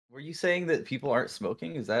Were you saying that people aren't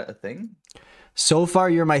smoking? Is that a thing? So far,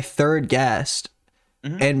 you're my third guest,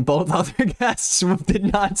 Mhm. and both other guests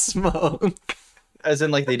did not smoke. As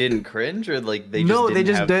in, like, they didn't cringe, or like they No, just they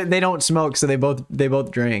didn't just have... they don't smoke, so they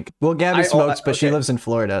both drink. Well, Gabby smokes, but she okay. lives in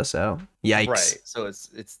Florida, so yikes. Right. So it's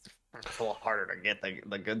a little harder to get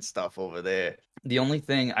the good stuff over there. The only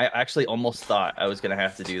thing I actually almost thought I was gonna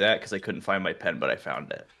have to do that because I couldn't find my pen, but I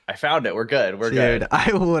found it. I found it. We're good. We're Dude, good.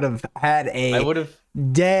 I would have had I a would have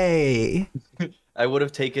day. I would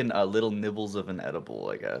have taken little nibbles of an edible,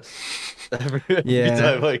 I guess. Every Yeah.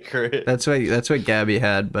 time I crit. That's what Gabby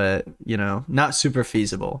had, but you know, not super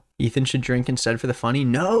feasible. Ethan should drink instead for the funny.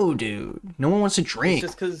 No, dude, no one wants to It's drink.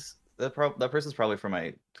 just because that person's probably from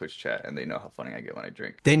my Twitch chat, and they know how funny I get when I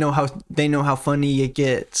drink. They know how funny it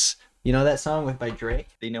gets. You know that song by Drake?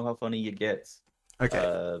 They know how funny it gets. Okay.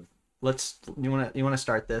 You wanna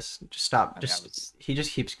start this? Just stop. He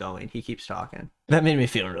just keeps going. He keeps talking. That made me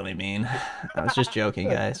feel really mean. I was just joking,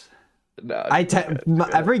 guys. No,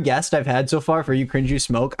 every guest I've had so far for You Cringe You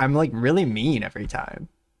Smoke, I'm like really mean every time.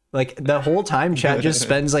 Like the whole time chat just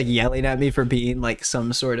spends like yelling at me for being like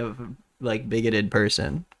some sort of like bigoted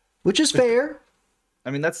person, which is fair. I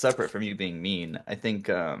mean, that's separate from you being mean. I think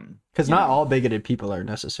because not all bigoted people are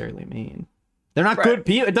necessarily mean. They're not right. good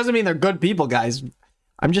people. It doesn't mean they're good people, guys.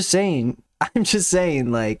 I'm just saying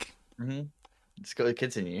like Let's go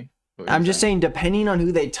continue. I'm just saying depending on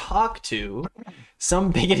who they talk to, some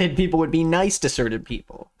bigoted people would be nice to certain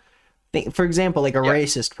people. For example, like a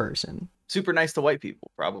racist person. Super nice to white people,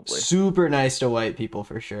 probably. Super nice to white people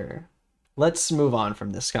for sure. Let's move on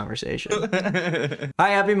from this conversation. Hi,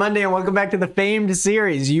 happy Monday, and welcome back to the famed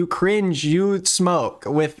series, You Cringe, You Smoke.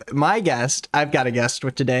 With my guest, I've got a guest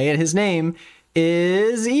with today, and his name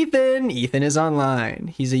is Ethan. Ethan is online.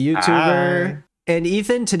 He's a YouTuber. Hi. And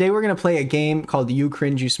Ethan, today we're going to play a game called You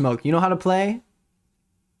Cringe, You Smoke. You know how to play?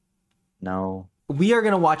 No. We are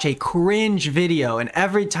going to watch a cringe video, and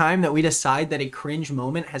every time that we decide that a cringe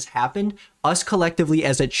moment has happened, us collectively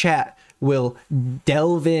as a chat will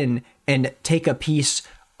delve in and take a piece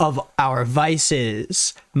of our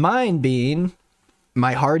vices. Mine being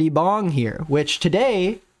my hearty bong here, which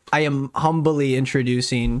today I am humbly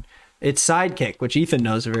introducing its sidekick, which Ethan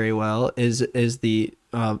knows very well, is the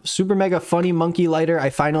super mega funny monkey lighter. I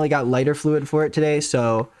finally got lighter fluid for it today,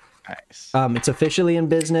 so nice. It's officially in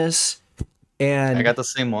business. And I got the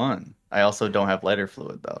same one. I also don't have lighter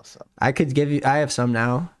fluid though, so I could give you. I have some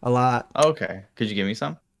now, a lot. Okay, could you give me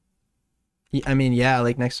some? I mean, yeah,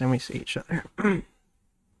 like next time we see each other.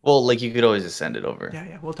 Well, like you could always just send it over.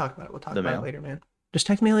 Yeah, we'll talk about it. We'll talk about it later, man. Just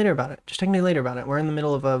text me later about it. We're in the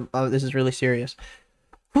middle of a. This is really serious.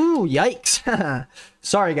 Ooh, yikes!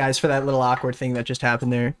 Sorry, guys, for that little awkward thing that just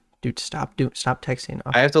happened there. Dude, stop texting.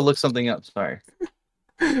 I have to look something up. Sorry.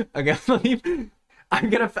 Okay, I'm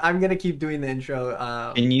gonna keep doing the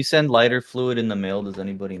intro. Can you send lighter fluid in the mail? Does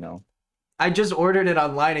anybody know? I just ordered it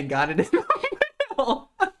online and got it in the mail.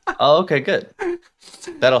 Oh, okay, good.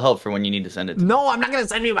 That'll help for when you need to send it. No, I'm not gonna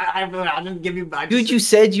send you. I'll just give you. Dude, you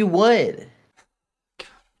said you would.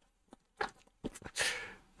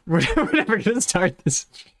 We're never gonna start this.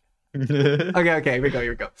 Okay, here we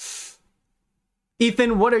go.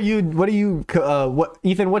 Ethan,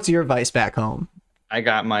 Ethan, what's your vice back home? I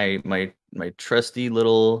got my trusty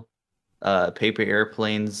little paper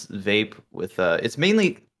airplanes vape with it's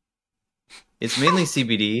mainly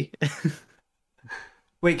CBD.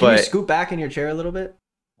 Wait, can you scoot back in your chair a little bit?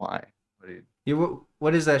 Why?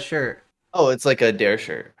 What is that shirt? Oh, it's like a dare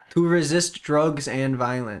shirt. To resist drugs and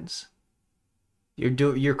violence.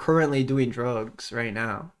 You're currently doing drugs right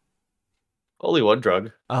now. Only one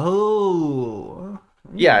drug. Oh.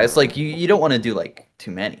 Yeah, it's like you don't want to do like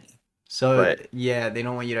too many. So yeah, they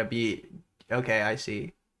don't want you to be. Okay, I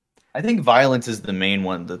see. I think violence is the main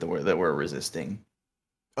one that we're resisting.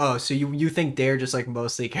 Oh, so you think Dare just like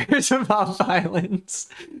mostly cares about violence?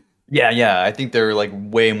 Yeah. I think they're like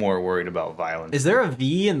way more worried about violence. Is there a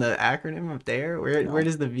V in the acronym of Dare? Where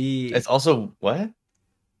does the V? It's also what?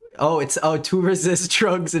 Oh, it's to resist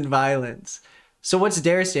drugs and violence. So what's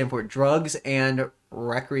DARE stand for? Drugs and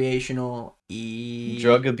recreational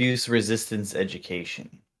drug abuse resistance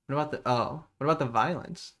education. What about the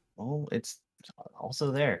violence? Well, it's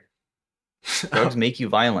also there. Drugs make you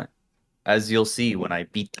violent, as you'll see when I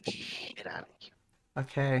beat the shit out of you.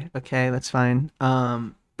 Okay, that's fine.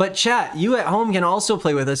 But chat, you at home can also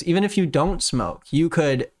play with us, even if you don't smoke. You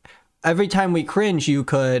could, every time we cringe, you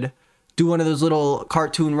could do one of those little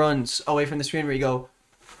cartoon runs away from the screen where you go.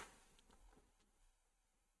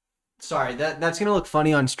 Sorry, that's gonna look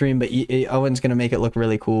funny on stream, but Owen's gonna make it look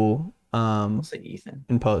really cool. I'll say Ethan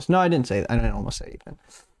in post. No, I didn't say that. I didn't almost say Ethan.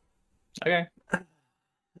 Okay.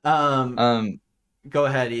 Um, Go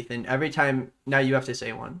ahead, Ethan. Every time now you have to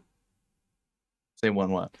say one. say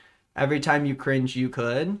one what? Every time you cringe, you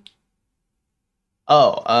could.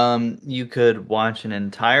 Oh, you could watch an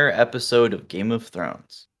entire episode of Game of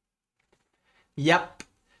Thrones. Yep.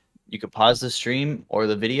 You could pause the stream or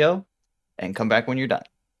the video and come back when you're done.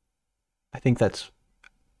 I think that's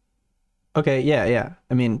okay. Yeah, yeah.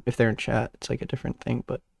 I mean, if they're in chat, it's like a different thing,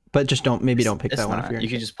 but just don't don't pick that one if you're in You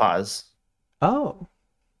chat. could just pause. Oh.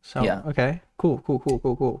 So, yeah. Okay. Cool.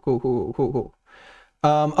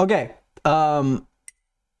 Okay.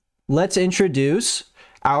 Let's introduce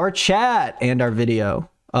our chat and our video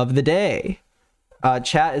of the day.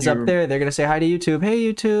 Chat is up there. They're gonna say hi to YouTube. Hey,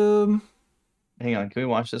 YouTube. Hang on, can we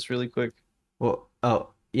watch this really quick? Well, oh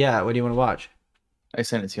yeah. What do you want to watch? I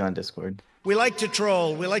sent it to you on Discord. We like to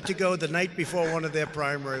troll. We like to go the night before one of their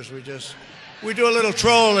primaries. We do a little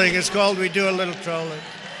trolling. It's called We Do a Little Trolling.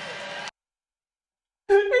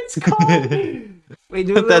 It's called We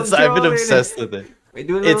Do a Little That's Trolling. I've been obsessed with it. We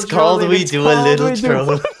do a little It's called We Do a Little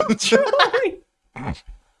Trolling.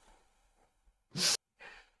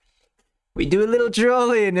 We do a little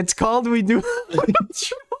trolling. It's called We Do a Little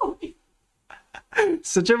Trolling.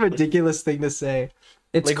 Such a ridiculous thing to say.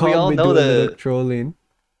 It's Like, called We Do a Little Trolling.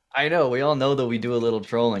 I know, we all know that we do a little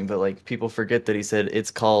trolling, but like people forget that he said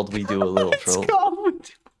it's called We Do a Little Trolling.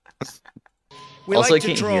 We Also, like I to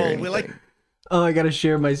can't hear troll. anything. We like Oh, I gotta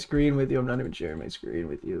share my screen with you. I'm not even sharing my screen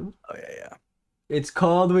with you. Oh yeah. It's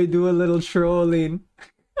called We Do a Little Trolling.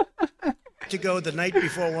 to go the night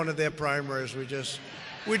before one of their primaries. We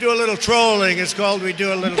do a little trolling. It's called We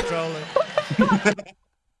Do a Little Trolling.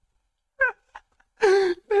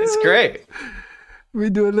 It's great. We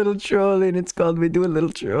do a little trolling. It's called We Do a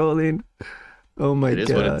Little Trolling. Oh my god. It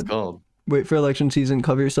is what it's called. Wait for election season.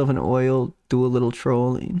 Cover yourself in oil. Do a little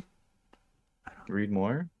trolling. Read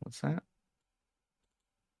more? What's that?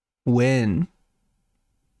 When?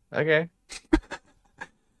 Okay.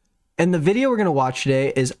 And the video we're going to watch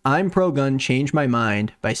today is I'm Pro Gun, Change My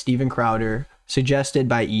Mind by Steven Crowder, suggested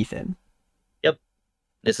by Ethan. Yep.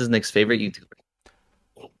 This is Nick's favorite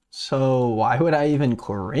YouTuber. So why would I even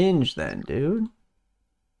cringe then, dude?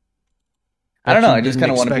 I don't know. I Didn't just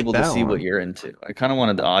kind of wanted expect people to that see one. what you're into. I kind of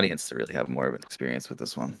wanted the audience to really have more of an experience with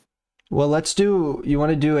this one. Well, let's do. You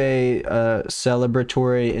want to do a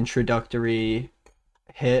celebratory introductory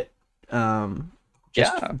hit?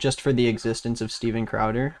 Just for the existence of Steven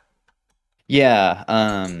Crowder. Yeah.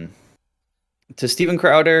 To Steven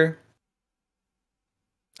Crowder,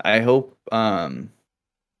 I hope. I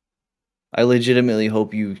legitimately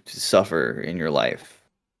hope you suffer in your life,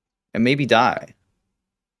 and maybe die.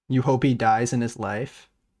 You hope he dies in his life?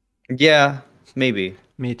 Yeah, maybe.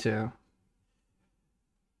 Me too.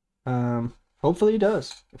 Hopefully he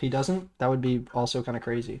does. If he doesn't, that would be also kind of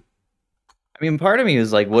crazy. I mean, part of me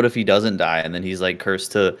is like, what if he doesn't die and then he's like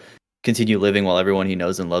cursed to continue living while everyone he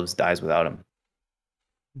knows and loves dies without him?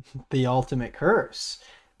 The ultimate curse.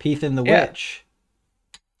 Peethan the Yeah. Witch.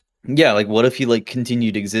 Yeah, like what if he like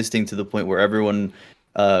continued existing to the point where everyone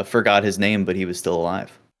forgot his name, but he was still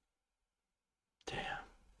alive? Damn.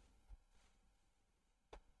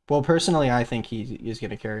 Well, personally, I think he is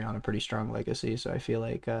going to carry on a pretty strong legacy, so I feel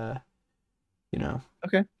like, you know,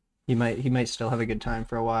 Okay. he might still have a good time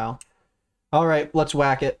for a while. All right, let's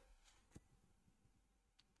whack it.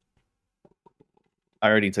 I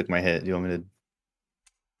already took my hit. Do you want me to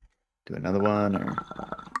do another one? Or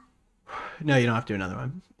No, you don't have to do another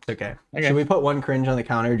one. It's okay. Okay. Should we put one cringe on the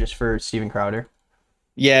counter just for Steven Crowder?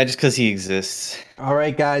 yeah, just because he exists. All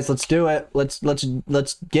right, guys, let's do it. Let's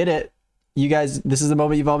get it. You guys, this is the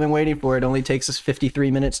moment you've all been waiting for. It only takes us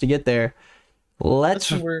 53 minutes to get there.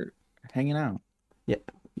 That's when we're hanging out.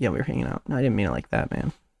 Yeah, we were hanging out. No, I didn't mean it like that,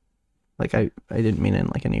 man. Like I didn't mean it in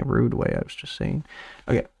like any rude way. I was just saying.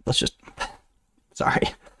 Okay, let's just. Sorry,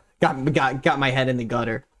 got my head in the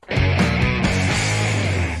gutter.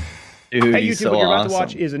 Dude, Hey he's YouTube, so what you're about awesome. to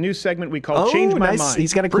watch is a new segment we call Change My nice. Mind.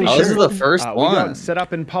 He's got a cool Oh, shirt. this is the first We go out one. and set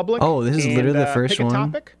up in public. Oh, this is and, literally the first pick a one.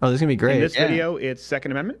 topic. Oh, this is gonna be great. In this Yeah. video, it's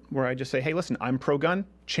Second Amendment, where I just say, hey, listen, I'm pro-gun,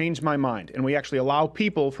 change my mind. And we actually allow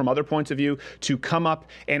people from other points of view to come up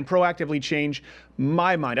and proactively change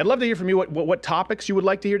my mind. I'd love to hear from you what topics you would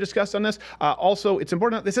like to hear discussed on this. Also, it's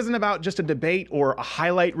important, this isn't about just a debate or a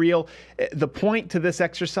highlight reel. The point to this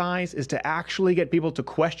exercise is to actually get people to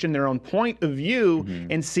question their own point of view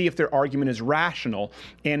and see if their argument is rational.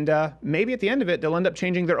 And maybe at the end of it, they'll end up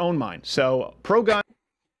changing their own mind. So, pro-gun.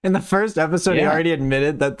 In the first episode, he Yeah. already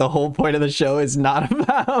admitted that the whole point of the show is not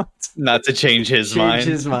about Not to change his mind.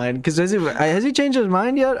 his mind. Because has he changed his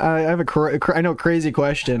mind yet? I have I know, crazy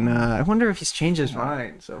question. I wonder if he's changed his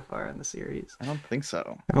mind so far in the series. I don't think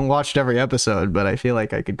so. I haven't watched every episode, but I feel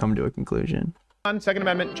like I could come to a conclusion. On Second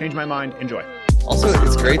Amendment, change my mind. Enjoy. Also,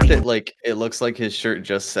 it's great that like it looks like his shirt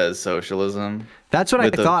just says socialism. That's what I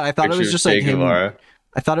with the thought. I thought it picture was of just Che like him. Guevara.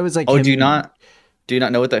 I thought it was like Oh, him. do you not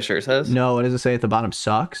know what that shirt says? No, what does it say at the bottom?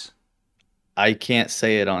 Sucks? I can't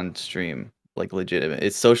say it on stream. Like legitimate.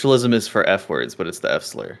 It's socialism is for F words, but it's the F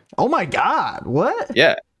slur. Oh my god, what?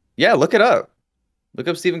 Yeah. Yeah, look it up. Look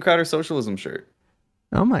up Steven Crowder's socialism shirt.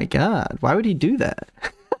 Oh my god, why would he do that?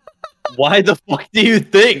 Why the fuck do you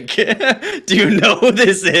think? Do you know who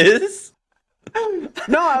this is?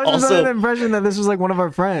 No, I was just Also- under the impression that this was like one of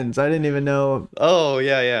our friends. I didn't even know. Oh,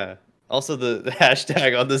 yeah, yeah. Also, the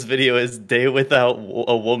hashtag on this video is day without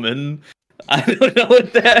a woman. I don't know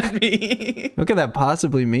what that means. What could that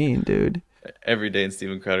possibly mean, dude? Every day in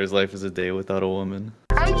Steven Crowder's life is a day without a woman.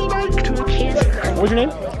 What's your name?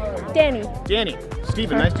 Danny. Danny.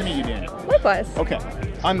 Stephen, nice to meet you, Danny. Likewise. Okay.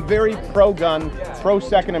 I'm very pro-gun,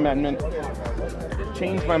 pro-Second Amendment.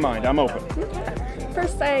 Change my mind. I'm open.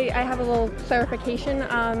 First, I have a little clarification.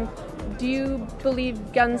 Do you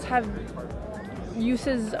believe guns have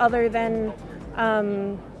uses other than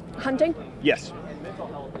hunting? Yes.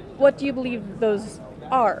 What do you believe those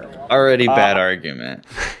are? Already bad argument.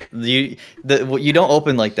 You don't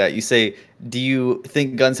open like that. You say, "Do you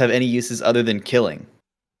think guns have any uses other than killing?"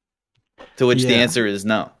 To which the Yeah. answer is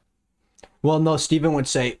no. Well, no, Steven would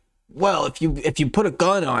say, well, if you put a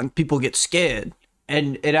gun on, people get scared.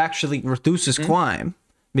 And it actually reduces crime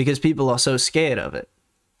because people are so scared of it.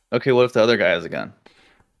 Okay, what if the other guy has a gun?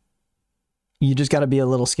 You just got to be a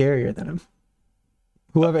little scarier than him.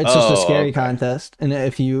 Whoever, it's just a Oh, scary okay. contest. And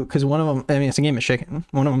if you, because one of them, I mean, it's a game of chicken.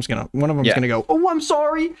 One of them's Yeah. gonna go, oh, I'm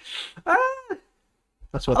sorry. Ah.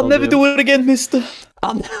 That's what I'll they'll never do it again, mister.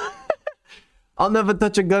 I'll never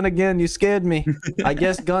touch a gun again. You scared me. I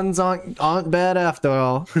guess guns aren't bad after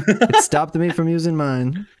all. It stopped me from using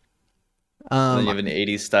mine. Then you have an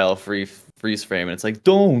 80s style freeze frame, and it's like,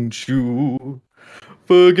 "Don't you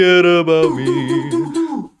forget about me."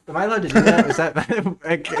 Am I allowed to do that? Is that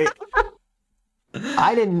okay?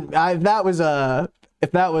 I didn't.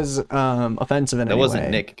 If that was offensive in That any wasn't way,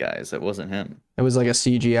 Nick, guys. That wasn't him. It was like a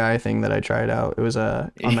CGI thing that I tried out. It was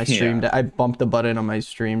on my stream Yeah. deck. I bumped the button on my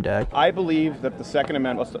stream deck. I believe that the Second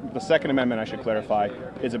Amendment, I should clarify,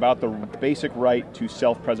 is about the basic right to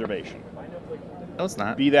self-preservation. No, it's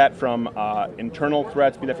not. Be that from internal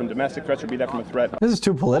threats, be that from domestic threats, or be that from a threat. This is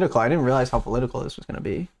too political. I didn't realize how political this was gonna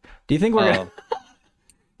be. Do you think we're gonna?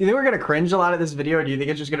 Do you think we're gonna cringe a lot at this video, or do you think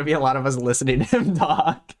it's just gonna be a lot of us listening to him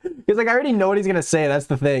talk? Because like I already know what he's gonna say. That's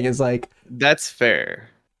the thing. Is like That's fair.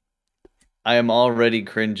 I am already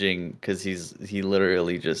cringing because he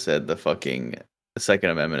literally just said the fucking Second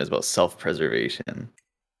Amendment is about self-preservation.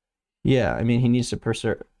 yeah. I mean, he needs to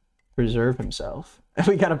preserve himself.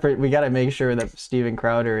 We gotta make sure that Steven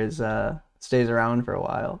Crowder is stays around for a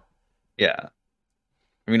while. Yeah.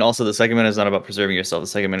 I mean, also the Second Amendment is not about preserving yourself. The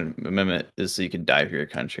Second Amendment is so you can die for your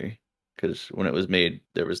country. Because when it was made,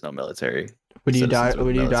 there was no military. Would you die? Citizens with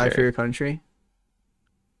Would you die military. for your country?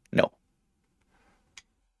 No.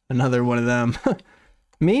 Another one of them.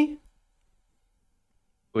 Me?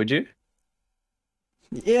 Would you?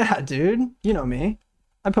 Yeah, dude. You know me.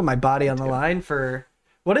 I put my body on the line for.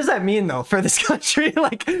 What does that mean though for this country?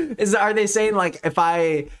 Like, are they saying like if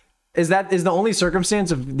I is the only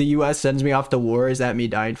circumstance if the U.S. sends me off to war? Is that me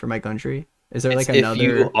dying for my country? Is there like If another?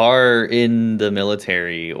 you are in the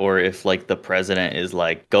military, or if like the president is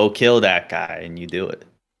like, "Go kill that guy," and you do it.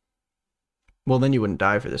 Well, then you wouldn't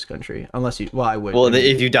die for this country unless you. Well, I would. Well, I mean,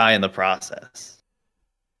 if you die in the process,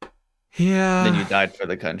 yeah. then you died for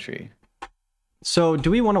the country. So,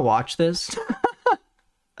 do we want to watch this?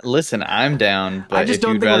 Listen, I'm down, but I just if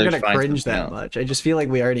don't you'd think we're rather gonna find cringe something that else- much. I just feel like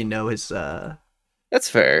we already know his. That's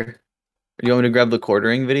fair. You want me to grab the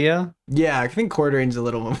quartering video? Yeah, I think quartering's a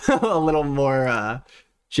little a little more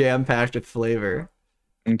jam packed with flavor.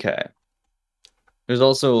 Okay. There's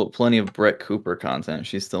also plenty of Brett Cooper content.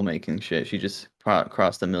 She's still making shit. She just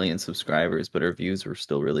crossed 1 million subscribers, but her views were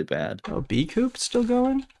still really bad. Oh, B Coop's still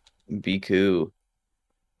going? Biku.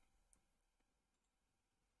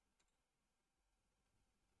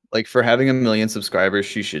 Like, for having 1 million subscribers,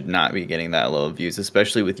 she should not be getting that low of views,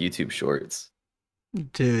 especially with YouTube Shorts.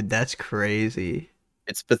 Dude, that's crazy.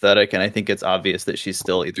 It's pathetic, and I think it's obvious that she's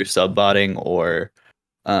still either subbotting or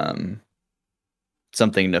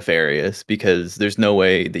something nefarious, because there's no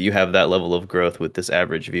way that you have that level of growth with this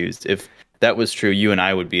average views. If that was true, you and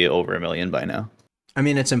I would be over 1 million by now. I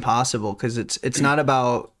mean, it's impossible because it's not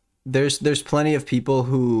about there's plenty of people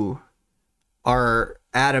who are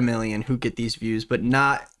at 1 million who get these views, but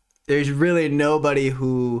not there's really nobody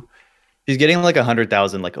who He's getting like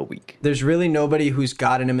 100,000 like a week. there's really nobody who's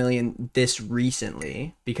gotten 1 million this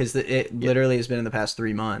recently because it literally has been in the past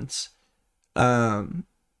 3 months.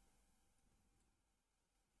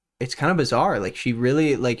 It's kind of bizarre. Like she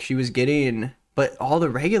really she was getting, but all the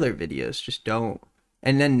regular videos just don't.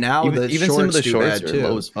 And then now Even shorts some of the do shorts bad are too.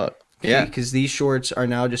 low as fuck. Yeah, because these shorts are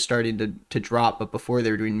now just starting to drop, but before they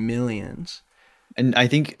were doing millions. and I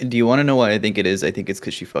think. Do you want to know why I think it is? I think it's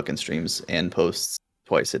because she fucking streams and posts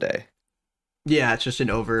twice a day. Yeah, it's just an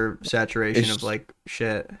oversaturation of like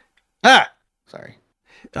shit. Ah, sorry.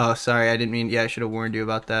 Oh, sorry, I didn't mean. Yeah, I should have warned you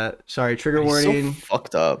about that. Sorry, trigger He's warning. so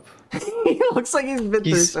fucked up. He looks like he's been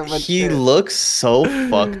through so much He shit. looks so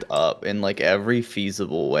fucked up in like every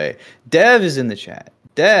feasible way. Dev is in the chat.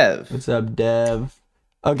 Dev. What's up, Dev?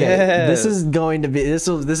 Okay, Dev. this is going to be this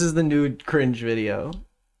is the new cringe video.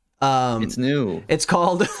 It's new. It's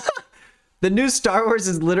called the new Star Wars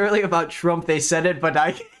is literally about Trump. They said it, but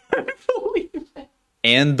I can't believe it.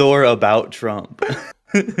 Andor about Trump.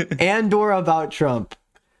 Andor about Trump.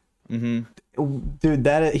 Mm-hmm.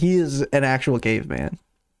 Dude, he is an actual caveman.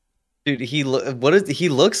 Dude, he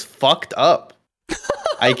looks fucked up.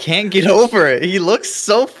 I can't get over it. He looks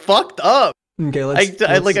so fucked up. Okay, let's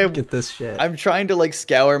get this shit. I'm trying to like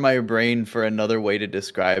scour my brain for another way to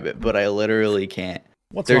describe it, but I literally can't.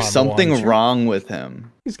 There's something wrong with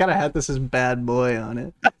him. He's got a hat that says "bad boy" on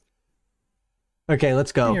it. Okay,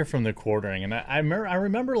 let's go. Here from the quartering, and I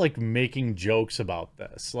remember like making jokes about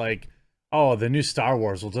this, like, oh, the new Star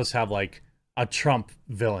Wars will just have like a Trump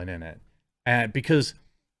villain in it, and because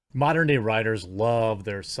modern day writers love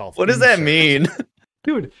their self. What does that mean?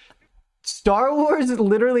 Dude, Star Wars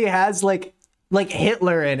literally has like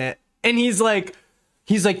Hitler in it, and he's like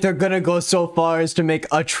they're gonna go so far as to make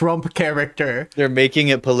a Trump character. They're making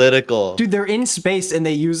it political. Dude, they're in space and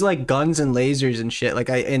they use like guns and lasers and shit, like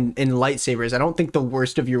in lightsabers. I don't think the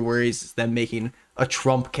worst of your worries is them making a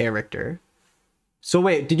Trump character. So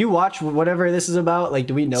wait, did you watch whatever this is about? Like,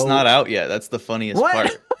 do we know? It's not out yet. That's the funniest part.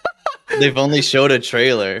 They've only showed a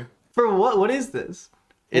trailer. For what? What is this?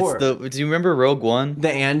 It's do you remember Rogue One?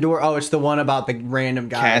 The Andor? Oh, it's the one about the random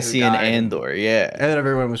guy. Cassian Andor, yeah. And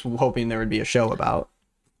everyone was hoping there would be a show about.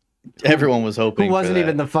 Everyone was hoping. Who wasn't for that.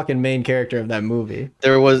 even the fucking main character of that movie?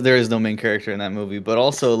 There is no main character in that movie, but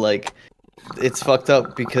also like it's fucked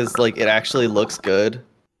up because like it actually looks good.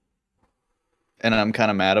 And I'm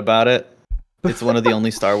kind of mad about it. It's one of the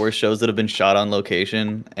only Star Wars shows that have been shot on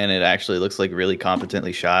location, and it actually looks like really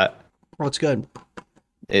competently shot. Well, it's good.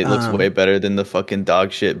 It looks way better than the fucking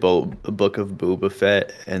dog shit Book of Boba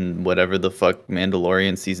Fett and whatever the fuck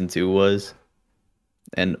Mandalorian season 2 was.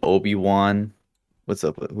 And Obi-Wan. What's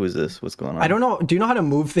up? Who is this? What's going on? I don't know. Do you know how to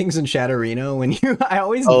move things in Shatterino? When I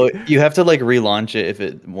always. Oh, you have to like relaunch it if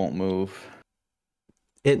it won't move.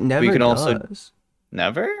 It never can does. also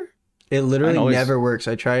never. It literally never works.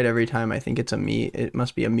 I try it every time. I think it's a me. It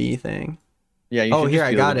must be a me thing. Yeah. You oh, should here just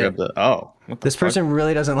I be able got to it. grab the, This person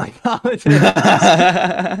really doesn't like politics.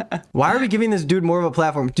 Why are we giving this dude more of a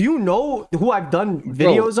platform? Do you know who I've done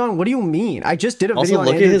videos on? What do you mean? I just did a video on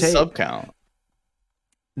look Andrew at his Tate. sub count.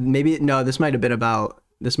 Maybe no. This might have been about.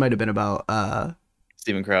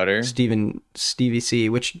 Steven Crowder. Stevie C,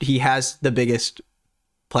 which he has the biggest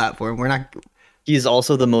platform. We're not. He's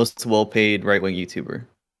also the most well-paid right-wing YouTuber.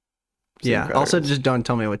 Yeah. Crowder Also, is. just don't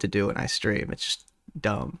tell me what to do when I stream. It's just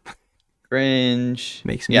dumb. Cringe.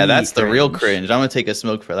 Makes me Yeah, that's the real cringe. cringe. I'm gonna take a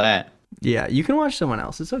smoke for that. Yeah, you can watch someone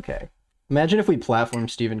else. It's okay. Imagine if we platformed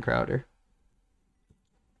Steven Crowder.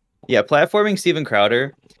 Yeah, platforming Steven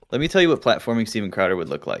Crowder. Let me tell you what platforming Steven Crowder would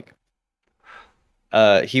look like.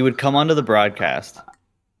 He would come onto the broadcast,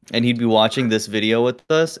 and he'd be watching this video with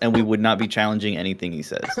us, and we would not be challenging anything he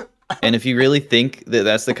says. And if you really think that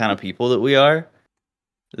that's the kind of people that we are,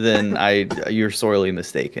 then you're sorely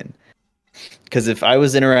mistaken. Because if I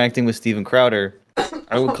was interacting with Steven Crowder,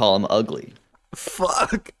 I would call him ugly.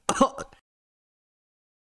 Fuck.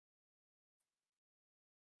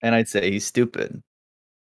 And I'd say he's stupid.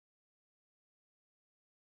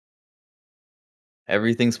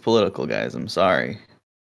 Everything's political, guys. I'm sorry.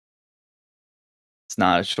 It's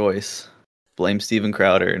not a choice. Blame Steven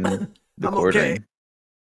Crowder and the I'm quartering. okay.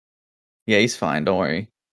 Yeah, he's fine. Don't worry.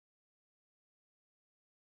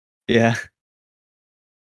 Yeah.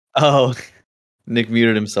 Oh, Nick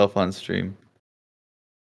muted himself on stream.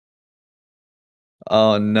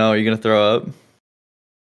 Oh no, you're gonna throw up?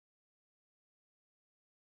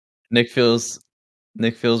 Nick feels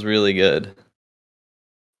really good.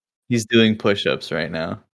 He's doing push-ups right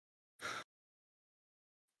now.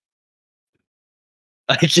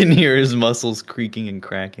 I can hear his muscles creaking and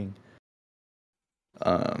cracking.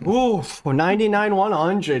 Oof, 99,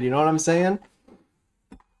 100. You know what I'm saying?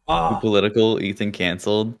 Too political. Ethan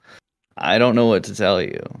canceled. I don't know what to tell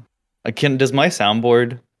you. Does my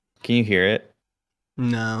soundboard? Can you hear it?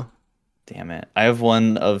 No. Damn it! I have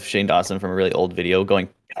one of Shane Dawson from a really old video going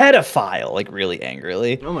pedophile, like really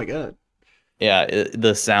angrily. Oh my god. Yeah,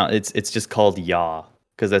 the sound. It's just called Yaw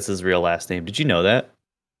because that's his real last name. Did you know that?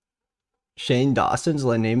 Shane Dawson's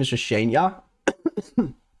name is just Shane Ya.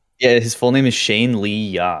 Yeah, his full name is Shane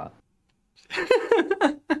Lee Ya.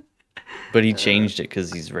 But he changed it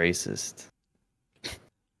because he's racist.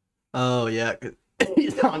 Oh yeah, he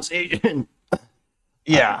sounds Asian.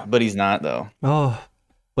 Yeah, but he's not though. Oh,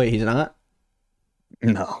 wait, he's not?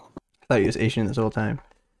 No. I thought he was Asian this whole time.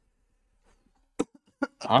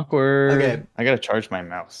 Awkward. Okay. I gotta charge my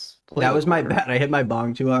mouse. That was my bad. I hit my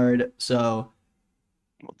bong too hard, so...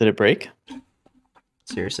 Did it break?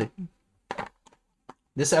 Seriously.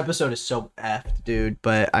 This episode is so effed, dude,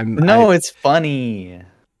 but it's funny.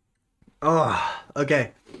 Oh,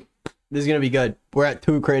 okay. This is gonna be good. We're at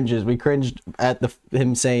 2 cringes. We cringed at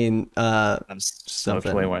him saying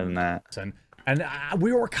something. Way more than that. And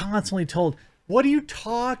we were constantly told, "What are you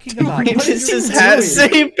talking about? What is his hat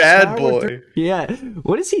say, bad boy?" Yeah.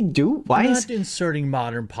 What does he do? Why is not inserting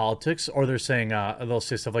modern politics? Or they're saying they'll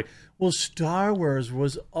say stuff like, "Well, Star Wars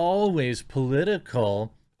was always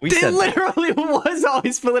political." It literally was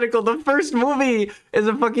always political. The first movie is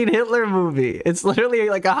a fucking Hitler movie. It's literally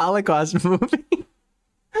like a Holocaust movie.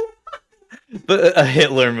 But a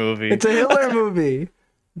Hitler movie. It's a Hitler movie.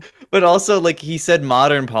 But also, like, he said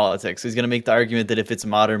modern politics. He's gonna make the argument that if it's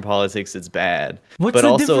modern politics, it's bad. What's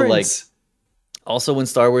the difference? Also, when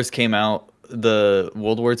Star Wars came out, the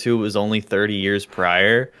World War II was only 30 years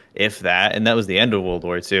prior, if that, and that was the end of World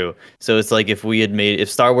War II. So it's like if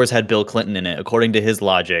Star Wars had Bill Clinton in it, according to his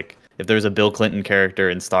logic, if there was a Bill Clinton character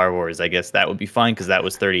in Star Wars, I guess that would be fine because that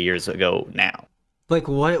was 30 years ago now. Like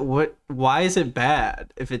why is it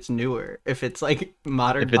bad if it's newer? If it's like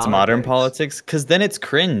modern If it's modern politics, because then it's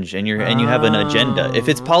cringe and you have an agenda. If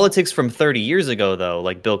it's politics from 30 years ago though,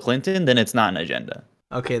 like Bill Clinton, then it's not an agenda.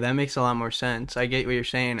 Okay, that makes a lot more sense. I get what you're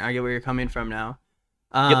saying. I get where you're coming from now.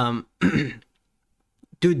 Yep.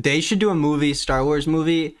 Dude, they should do a movie, Star Wars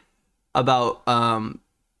movie, about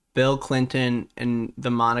Bill Clinton and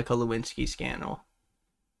the Monica Lewinsky scandal.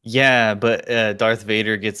 Yeah, but Darth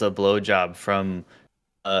Vader gets a blowjob from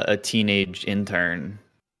a teenage intern.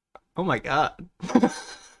 Oh my god.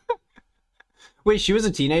 Wait, she was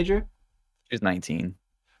a teenager? She was 19.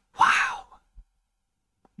 Wow.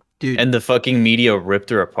 Dude. And the fucking media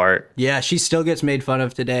ripped her apart. Yeah, she still gets made fun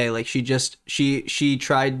of today. Like she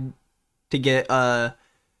tried to get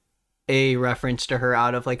a reference to her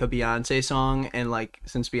out of like a Beyonce song, and like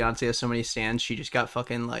since Beyonce has so many stans, she just got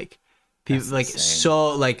fucking like people like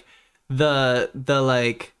so like the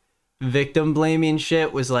like victim blaming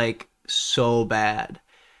shit was like so bad.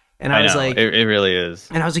 And I was like, it really is.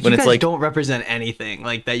 And I was like, you guys don't represent anything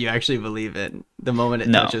like that you actually believe in the moment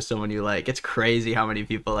it touches someone you like. It's crazy how many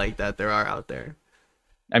people like that there are out there.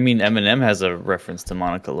 I mean, Eminem has a reference to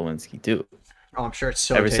Monica Lewinsky too. Oh, I'm sure it's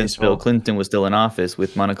so ever since Bill Clinton was still in office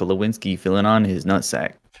with Monica Lewinsky filling on his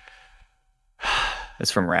nutsack.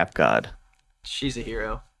 That's from Rap God. She's a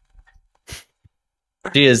hero.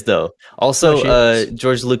 She is, though. Also,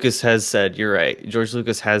 George Lucas has said, you're right. George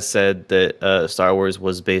Lucas has said that Star Wars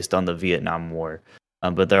was based on the Vietnam War.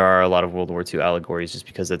 But there are a lot of World War II allegories just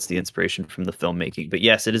because that's the inspiration from the filmmaking. But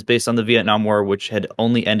yes, it is based on the Vietnam War, which had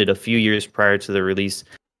only ended a few years prior to the release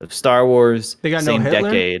of Star Wars. They got same no Hitler?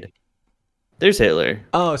 decade. There's Hitler.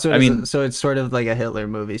 Oh, so so it's sort of like a Hitler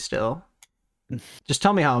movie still. Just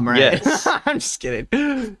tell me how I'm right. Yes. I'm just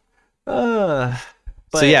kidding.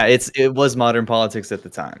 So yeah, it was modern politics at the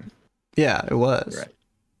time. Yeah, it was. Right.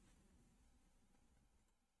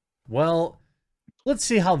 Well, let's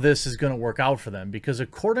see how this is going to work out for them, because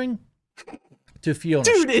according to Fiona,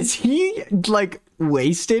 dude, is he like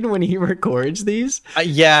wasted when he records these?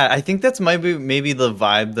 Yeah, I think that's maybe the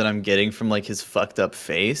vibe that I'm getting from like his fucked up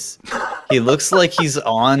face. He looks like he's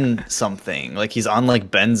on something, like he's on like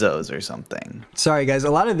benzos or something. Sorry guys, a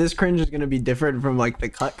lot of this cringe is going to be different from like the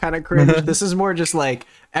cut kind of cringe. This is more just like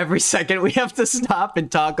every second we have to stop and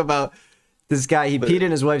talk about this guy. He peed in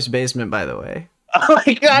his wife's basement, by the way. Oh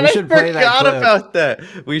my god, I forgot about that.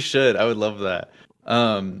 We should. I would love that.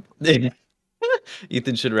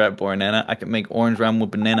 Ethan should rap Banana. I can make orange rhyme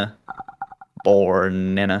with banana.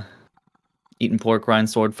 Banana. Eating pork rind,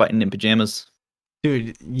 sword fighting in pajamas.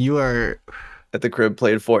 Dude, you are at the crib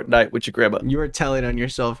playing Fortnite with your grandma. You are telling on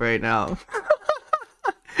yourself right now.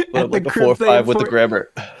 At like a 4-5 with the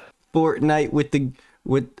grabber. Fortnite with the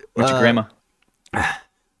with your grandma.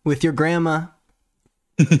 With your grandma.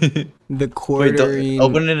 The quartering.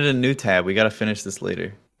 Open it in a new tab. We gotta finish this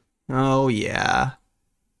later. Oh yeah.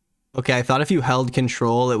 Okay, I thought if you held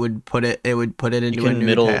control, it would put it into a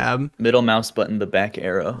new tab. Middle mouse button, the back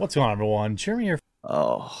arrow. What's going on, everyone? Cheer me your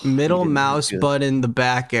middle mouse button, the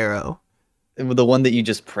back arrow. The one that you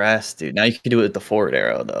just pressed, dude. Now you can do it with the forward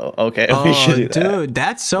arrow, though. Okay, we should do that. Dude,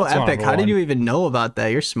 that's so epic. How did you even know about that?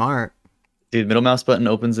 You're smart. Dude, middle mouse button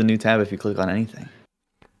opens a new tab if you click on anything.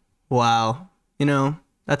 Wow. You know,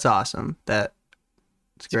 that's awesome.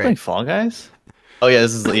 It's great. Playing Fall Guys? Oh yeah,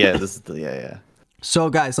 this is yeah.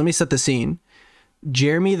 So guys, let me set the scene.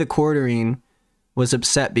 Jeremy the quartering was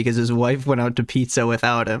upset because his wife went out to pizza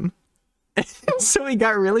without him. So he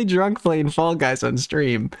got really drunk playing Fall Guys on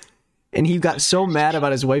stream. And he got so mad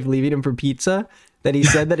about his wife leaving him for pizza that he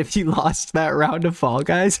said that if he lost that round of Fall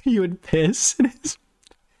Guys, he would piss in his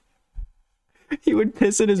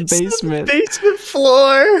basement. Basement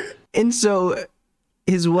floor. And so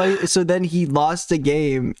his wife, so then he lost the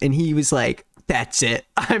game and he was like, that's it,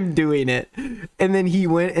 I'm doing it. And then he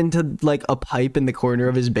went into like a pipe in the corner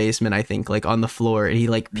of his basement, I think, like on the floor, and he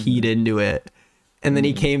like peed into it. And then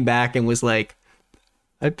he came back and was like,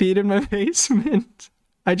 I peed in my basement.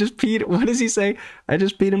 I just peed. What does he say? I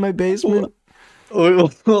just peed in my basement. We're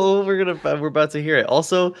about to hear it.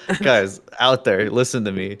 Also, guys out there, listen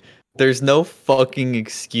to me. There's no fucking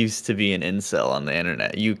excuse to be an incel on the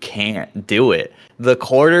internet. You can't do it. The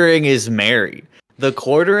quartering is married. The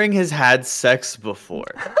quartering has had sex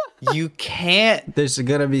before. You can't. There's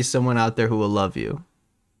gonna be someone out there who will love you.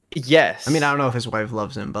 Yes. I mean, I don't know if his wife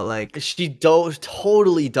loves him, but like she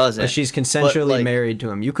totally doesn't. But she's consensually married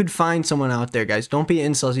to him. You could find someone out there, guys. Don't be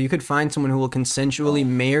incels. You could find someone who will consensually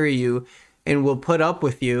marry you and will put up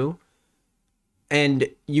with you, and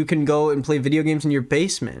you can go and play video games in your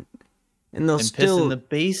basement, and they'll still piss in the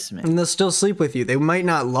basement, and they'll still sleep with you. They might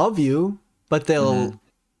not love you, but they'll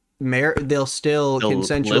still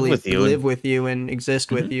consensually live with you and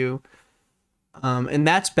exist with you. And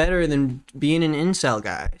that's better than being an incel,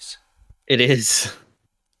 guys. It is.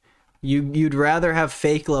 You'd rather have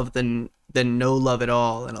fake love than no love at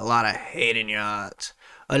all and a lot of hate in your heart.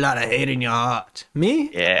 A lot of hate in your heart. Me?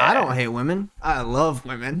 Yeah. I don't hate women. I love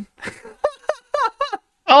women.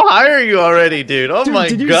 How high are you already, dude? Oh my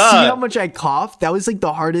god. Did you see how much I coughed? That was like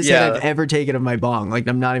the hardest hit I've ever taken of my bong. Like,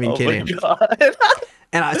 I'm not even kidding. Oh my god.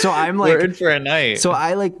 And so I'm like, we're in for a night. So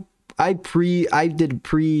I pre-gamed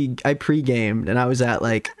and I was at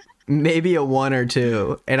like maybe a 1 or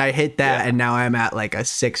 2, and I hit that, and now I'm at like a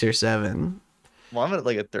 6 or 7. Well, I'm at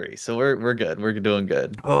like a 3, so we're good. We're doing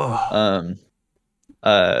good. Oh.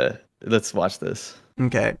 Let's watch this.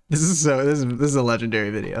 Okay, this is a legendary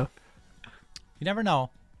video. You never know.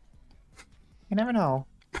 You never know.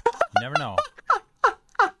 You never know.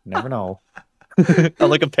 Never know. I'm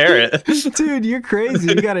like a parrot. Dude, you're crazy.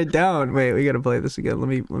 You got it down. Wait, we gotta play this again. Let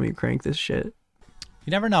me crank this shit.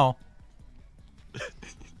 You never know.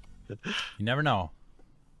 You never know.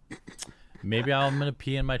 Maybe I'm gonna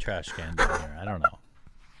pee in my trash can down here. I don't know.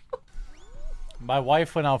 My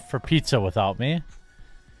wife went out for pizza without me,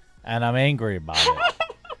 and I'm angry about it.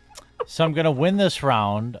 So I'm gonna win this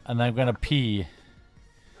round, and I'm gonna pee.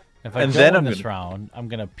 If I don't win this round, I'm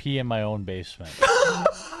gonna pee in my own basement.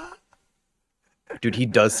 Dude, he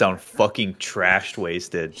does sound fucking trashed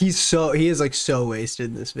wasted. He is like so wasted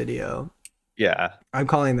in this video. Yeah. I'm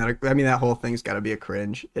calling that I mean, that whole thing's got to be a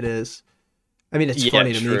cringe. It is. I mean, it's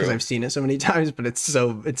funny to me because I've seen it so many times, but it's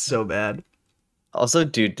so bad. Also,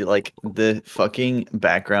 dude, like the fucking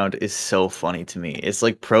background is so funny to me. It's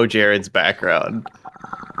like Pro Jared's background.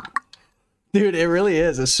 Dude, it really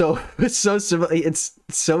is. It's so simple. It's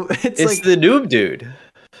like the noob dude.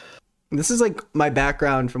 This is like my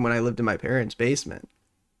background from when I lived in my parents' basement.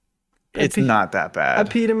 It's not that bad. I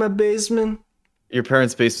peed in my basement. Your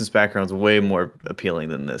parents' basement's background's way more appealing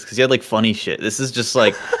than this because you had like funny shit. This is just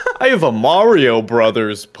like, I have a Mario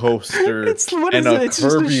Brothers poster and a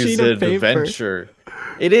Kirby's Adventure.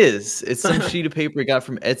 It is. It's some sheet of paper I got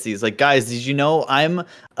from Etsy. It's like, guys, did you know I'm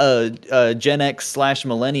a Gen X /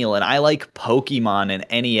 millennial and I like Pokemon and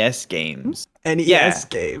NES games? NES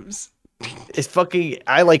games. It's fucking.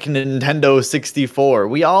 I like Nintendo 64.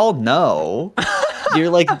 We all know.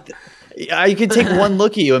 You're like, you could take one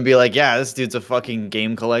look at you and be like, yeah, this dude's a fucking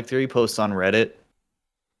game collector. He posts on Reddit.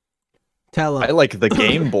 Tell him. I like the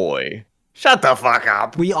Game Boy. Shut the fuck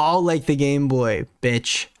up. We all like the Game Boy,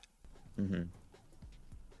 bitch.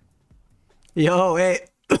 Yo, hey.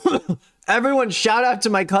 Everyone, shout out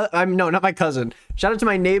to my cousin. No, not my cousin. Shout out to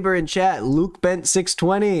my neighbor in chat, Luke Bent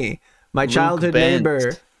 620. My childhood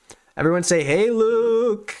neighbor. Everyone say, hey,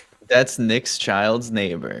 Luke. That's Nick's child's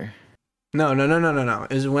neighbor. No.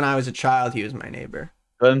 It was when I was a child. He was my neighbor.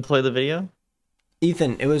 Go ahead and play the video.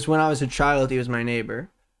 Ethan, it was when I was a child. He was my neighbor.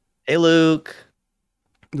 Hey, Luke.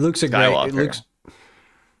 Luke's a Skywalker. great.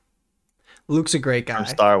 Luke's a great guy. From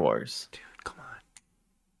Star Wars. Dude, come on.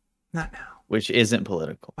 Not now. Which isn't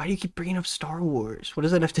political. Why do you keep bringing up Star Wars? What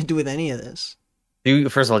does that have to do with any of this?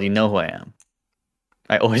 First of all, you know who I am.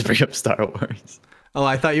 I always bring up Star Wars. Oh,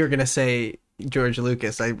 I thought you were gonna say George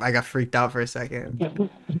Lucas. I got freaked out for a second.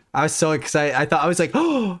 I was so excited. I was like,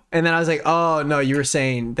 oh, and then I was like, oh no, you were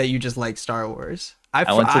saying that you just like Star Wars.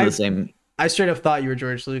 I went to the same. I straight up thought you were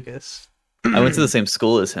George Lucas. I went to the same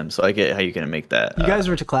school as him, so I get how you can make that. You guys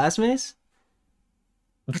were classmates?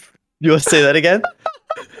 You want to say that again?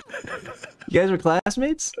 You guys were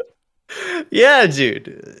classmates? Yeah,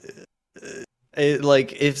 dude.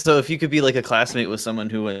 If you could be like a classmate with someone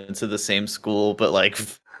who went to the same school, but like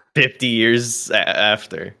 50 years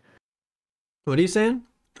after. What are you saying?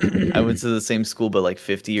 I went to the same school, but like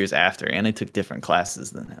 50 years after, and I took different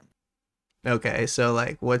classes than him. Okay, so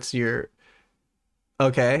like, what's your...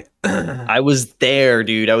 Okay. I was there,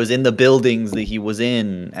 dude. I was in the buildings that he was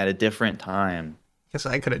in at a different time. Guess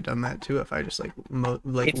I could have done that too if I just like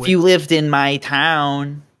if you lived in my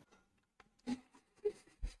town.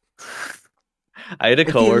 I had a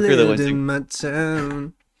coworker that went in my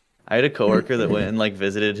town. I had a coworker that went and like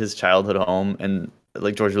visited his childhood home and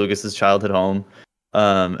like George Lucas's childhood home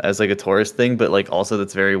as like a tourist thing, but like also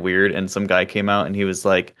that's very weird. And some guy came out and he was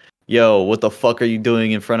like, yo, what the fuck are you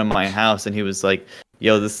doing in front of my house? And he was like,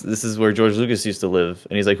 yo, this is where George Lucas used to live.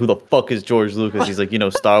 And he's like, who the fuck is George Lucas? He's like, you know,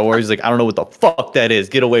 Star Wars. He's like, I don't know what the fuck that is.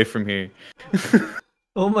 Get away from here.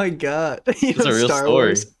 Oh my god. It's a real Star story.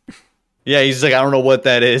 Wars. Yeah, he's like, I don't know what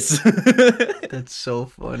that is. That's so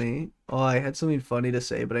funny. Oh, I had something funny to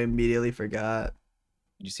say, but I immediately forgot.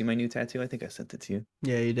 Did you see my new tattoo? I think I sent it to you.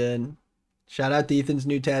 Yeah, you did. Shout out to Ethan's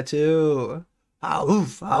new tattoo. Ah,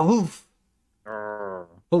 oof, ah, oof. Oh,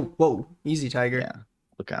 whoa. Easy, Tiger. Yeah,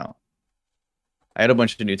 look out. I had a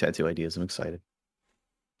bunch of new tattoo ideas. I'm excited.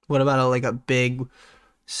 What about a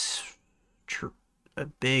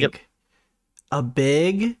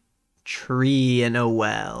big tree in a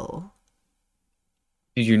well?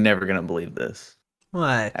 Dude, you're never going to believe this. What?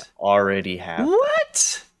 I already have.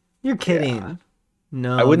 What? You're kidding. Yeah.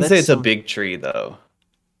 No. I wouldn't say it's a big tree, though.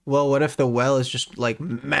 Well, what if the well is just like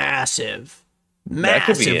massive? That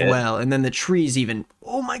could be it. Well, and then the tree's even,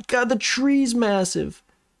 oh my god, the tree's massive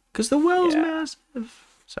because the well's massive.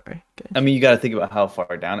 Sorry. Okay. I mean, you got to think about how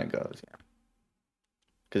far down it goes. Yeah.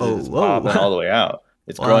 Because it's popping all the way out.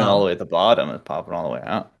 It's growing all the way at the bottom. It's popping all the way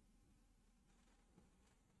out.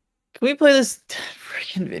 Can we play this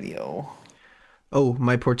freaking video? Oh,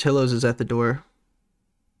 my Portillo's is at the door.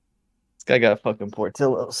 This guy got fucking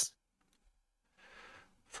Portillo's.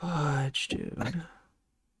 Fudge, dude.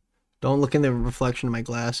 Don't look in the reflection of my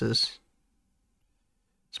glasses.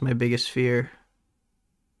 It's my biggest fear.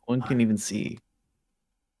 One can even see.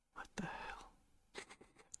 What the hell?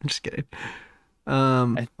 I'm just kidding.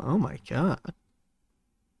 Oh my god.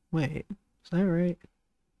 Wait, is that right?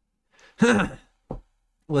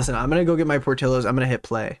 Listen, I'm gonna go get my Portillo's. I'm gonna hit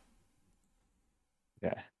play.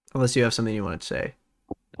 Yeah. Unless you have something you want to say.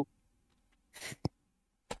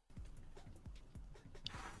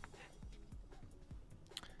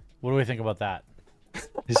 What do we think about that?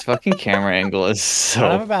 His fucking camera angle is so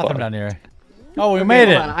I have a bathroom fun. down here. Oh, we made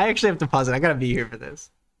it. I actually have to pause it. I gotta be here for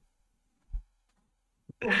this.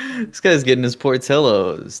 This guy's getting his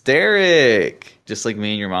Portillo's. Derek! Just like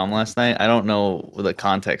me and your mom last night. I don't know the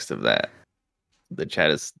context of that. The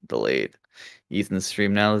chat is delayed. Ethan's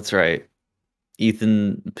stream now. That's right.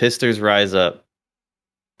 Ethan, pisters rise up.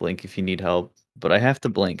 Blink if you need help. But I have to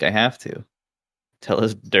blink. I have to. Tell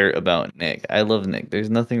us dirt about Nick. I love Nick. There's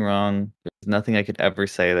nothing wrong. There's nothing I could ever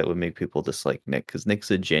say that would make people dislike Nick, because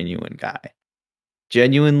Nick's a genuine guy.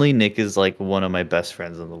 Genuinely, Nick is like one of my best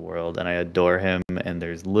friends in the world, and I adore him, and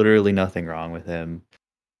there's literally nothing wrong with him.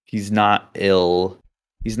 He's not ill.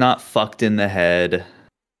 He's not fucked in the head.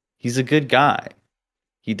 He's a good guy.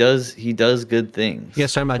 He does good things. You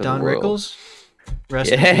guys talking about Don Rickles?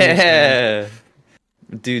 Yeah.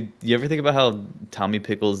 Dude, you ever think about how Tommy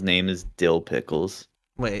Pickles' name is Dill Pickles?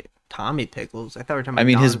 Wait, Tommy Pickles? I thought we were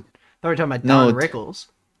talking about Don Rickles.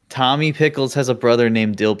 Tommy Pickles has a brother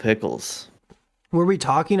named Dill Pickles. Were we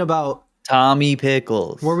talking about Tommy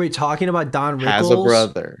Pickles? Were we talking about Don Rickles? Has a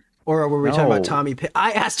brother. Or were we talking about Tommy Pickles?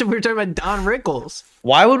 I asked if we were talking about Don Rickles.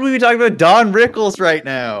 Why would we be talking about Don Rickles right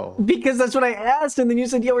now? Because that's what I asked, and then you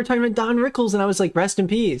said, yeah, we're talking about Don Rickles, and I was like, rest in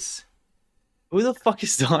peace. Who the fuck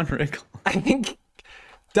is Don Rickles? I think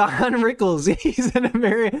Don Rickles, he's an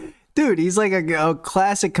American. Dude, he's like a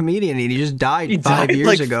classic comedian. He just died 5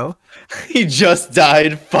 years ago. He just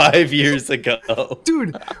died 5 years ago.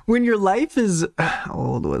 Dude, when your life is... How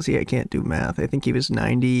old was he? I can't do math. I think he was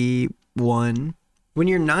 91. When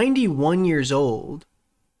you're 91 years old...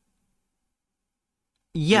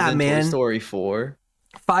 Yeah, man. Toy Story 4.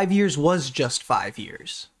 5 years was just 5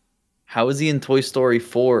 years. How is he in Toy Story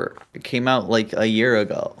 4? It came out like a year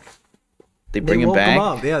ago. They bring him back? Him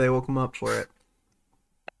up. Yeah, they woke him up for it.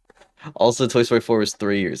 Also, Toy Story 4 was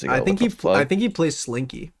 3 years ago. I think he plays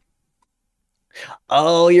Slinky.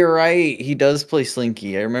 Oh, you're right. He does play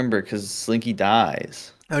Slinky. I remember because Slinky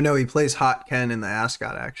dies. Oh no, he plays Hot Ken in the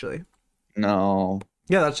Ascot actually. No.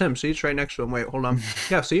 Yeah, that's him. See, it's right next to him. Wait, hold on.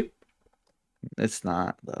 Yeah, see? It's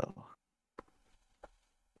not though.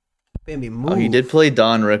 Baby, move. Oh, he did play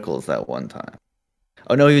Don Rickles that one time.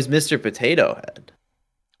 Oh no, he was Mr. Potato Head.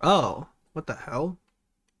 Oh, what the hell?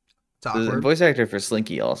 It's The awkward. voice actor for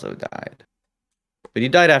Slinky also died, but he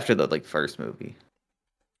died after the first movie.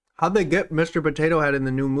 How'd they get Mr. Potato Head in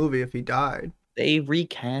the new movie if he died? They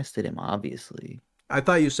recasted him, obviously. I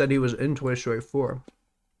thought you said he was in Toy Story 4.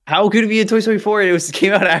 How could it be in Toy Story 4? It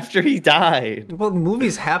came out after he died. Well,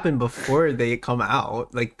 movies happen before they come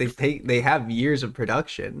out. Like they have years of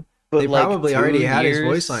production. But they like probably 2 already had his years?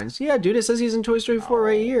 voice lines. Yeah, dude, it says he's in Toy Story 4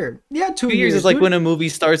 right here. Yeah, 2 2 years years is like dude. when a movie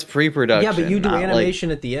starts pre-production. Yeah, but you do not animation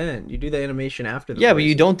at the end. You do the animation after the Yeah, but voice.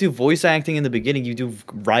 you don't do voice acting in the beginning. You do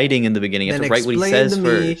writing in the beginning. You have Then to write what he explain says to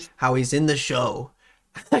me first. how he's in the show.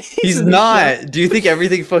 He's in the not. show. Do you think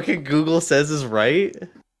everything fucking Google says is right?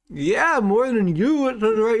 Yeah, more than you. It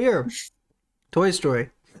says right here. Toy Story.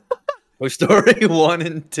 Toy Story 1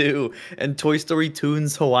 and 2, and Toy Story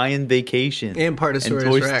Toon's Hawaiian Vacation. And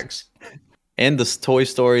Partosaurus Rex. And the Toy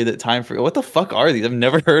Story that time for... What the fuck are these? I've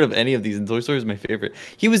never heard of any of these, and Toy Story is my favorite.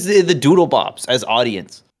 He was in the Doodle Bops as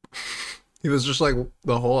audience. He was just like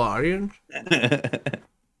the whole audience?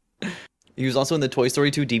 He was also in the Toy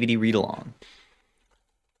Story 2 DVD read-along.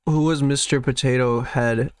 Who was Mr. Potato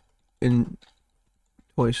Head in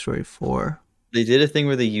Toy Story 4? They did a thing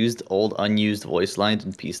where they used old unused voice lines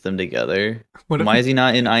and pieced them together. What if- Why is he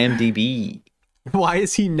not in IMDb Why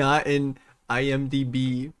is he not in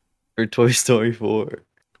IMDb? for Toy Story 4?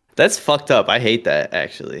 That's fucked up. I hate that,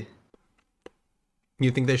 actually.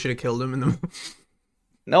 You think they should have killed him in the...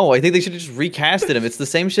 No, I think they should have just recasted him. It's the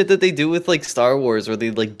same shit that they do with like Star Wars, where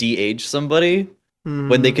they like de-age somebody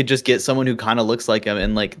when they could just get someone who kind of looks like him,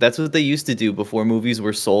 and like that's what they used to do before movies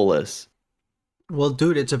were soulless. Well,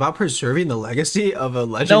 dude, it's about preserving the legacy of a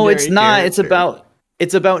legendary No, it's not. character.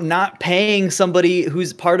 It's about not paying somebody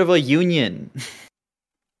who's part of a union.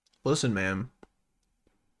 Listen, man.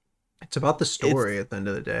 It's about the story at the end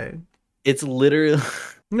of the day. It's literally...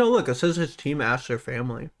 No, look, it says his team asked their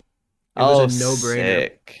family. It Oh, was a no-brainer.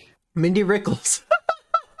 sick. Mindy Rickles.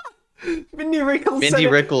 Mindy Rickles Mindy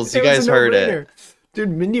said Rickles, you was guys a heard no-brainer. it. Dude,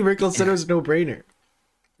 Mindy Rickles said it was a no-brainer.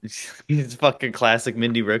 It's fucking classic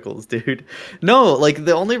Mindy Rickles, dude. No, like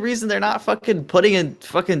the only reason they're not fucking putting in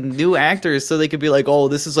fucking new actors so they could be like, oh,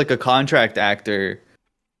 this is like a contract actor.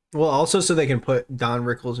 Well, also so they can put Don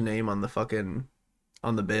Rickles' name on the fucking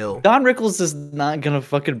on the bill. Don Rickles is not gonna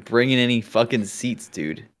fucking bring in any fucking seats,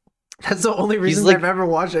 dude. That's the only reason like- I've ever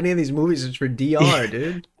watched any of these movies is for DR,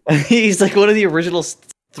 dude. He's like one of the original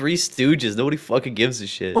Three Stooges. Nobody fucking gives a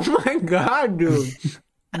shit. Oh my god, dude.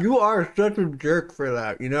 You are such a jerk for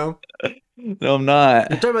that, you know? No, I'm not.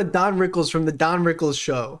 You're talking about Don Rickles from the Don Rickles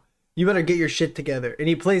show. You better get your shit together. And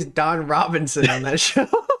he plays Don Robinson on that show.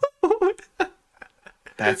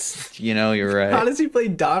 That's, you're right. How does he play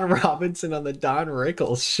Don Robinson on the Don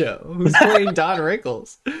Rickles show? Who's playing Don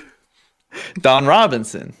Rickles? Don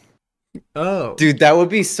Robinson. Oh. Dude, that would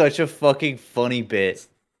be such a fucking funny bit.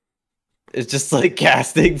 It's just like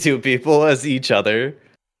casting two people as each other.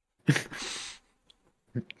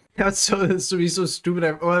 This would be so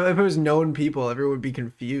stupid. Well, if it was known people, everyone would be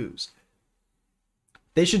confused.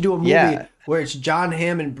 They should do a movie where it's John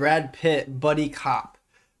Hamm and Brad Pitt, buddy cop.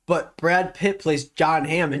 But Brad Pitt plays John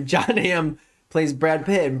Hamm, and John Hamm plays Brad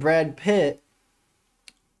Pitt, and Brad Pitt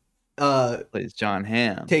Plays John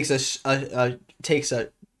Hamm. takes a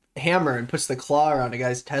hammer and puts the claw around a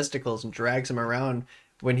guy's testicles and drags him around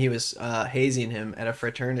when he was hazing him at a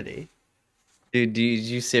fraternity. Dude,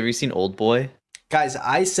 have you seen Old Boy? Guys,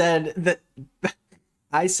 I said that.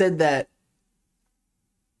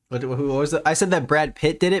 What was it? I said that Brad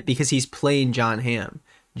Pitt did it because he's playing John Hamm.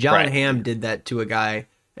 John Hamm did that to a guy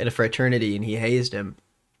at a fraternity, and he hazed him,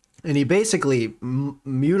 and he basically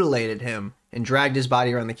mutilated him and dragged his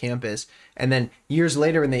body around the campus. And then years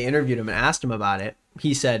later, when they interviewed him and asked him about it,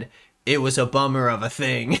 he said it was a bummer of a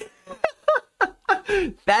thing.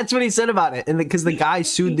 That's what he said about it. And because the guy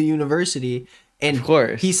sued the university, and Of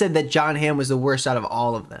course. he said that John Hamm was the worst out of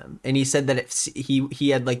all of them. And he said that he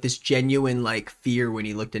had like this genuine like fear when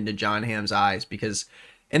he looked into John Hamm's eyes, because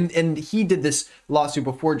and he did this lawsuit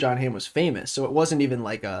before John Hamm was famous. So it wasn't even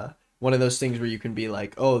like one of those things where you can be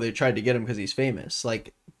like, oh, they tried to get him because he's famous.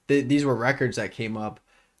 Like these were records that came up.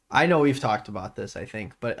 I know we've talked about this, I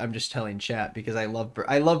think, but I'm just telling chat because I love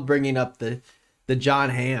bringing up the John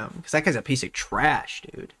Hamm, because that guy's a piece of trash,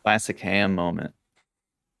 dude. Classic Ham moment.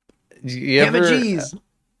 Ham and cheese.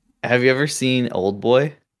 Have you ever seen Old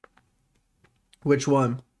Boy? Which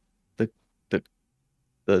one?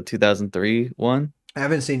 The 2003 one? I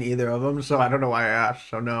haven't seen either of them, so I don't know why I asked.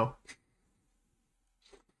 So no.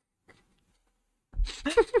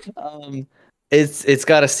 It's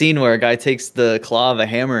got a scene where a guy takes the claw of a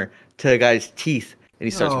hammer to a guy's teeth, and he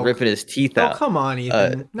starts ripping his teeth out. Oh, come on,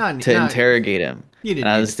 Ethan. To interrogate him. You didn't.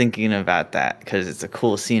 And I was thinking about that because it's a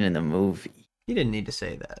cool scene in the movie. You didn't need to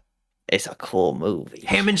say that. It's a cool movie.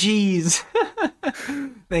 Ham and cheese.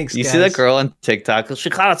 Thanks, You guys. see that girl on TikTok? She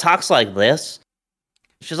kind of talks like this.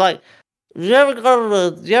 She's like, you ever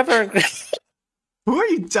go to Who are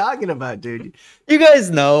you talking about, dude? You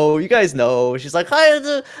guys know. She's like,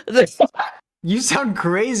 hi. You sound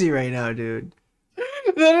crazy right now, dude.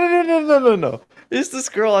 No. It's this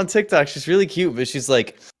girl on TikTok. She's really cute, but she's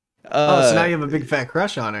like, so now you have a big fat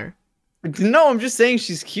crush on her. No, I'm just saying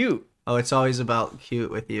she's cute. Oh, it's always about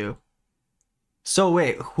cute with you. So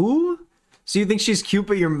wait, who? So you think she's cute,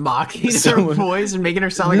 but you're mocking her voice and making her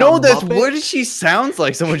sound like no, a that's Muppet? what she sounds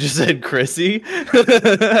like. Someone just said Chrissy.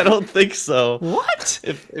 I don't think so. What?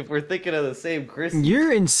 If we're thinking of the same Chrissy.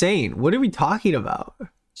 You're insane. What are we talking about?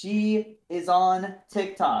 She is on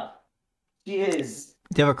TikTok. She is.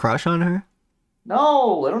 Do you have a crush on her?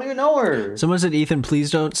 No, I don't even know her. Someone said, Ethan, please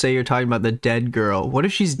don't say you're talking about the dead girl. What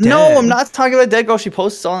if she's dead? No, I'm not talking about dead girl. She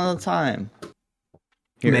posts all the time.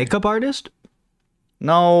 Here. Makeup artist?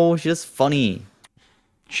 No, she's just funny.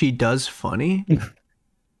 She does funny?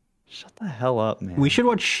 Shut the hell up, man. We should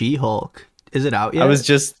watch She-Hulk. Is it out yet? I was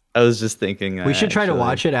just thinking that, we should try to actually.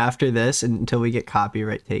 watch it after this until we get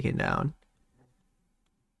copyright taken down.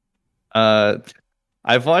 I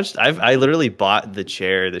literally bought The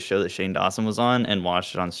Chair, the show that Shane Dawson was on, and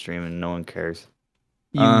watched it on stream, and no one cares.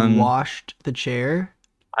 You washed The Chair?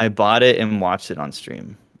 I bought it and watched it on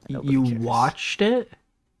stream. You watched it?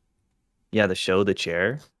 Yeah, the show The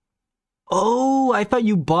Chair. Oh, I thought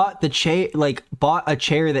you bought the chair, like bought a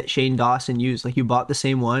chair that Shane Dawson used. Like you bought the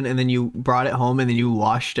same one and then you brought it home and then you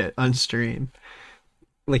washed it on stream.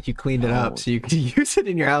 Like you cleaned it up so you could use it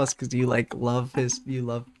in your house because you like love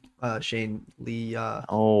Shane Lee.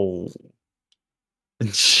 Oh,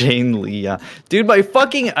 Shane Lee. Dude,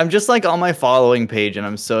 I'm just like on my following page and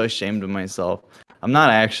I'm so ashamed of myself. I'm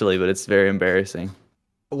not actually, but it's very embarrassing.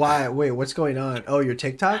 Why? Wait, what's going on? Oh, your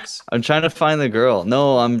TikToks? I'm trying to find the girl.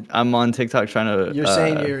 No, I'm on TikTok trying to. You're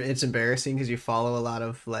saying it's embarrassing because you follow a lot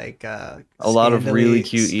of like a lot of really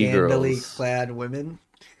cute scantily e-girls. clad women.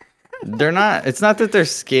 They're not. It's not that they're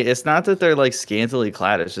It's not that they're like scantily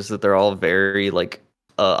clad. It's just that they're all very like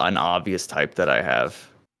an obvious type that I have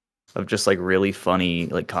of just like really funny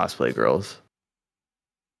like cosplay girls.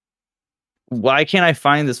 Why can't I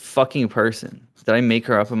find this fucking person? Did I make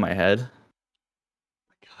her up in my head?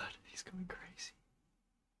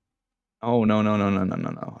 Oh,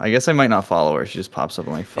 no. I guess I might not follow her. She just pops up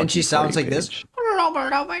on my phone. And she sounds like this. She sounds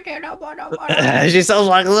like this.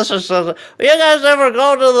 You guys ever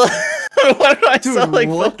go to the... Why do I sound like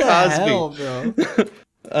what Bill the Cosby? hell,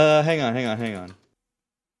 bro? Hang on.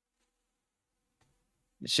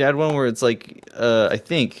 She had one where it's like, I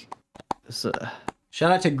think...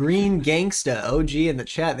 Shout out to Green Gangsta, OG in the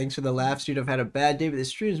chat. Thanks for the laughs, dude. I've had a bad day, but this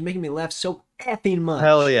stream is making me laugh so effing much.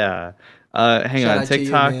 Hell yeah. Hang Shout on, out to you,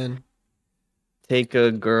 TikTok. man. Take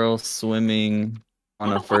a girl swimming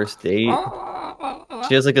on a first date.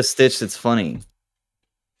 She has like a stitch that's funny.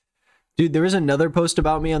 Dude, there was another post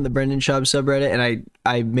about me on the Brendan Schaub subreddit, and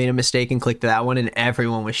I made a mistake and clicked that one, and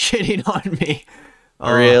everyone was shitting on me.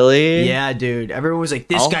 Really? Yeah, dude. Everyone was like,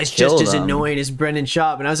 this I'll guy's kill just as them. annoying as Brendan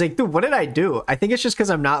Schaub. And I was like, dude, what did I do? I think it's just because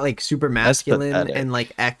I'm not like super masculine pathetic. and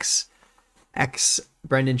like ex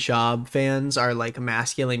Brendan Schaub fans are like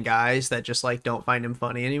masculine guys that just like don't find him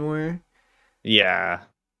funny anymore. Yeah,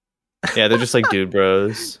 they're just like dude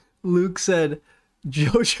bros. Luke said,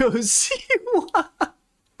 Jojo Siwa.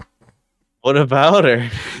 What about her?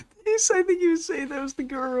 I think he was saying that was the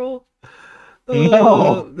girl. No.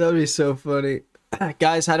 Oh, that'd be so funny.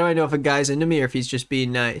 Guys, how do I know if a guy's into me or if he's just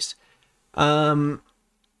being nice? Try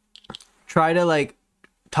to like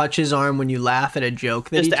touch his arm when you laugh at a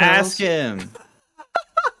joke that Just he tells. ask him.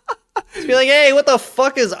 Just be be like, hey, what the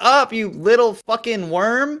fuck is up, you little fucking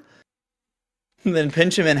worm? And then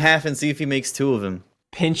pinch him in half and see if he makes 2 of him.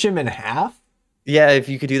 Pinch him in half? Yeah, if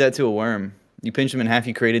you could do that to a worm. You pinch him in half,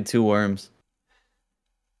 you created 2 worms.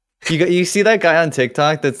 You see that guy on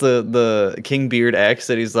TikTok that's the King Beard X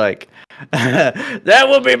that he's like, that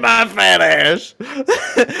will be my fat ass.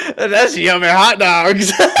 That's yummy hot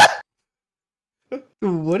dogs.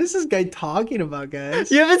 What is this guy talking about,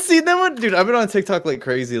 guys? You haven't seen that one? Dude, I've been on TikTok like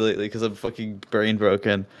crazy lately because I'm fucking brain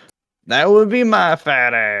broken. That would be my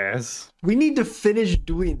fat ass. We need to finish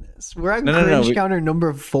doing this. We're on No, cringe counter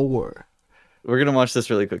number 4. We're gonna watch this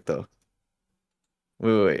really quick though.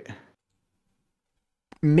 Wait.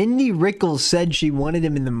 Mindy Rickles said she wanted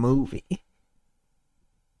him in the movie.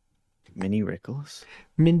 Minnie Rickles?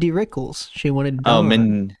 Mindy Rickles. She wanted Oh,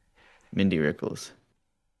 Dawn. Mindy Rickles.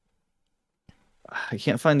 I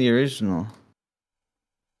can't find the original.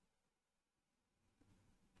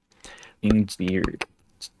 King Beard.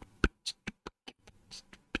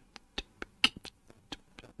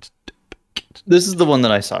 This is the one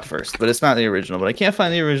that I saw first, but it's not the original. But I can't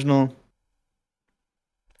find the original.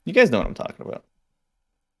 You guys know what I'm talking about.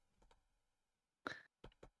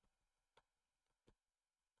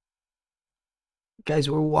 Guys,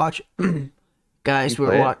 we're watching. Guys,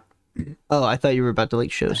 we're watching. Oh, I thought you were about to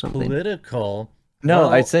like show something. Political. No, Well,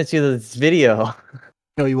 I sent you this video.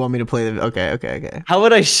 Oh, you want me to play the? Okay. How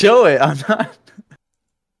would I show it? I'm not.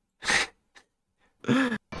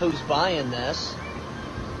 Who's buying this?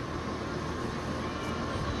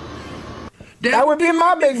 That would be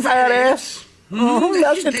my big fat ass.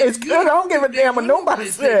 It's good. I don't give a damn what nobody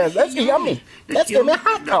says. That's yummy. Let's give me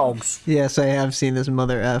hot dogs. Yes, I have seen this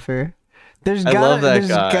mother effer. There's I love that there's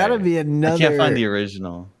guy. gotta be another. I can't find the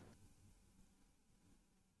original.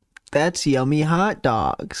 That's yummy hot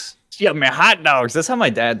dogs. Yummy hot dogs. That's how my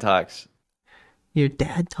dad talks. Your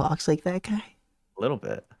dad talks like that guy? A little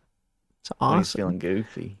bit. It's When he's awesome. feeling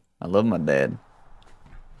goofy. I love my dad.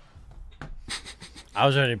 I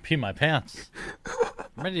was ready to pee my pants.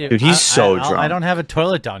 I'm ready to- Dude, he's so drunk. I don't have a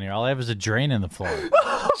toilet down here. All I have is a drain in the floor.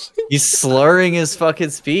 He's slurring his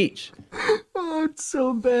fucking speech. Oh, it's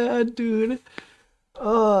so bad, dude.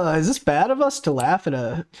 Is this bad of us to laugh at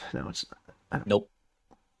a? No, it's not. Nope.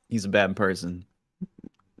 He's a bad person.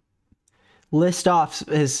 List off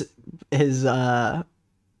his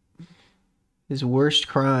worst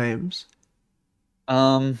crimes.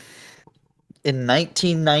 In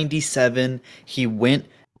 1997, he went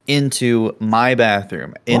into my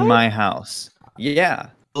bathroom in my house. Yeah,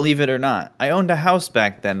 believe it or not. I owned a house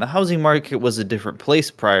back then. The housing market was a different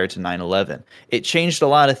place prior to 9/11. It changed a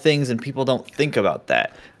lot of things, and people don't think about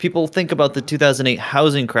that. People think about the 2008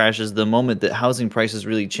 housing crash as the moment that housing prices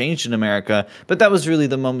really changed in America, but that was really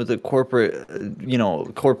the moment that corporate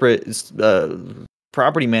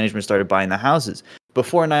property management started buying the houses.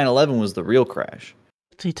 Before 9/11 was the real crash.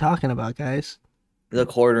 What's he talking about, guys? The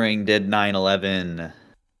quartering did 9/11.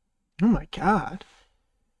 Oh my god.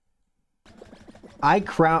 I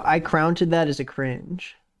counted that as a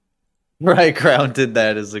cringe. Right, counted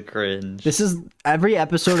that as a cringe. This is every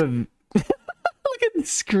episode of. Look at the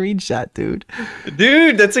screenshot, dude.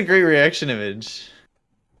 Dude, that's a great reaction image.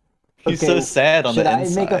 He's so sad on the inside.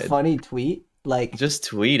 Should I make a funny tweet? Like, just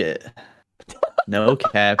tweet it. No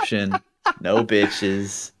caption. No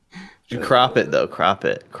bitches. You crop it though. Crop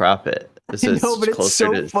it. No, but it's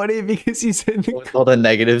so funny because he's in with all the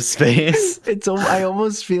negative space. I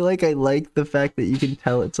almost feel like I like the fact that you can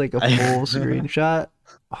tell it's like a full screenshot.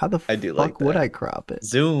 How the fuck would I crop it?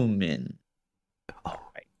 Zoom in. Oh.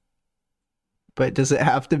 But does it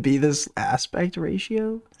have to be this aspect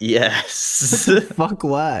ratio? Yes. What the fuck?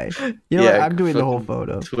 Why? You know what? I'm doing the whole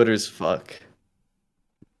photo. Twitter's fuck.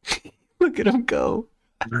 Look at him go.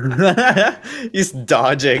 He's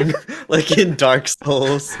dodging like in Dark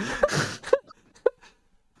Souls.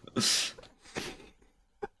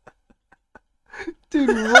 Dude,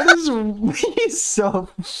 what is he's so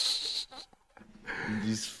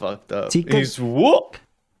He's fucked up. Tika... He's whoop.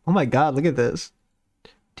 Oh my god, look at this.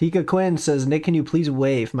 Tika Quinn says, Nick, can you please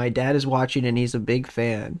wave? My dad is watching and he's a big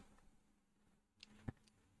fan.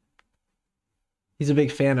 He's a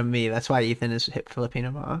big fan of me. That's why Ethan is flipping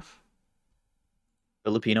him off.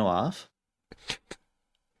 Filipino off?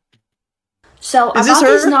 So Is about this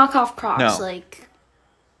these her? knockoff Crocs, No. like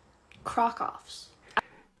Croc-offs.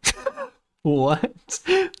 What?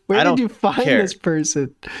 Where I did don't you find care. this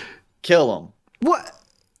person? Kill him. What?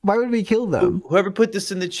 Why would we kill them? Whoever put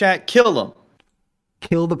this in the chat, kill him.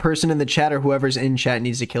 Kill the person in the chat, or whoever's in chat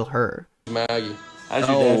needs to kill her. Maggie.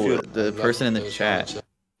 Oh, the person in the chat.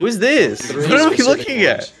 Who is this? What are we looking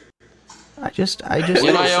at? I just What are you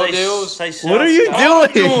doing? What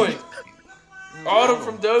are you doing? Autumn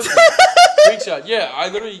from Dothan. Creekside. Yeah, I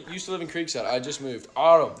literally used to live in Creekside. I just moved.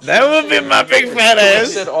 Autumn. That would be my big fat I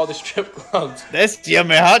ass. said all the strip clubs. That's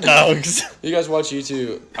yummy hot dogs. You guys watch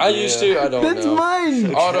YouTube? I used to. I don't That's know.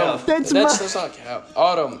 mine. Autumn. That's That's not cap.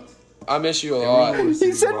 Autumn. I miss you a lot.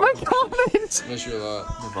 He said my comments. Miss you a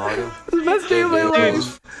lot. The best day of my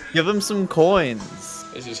life. Give him some coins.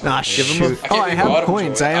 Nah, Give him shoot. Oh, I have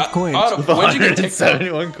coins. I have coins. Autumn, when'd you get TikTok?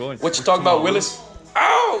 171 coins. What you talking about, Willis?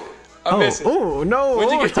 Ow! I miss it. Oh, no.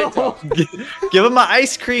 When'd you get TikTok? Give him an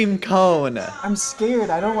ice cream cone. I'm scared.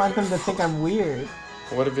 I don't want them to think I'm weird.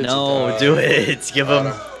 What if it's No, do it. Give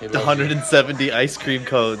him he the loves 170 ice cream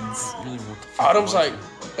cones. Autumn's like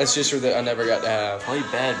a sister that I never got to have. Play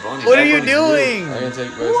Bad Bunny. What are you doing? I'm gonna take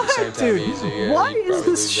both at the same time. Easy. Yeah, Why you is probably this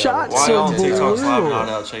lose that shot one. Why so on TikTok's blue? live not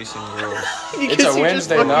out chasing girls? It's a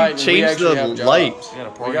Wednesday night. And we Change actually the have jobs. light. You gotta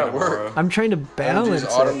We party got tomorrow. work. I'm trying to balance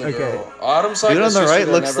Autumn it. the Okay. girl. Autumn's like Dude the on the sister right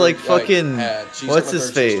that looks never, like fucking. had. She's What's like my his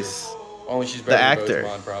third face? sister. Only she's The better than actor.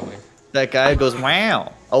 both mine, probably. That guy goes,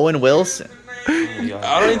 wow. Owen Wilson.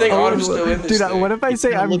 I don't even think Autumn's still in this Dude, thing. what if I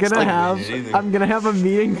say I'm looks gonna like I'm gonna have a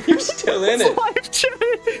meeting? You're still in it. Live chat,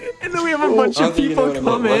 and then we have a bunch I of don't think you know people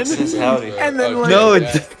what I come meant. in, What's howdy? and then like No,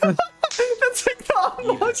 that's like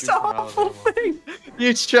the most awful thing.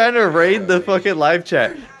 you're trying to raid the fucking live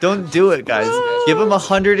chat. Don't do it, guys. Give him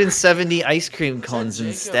 170 ice cream cones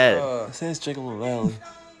instead. I think it's Jacob Valley.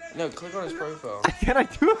 No, click on his profile. Can I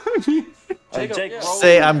do it? Jacob, Jake, yeah.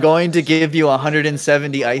 Say, I'm going to give you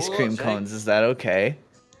 170 ice cream cones. Is that okay?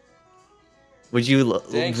 Would you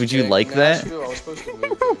Thanks, would you Jake. like that? Nashville, I was supposed to move there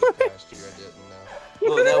this past year. I didn't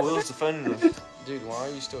know. Look, now Will's defending us. Dude, why are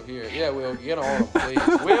you still here? Yeah, Will, get on him,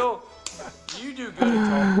 please. Will, you do good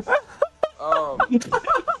at talking.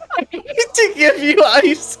 To give you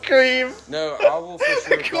ice cream. No, I will for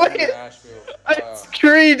sure come to Nashville.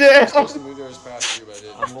 Screw I down. was supposed to move there this past year, but I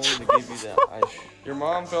didn't. I'm willing to give you that ice. Your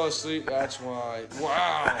mom fell asleep, that's why.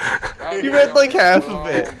 Wow. I've You been read on like this half for a of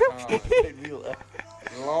it.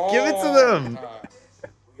 long time. Give it to Long them. time.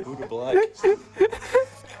 Buddha Black.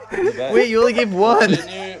 In the back. Wait, you only gave one. Didn't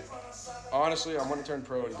you? Honestly, I want to turn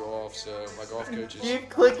pro in golf, so my golf coach is. Keep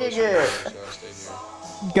clicking closer to it. me, so I stayed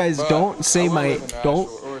here. Guys, But don't say I will my live in don't.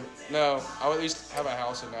 Nashville, Or, no, I would at least have a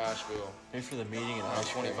house in Nashville. Pay for the meeting and I'm ice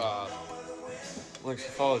cream. 25. Look, she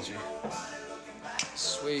followed you.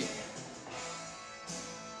 Sweet.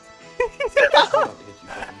 I'm about to get you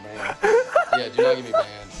fucking banned. Yeah, do not get me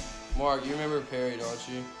banned. Mark, you remember Perry, don't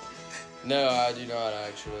you? No, I do not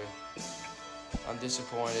actually. I'm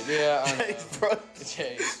disappointed. Yeah, I know. Bro.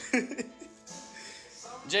 Jace.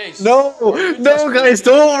 Jace. No, no, guys,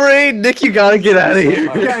 don't raid. Nick, you gotta get out of here.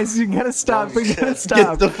 Guys, you gotta stop. We gotta Get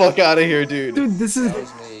stop. the fuck out of here, dude. Dude, this is. That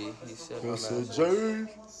was me. He said my message.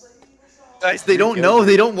 Guys, they don't know.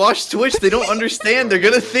 They don't watch Twitch. They don't understand. They're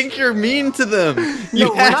gonna think you're mean to them. You No,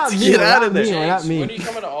 we're have not to mean, get we're out not of there. mean, we're not Jace, mean. when are you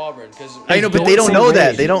coming to Auburn? Because I know, but Don't they don't say know that.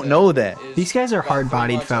 raid. They don't know that. These guys are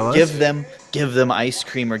hard-bodied fellas. Give them ice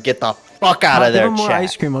cream or get the fuck out of I'll their give him more chat.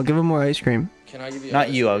 ice cream. I'll give him more ice cream. Can I give you Not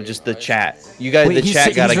ice you, cream? just the Ice chat. You guys, Wait, the he's-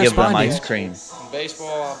 chat gotta he's give them responding. ice cream. In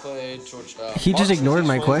baseball, I played shortstop. He just ignored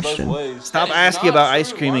my question. Stop That is asking not about true.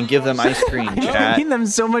 ice cream Why and do give you them wanna ice say cream, that? I'm chat. giving them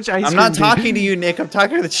so much ice cream. I'm not dude. talking to you, Nick. I'm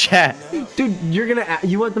talking to the chat. Dude, you're gonna.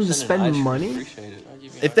 You want them to Send an spend ice cream. money? Appreciate it. I'll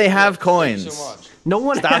give you If they have Thank you coins. so much. No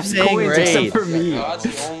one Stop has saying coins raid. except for me. God's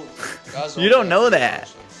the only- God's the You only don't know person. that.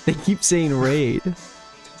 They keep saying raid.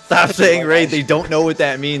 Stop saying raid. They don't know what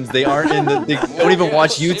that means. They aren't in the. They don't even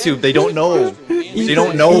watch YouTube. They don't know. They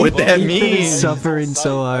don't know what that Ethan is means. suffering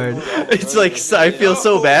so hard. It's like I feel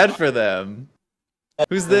so bad for them.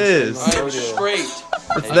 Who's this? I am straight.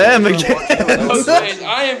 It's them again.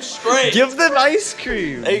 I am straight. Give them ice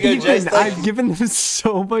cream. There you go, Ethan, Jace. Thank I've given them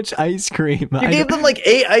so much ice cream. You gave them like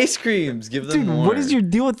 8 ice creams. Give them Dude, more. what is your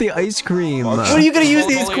deal with the ice cream? What are you gonna use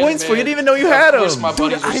these coins for? You didn't even know you had them.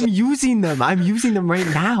 Dude, I'm using them. I'm using them right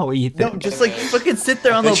now, Ethan. No, just like fucking sit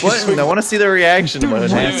there on the button. I want to see the reaction. Dude,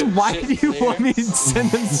 button. why do you want me to send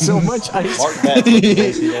them so much ice Mark cream?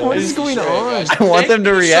 that. What is going on? I want them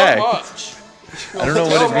to react. So much. I don't know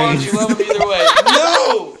Tell what it Mark means. you love him either way.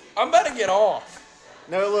 No, I'm about to get off.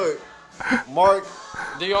 No, look. Mark,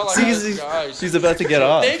 Do y'all like See, ice, guys? she's about to get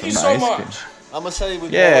off. Thank you from so the ice much. cream. I'm gonna say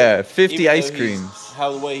with Yeah, Mark, 50 even ice though he's creams.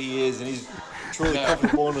 How the way he is, and he's truly No.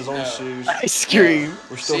 comfortable in his own No. shoes. Ice cream.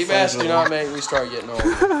 We're still Seabass, friends do with not him. make me start getting old.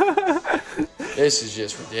 This is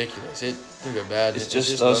just ridiculous. It took a bad. It's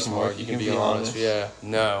just us, Mark. You can be honest. Yeah.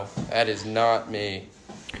 No, that is not me.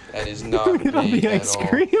 That is not Look at all me the at ice all.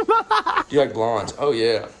 cream. You like blondes? Oh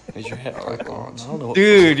yeah. Is your head I like blondes. I don't know what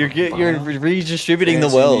Dude, you're redistributing the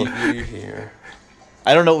wealth. You here.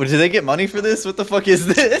 I don't know. Do they get money for this? What the fuck is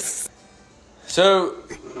this? So,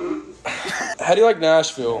 How do you like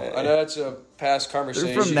Nashville? I know that's a past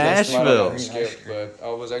conversation. They're from Nashville. But I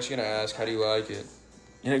was actually going to ask, how do you like it?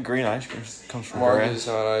 You know, green ice cream comes from Mark grass. is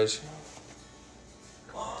not ice.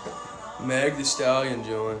 Meg the Stallion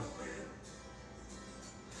joined.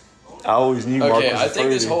 I always knew Mark was Okay, I think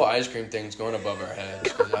this fruity. whole ice cream thing's going above our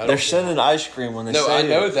heads. They're sending ice cream when they No, say I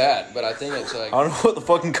know it. that, but I think it's like... I don't know what the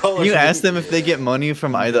fucking color. Can you ask them if they get money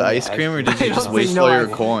from either ice cream, or did you just waste all your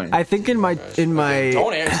coin? I think in my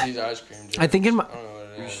Don't answer these ice cream jokes. I think in my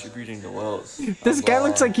distributing the wells. this guy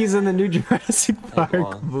looks like he's in the new Jurassic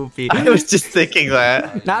Park movie. I was just thinking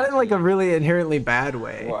that. Not in like a really inherently bad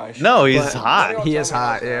way. No, he's But hot. He is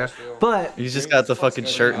hot, yeah. But He's just got the fucking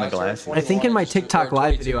shirt and the glasses. I think in my TikTok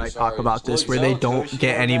live video I talk about this where they don't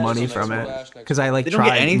get any money from it because I like They don't get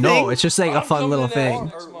tried. anything? No, it's just like a fun little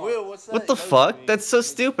thing. What the fuck? That's so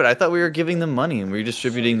stupid. I thought we were giving them money and we were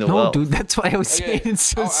distributing the No, wealth. dude, that's why I was saying it's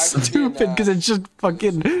so stupid because it's just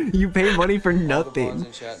fucking you pay money for nothing.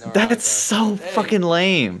 That's so fucking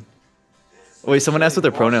lame. Wait, someone asked what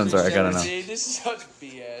their pronouns are. I gotta know. See, this is such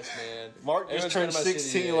BS, man. Mark just Everyone's turned trying to my 16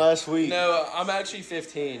 city, last week. No, I'm actually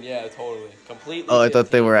 15. Yeah, totally. Completely. Oh, I 15.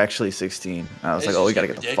 thought they were actually 16. I was like, oh, we gotta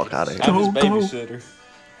get the fuck out of here. I'm his babysitter.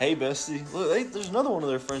 Hey, bestie. Look, there's another one of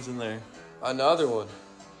their friends in there. Another one.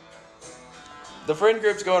 The friend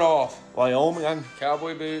group's going off. Wyoming.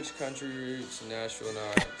 Cowboy boots, country roots, Nashville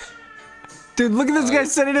nights. Dude, look at this guy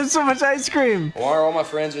sending us so much ice cream. Why are all my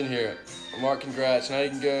friends in here? Mark, congrats. Now you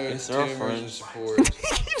can go Yes, they're to our emergency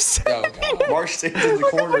friends. support. Mark stands in the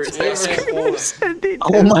corner.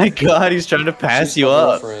 Oh my god, he's trying to pass you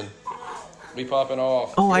up. We popping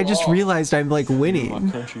off. Oh, I just realized I'm like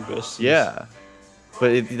winning. Country besties. Yeah.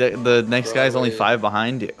 But the next guy's only 5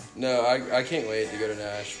 behind you. No, I can't wait to go to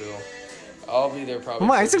Nashville. I'll be there probably. Oh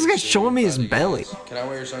my, this pretty guy's soon, showing me his buddy, belly. guys. Can I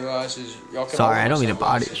wear your sunglasses? Y'all can Sorry, all I don't wear mean to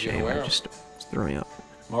body sunglasses. You shame. wear I 'em. just threw me up.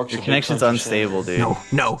 Mark's Your a big connection's country unstable, fan. dude.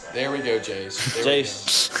 No. There we go, Jace. There we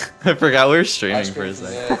Jace. I forgot we were streaming Ice for cream a from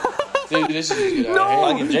second. Dude, this is good. No,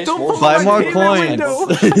 I'll give Jace don't more. put Buy my more name in the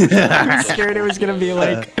coins. window. I'm scared it was gonna be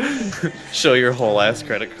like. Show your whole ass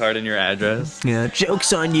credit card and your address. Yeah,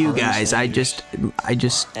 joke's on you guys. I just.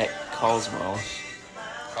 At Cosmos.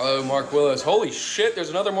 Hello, Mark Willis. Holy shit, there's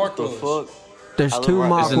another Mark The Willis. fuck? There's I live two right-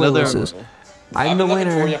 Mark There's another- Willises. I'm the been looking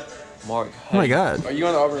for winner. ya. Mark. Oh my god. Are you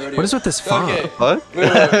on the Auburn Rodeo? What is with this font? Okay. What?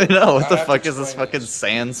 Wait, wait, wait. No, what I the have to fuck is this explain fucking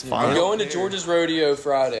Sans I'm font? going to Georgia's Rodeo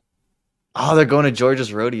Friday. Oh, they're going to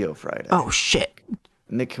Georgia's Rodeo Friday. Oh shit.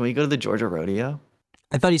 Nick, can we go to the Georgia Rodeo?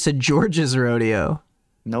 I thought he said George's rodeo.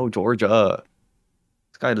 No, Georgia.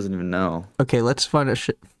 This guy doesn't even know. Okay, let's find a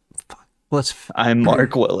shit. Let's. I'm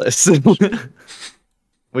Mark Willis.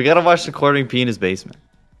 We gotta watch the quartering pee in his basement.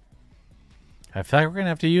 I feel like we're gonna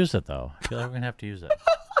have to use it though. I feel like we're gonna have to use it.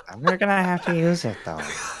 We're gonna have to use it though.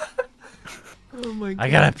 Oh my god. I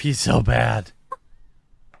gotta pee so bad.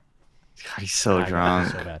 He's so I gotta pee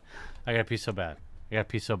drunk. so bad. I gotta pee so bad. I gotta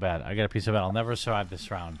pee so bad. I gotta pee so bad. I'll never survive this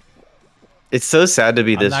round. It's so sad to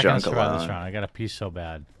be I'm this not drunk gonna survive this alone. round. I gotta pee so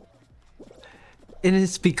bad. And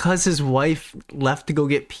it's because his wife left to go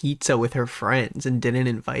get pizza with her friends and didn't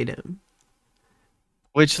invite him.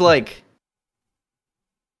 Which, like,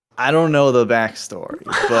 I don't know the backstory,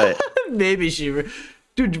 but Maybe she.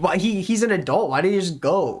 Dude, why he's an adult. Why didn't he just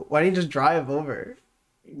go? Why didn't he just drive over?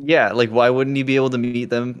 yeah, like, why wouldn't he be able to meet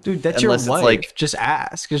them? Dude, that's unless your it's wife. like, Just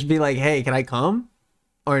ask. Just be like, hey, can I come?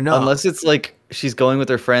 Or no. unless it's like she's going with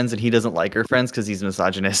her friends and he doesn't like her friends because he's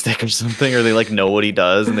misogynistic or something, or they like know what he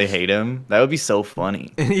does and they hate him. That would be so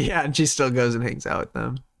funny. Yeah, and she still goes and hangs out with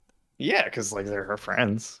them. Yeah, because like they're her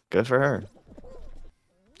friends. Good for her.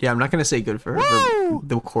 Yeah, I'm not gonna say good for her. For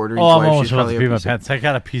the quartering Oh, I'm wife, almost she's about probably to a pee my piece of- pants. I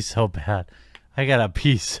gotta pee so bad. I gotta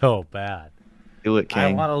pee so bad. Do it, I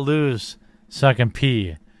King. want to lose so I can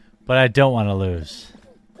pee, but I don't want to lose.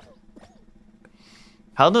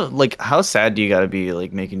 How sad do you gotta be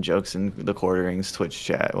like making jokes in the quarterings Twitch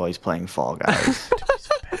chat while he's playing Fall Guys?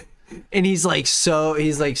 And he's like so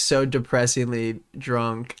depressingly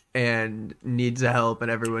drunk and needs help,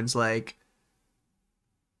 and everyone's like,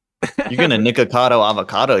 You're gonna Nikocado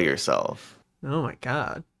avocado yourself. oh my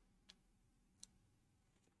god.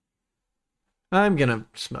 I'm gonna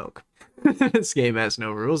smoke. This game has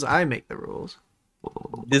no rules. I make the rules.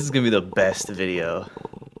 This is gonna be the best video.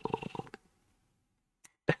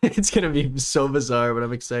 It's gonna be so bizarre, but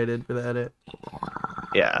I'm excited for that.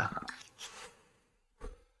 Yeah.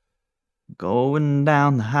 Going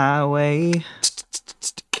down the highway.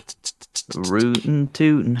 Rootin'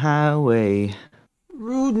 tootin' highway.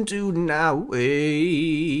 Rootin' tootin' highway.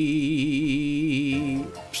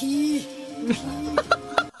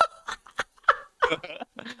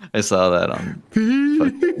 I saw that on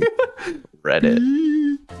fucking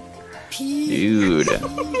Reddit. Dude.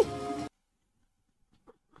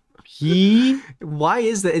 P? Why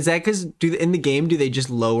is that? Is that because in the game do they just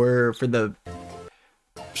lower for the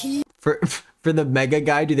for the mega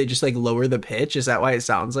guy? Do they just like lower the pitch? Is that why it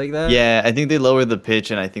sounds like that? Yeah, I think they lower the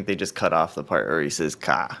pitch, and I think they just cut off the part where he says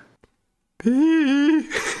 "ka." P.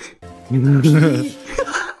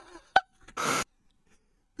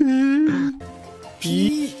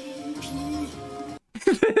 P.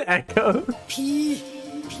 Echo. P.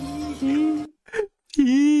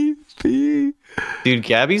 Dude,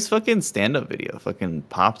 Gabby's fucking stand-up video fucking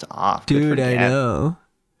popped off. Dude, I know.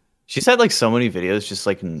 She's had like so many videos just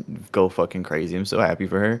like go fucking crazy. I'm so happy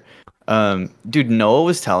for her. Dude,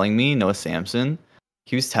 Noah Samson,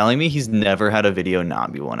 he was telling me he's never had a video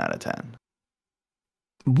not be 1 out of 10.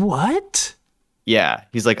 What? Yeah,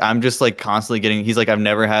 he's like, I'm just like constantly getting, he's like, I've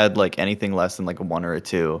never had like anything less than like a 1 or a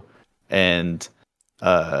 2. And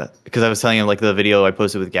because I was telling him like the video I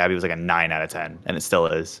posted with Gabby was like a 9 out of 10, and it still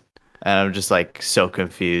is. And I'm just like so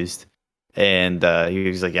confused. And he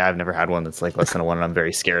was like, yeah, I've never had one that's like less than a 1, and I'm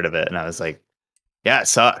very scared of it. And I was like, yeah, it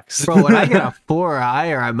sucks. Bro, when I get a 4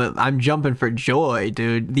 higher, I'm jumping for joy,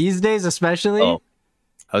 dude. These days especially. Oh,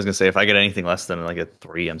 I was gonna say if I get anything less than like a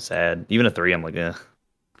 3, I'm sad. Even a 3, I'm like, eh.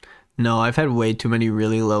 No, I've had way too many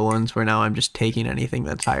really low ones where now I'm just taking anything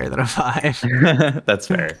that's higher than a 5. That's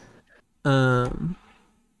fair.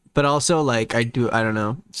 But also like I don't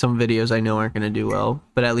know, some videos I know aren't gonna do well,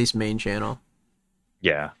 but at least main channel.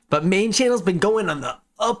 Yeah. But main channel's been going on the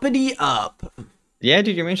uppity up. Yeah,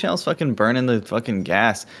 dude, your main channel's fucking burning the fucking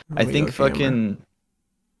gas. I think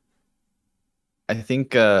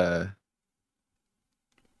yeah,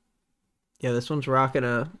 this one's rocking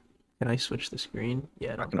a. Can I switch the screen?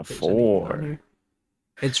 Yeah, rocking a 4.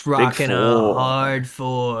 It's rocking a hard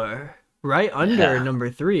 4. Right under number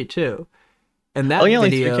 3 too. And that yeah,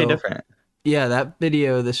 video, like 3K different. Yeah, that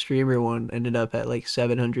video, the streamer one, ended up at like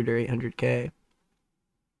 700 or 800K.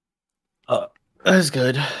 That's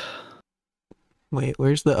good. Wait,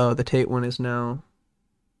 where's the the Tate one is now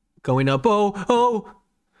going up. Oh!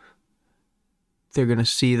 They're gonna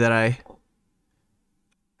see that I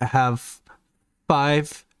have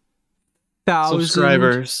 5,000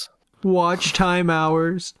 subscribers, watch time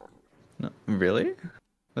hours. No, really?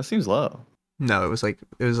 That seems low. No, it was like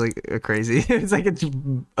a crazy. It's like it's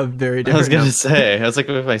a very different. I was gonna say, I was like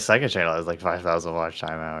with my second channel, it was like 5,000 watch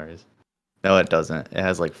time hours. No, it doesn't. It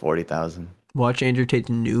has like 40,000. Watch Andrew Tate's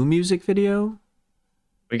new music video.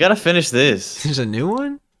 We gotta finish this. There's a new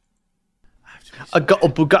one. I got a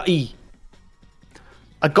Bugatti.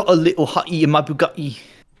 I got a little hottie in my Bugatti.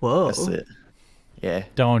 Whoa. That's it. Yeah.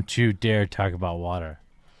 Don't you dare talk about water.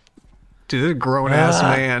 Dude, this is a grown ass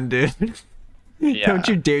man, dude. Yeah. Don't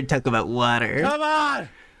you dare talk about water. Come on!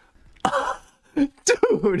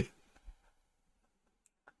 Dude.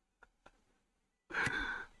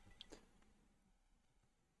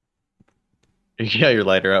 You got your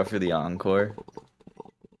lighter out for the encore.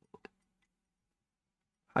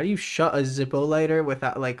 How do you shut a Zippo lighter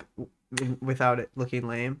without it looking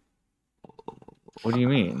lame? What do you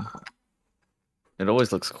mean? It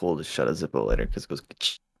always looks cool to shut a Zippo lighter because it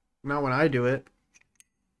goes. Not when I do it.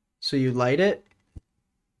 So you light it,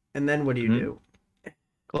 and then what do you do?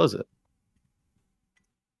 Close it.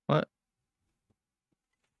 What?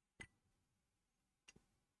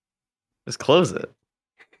 Just close it.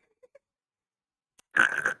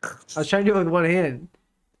 I was trying to do it with one hand.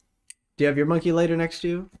 Do you have your monkey lighter next to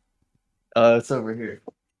you? It's over here.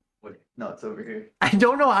 Wait, no, it's over here. I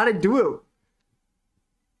don't know how to do it.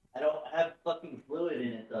 I don't have fucking fluid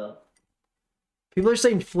in it though. People are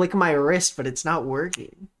saying flick my wrist, but it's not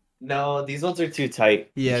working. No, these ones are too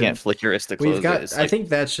tight. Yeah, you can't flick your wrist to close it. I think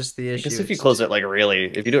that's just the issue. Because if you close it like really,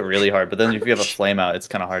 if you do it really hard, but then if you have a flame out, it's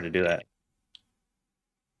kind of hard to do that.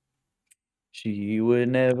 She would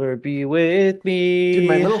never be with me. Dude,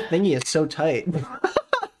 my little thingy is so tight.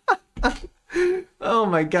 Oh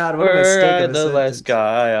my god, what a mistake of a the last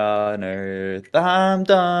guy on earth. I'm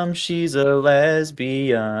dumb, she's a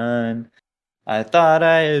lesbian. I thought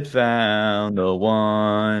I had found the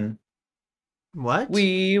one. What?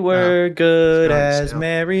 We were good as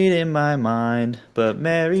married in my mind, but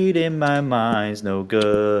married in my mind's no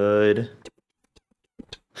good.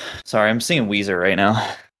 Sorry, I'm singing Weezer right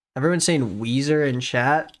now. Everyone's saying Weezer in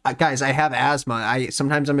chat. Guys, I have asthma.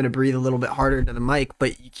 Sometimes I'm going to breathe a little bit harder to the mic,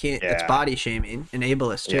 but you can't. It's body shaming and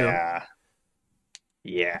ableist too. Yeah.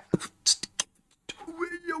 Yeah.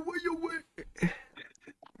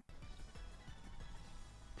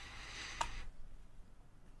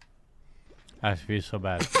 I feel so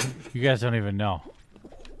bad. You guys don't even know.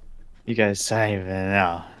 You guys don't even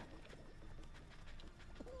know.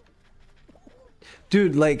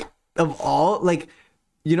 Dude, like, of all, like,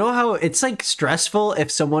 you know how it's like stressful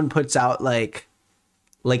if someone puts out like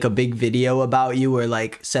a big video about you or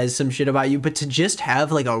like says some shit about you, but to just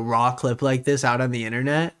have like a raw clip like this out on the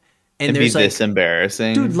internet and It'd there's be like, this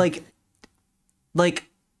embarrassing, dude, like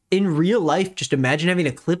in real life, just imagine having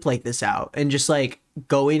a clip like this out and just like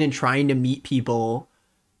going and trying to meet people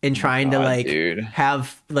and trying to like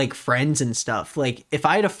have like friends and stuff. Like if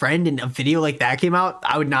I had a friend and a video like that came out,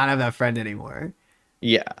 I would not have that friend anymore.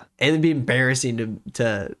 Yeah, it would be embarrassing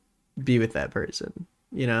to be with that person,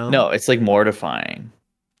 you know? No, it's like mortifying.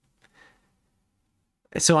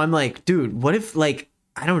 So I'm like, dude, what if like,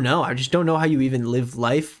 I don't know. I just don't know how you even live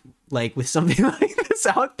life like with something like this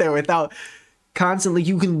out there without constantly,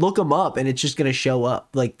 you can look them up and it's just going to show up.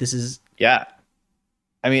 Like this is. Yeah.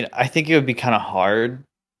 I mean, I think it would be kind of hard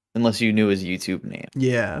unless you knew his YouTube name.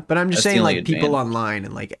 Yeah. But I'm just saying like people online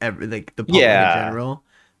and like like the public in general.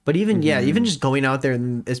 But even, even just going out there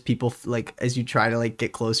and as people, like, as you try to, like,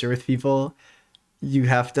 get closer with people, you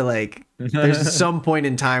have to, like, there's some point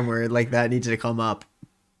in time where, like, that needs to come up.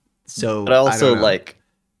 So, but also, like,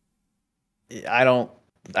 I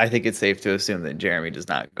think it's safe to assume that Jeremy does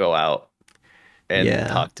not go out and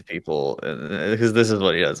talk to people because this is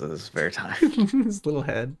what he does with his spare time. His little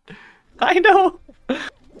head. I know.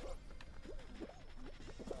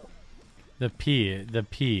 The P.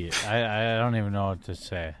 I don't even know what to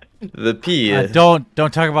say. The P. Don't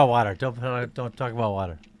talk about water. Don't talk about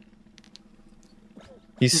water.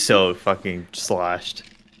 He's so fucking sloshed.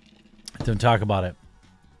 Don't talk about it.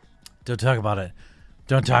 Don't talk about it.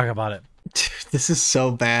 Don't talk about it. This is so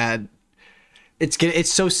bad. It's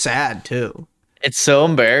so sad too. It's so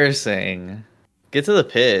embarrassing. Get to the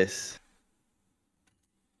piss.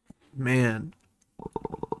 Man.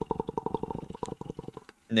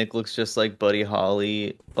 Nick looks just like Buddy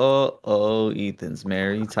Holly. Oh, Ethan's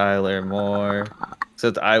Mary Tyler Moore.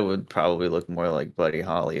 Except I would probably look more like Buddy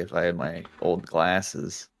Holly if I had my old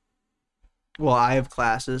glasses. Well, I have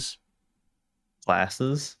classes.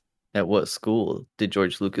 Classes? At what school? Did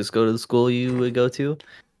George Lucas go to the school you would go to?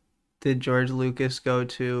 Did George Lucas go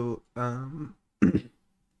to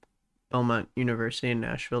Belmont University in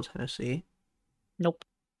Nashville, Tennessee? Nope.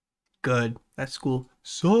 Good. That school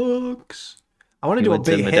sucks. I want to do a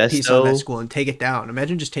big hit piece on that school and take it down.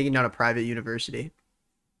 Imagine just taking down a private university.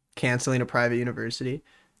 Canceling a private university.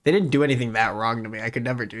 They didn't do anything that wrong to me. I could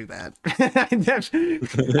never do that. I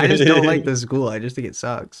just don't like the school. I just think it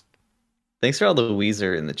sucks. Thanks for all the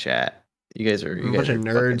Weezer in the chat. You guys are a bunch of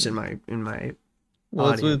nerds in my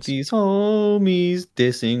What's with these homies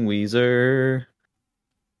dissing Weezer?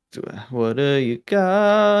 What do you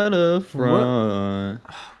got up front?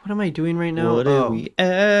 What am I doing right now? What did we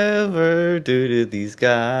ever do to these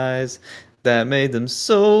guys that made them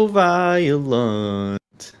so violent?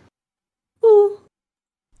 Ooh.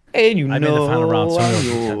 And you I made the final round.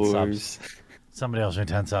 Somebody else made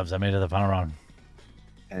 10 subs. I made it to the final round.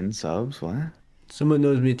 10 subs? What? Someone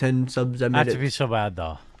knows me 10 subs. I made Not it. to be so bad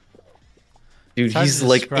though. Dude, he's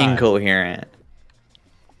like incoherent.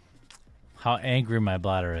 How angry my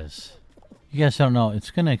bladder is. You guys don't know. It's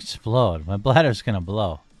gonna explode. My bladder's gonna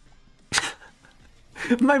blow.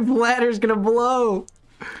 My bladder's gonna blow.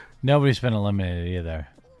 Nobody's been eliminated either.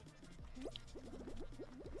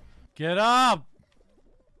 Get up!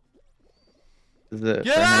 Get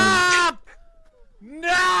up!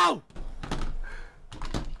 No!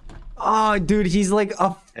 Oh, dude, he's like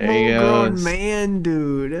a full-grown man,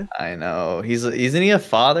 dude. I know. Isn't he a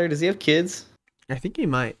father? Does he have kids? I think he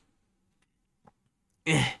might.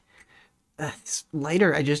 This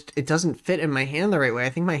lighter, it doesn't fit in my hand the right way. I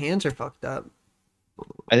think my hands are fucked up.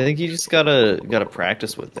 I think you just gotta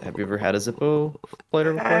practice with it. Have you ever had a Zippo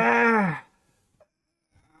lighter before?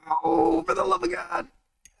 Oh, for the love of God!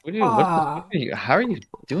 How are you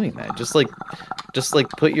doing that? Just like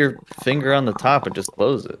put your finger on the top and just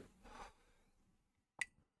close it.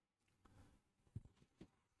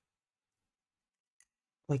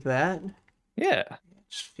 Like that? Yeah. It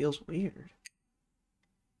just feels weird.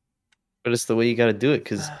 But it's the way you gotta do it,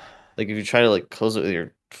 because like if you try to like close it with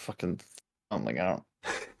your fucking thumb, like I don't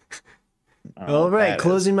All right,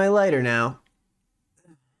 closing my lighter now.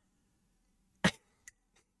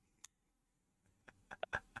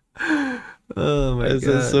 Oh my God. This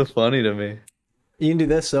is so funny to me. You can do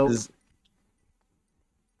this, so.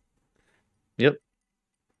 Yep.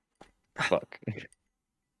 Fuck.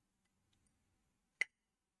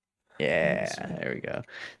 Yeah, there we go.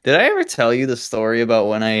 Did I ever tell you the story about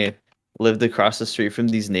when I lived across the street from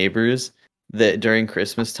these neighbors that during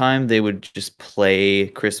Christmas time they would just play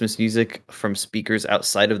Christmas music from speakers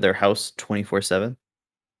outside of their house 24/7?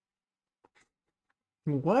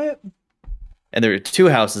 What? And there were two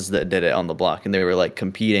houses that did it on the block, and they were like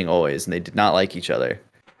competing always, and they did not like each other.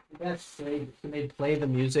 They'd play the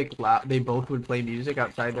music loud. They both would play music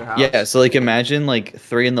outside their house. Yeah, so like imagine like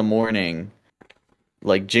 3 a.m,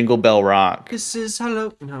 like Jingle Bell Rock. This is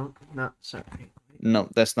hello. No, not sorry. No,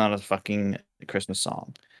 that's not a fucking Christmas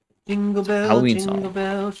song. Jingle bell, Halloween jingle song.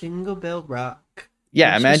 bell, jingle bell rock.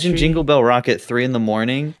 Yeah, Christmas imagine tree. Jingle Bell Rock at 3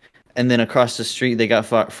 a.m, and then across the street they got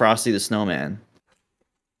Frosty the Snowman.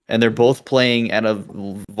 And they're both playing at a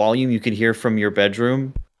volume you could hear from your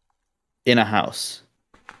bedroom in a house.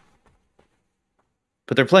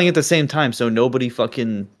 But they're playing at the same time, so nobody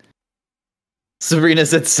fucking... Sabrina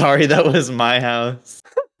said, sorry, that was my house.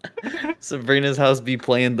 Sabrina's house be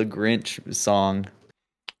playing the Grinch song.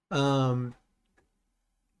 What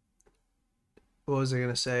was I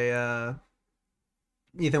gonna say?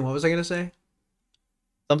 Ethan, what was I gonna say?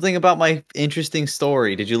 Something about my interesting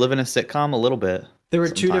story. Did you live in a sitcom? A little bit. There were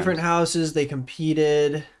two different houses. They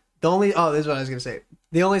competed. This is what I was gonna say.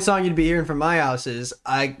 The only song you'd be hearing from my house is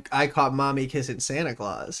I caught mommy kissing Santa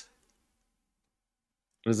Claus.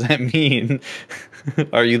 What does that mean?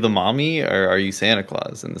 Are you the mommy or are you Santa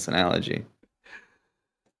Claus in this analogy?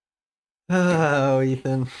 Oh,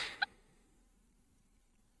 Ethan.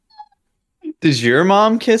 Does your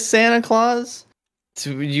mom kiss Santa Claus?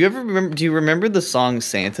 Do you remember the song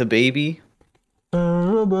Santa Baby?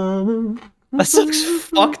 That song's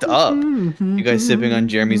fucked up. You guys sipping on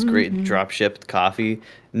Jeremy's great dropship coffee?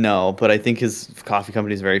 No, but I think his coffee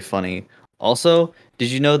company is very funny. Also,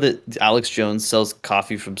 did you know that Alex Jones sells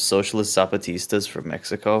coffee from Socialist Zapatistas from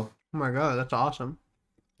Mexico? Oh my god, that's awesome.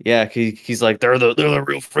 Yeah, he's like they're the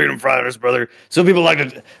real freedom fighters, brother. Some people like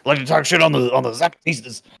to talk shit on the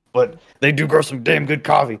Zapatistas, but they do grow some damn good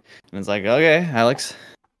coffee. And it's like, okay, Alex.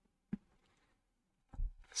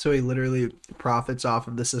 So he literally profits off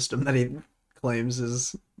of the system that he claims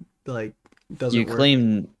is like doesn't You work.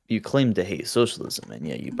 claim to hate socialism, and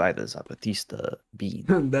yet you buy the Zapatista bean.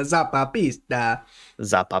 The Zapapista.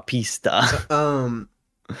 Zapapista.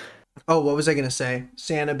 Oh, what was I gonna say?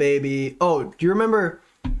 Santa Baby. Oh, do you remember?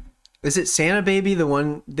 Is it Santa Baby, the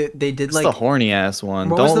one that they did It's like the horny ass one.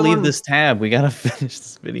 What was Don't the leave one- this tab. We gotta finish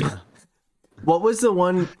this video. What was the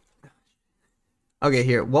one? Okay,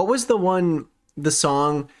 here. What was the one? The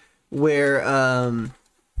song where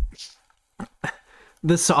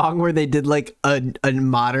the song where they did like a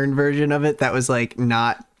modern version of it that was like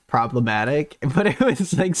not problematic, but it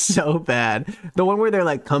was like so bad. The one where they're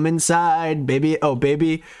like, "Come inside, baby." Oh,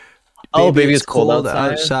 baby. Oh, baby, it's cold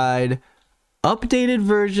outside. Updated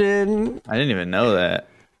version. I didn't even know that.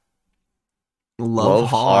 Love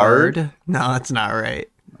hard. No, that's not right.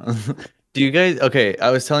 Do you guys? Okay, I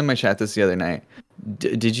was telling my chat this the other night.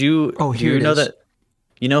 Did you? Oh, do here you it know is. that?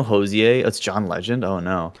 You know Hosier? It's John Legend. Oh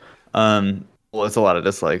no. Well, it's a lot of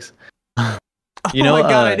dislikes. You know, oh my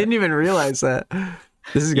god, I didn't even realize that.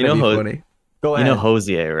 This is gonna be funny. Go ahead. You know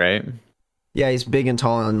Hosier, right? Yeah, he's big and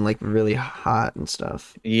tall and like really hot and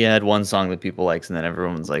stuff. He had one song that people likes, and then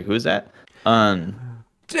everyone's like, "Who's that?"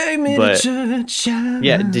 Take me but- to church.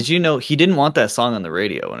 Yeah. Did you know he didn't want that song on the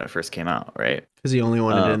radio when it first came out, right? Because he only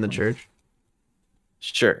wanted it in the church.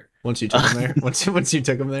 Sure. Once you took him there. Once you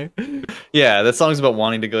took him there. Yeah, that song's about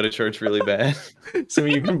wanting to go to church really bad. So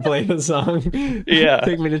you can play the song. Yeah.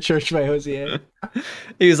 Take Me to Church by Hosier.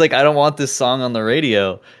 He was like, I don't want this song on the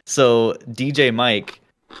radio. So DJ Mike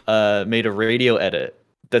made a radio edit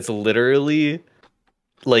that's literally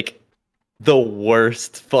like the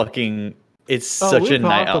worst fucking. It's such a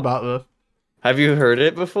night out. About this. Have you heard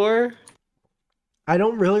it before? I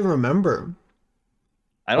don't really remember.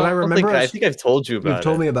 I don't, But I think remember I think I've told you about You've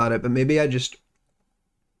told it. me about it, but maybe I just.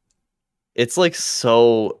 It's like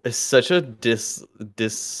it's such a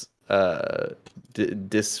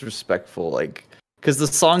disrespectful, like, because the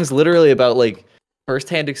song's literally about like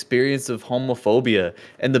firsthand experience of homophobia,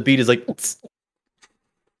 and the beat is like,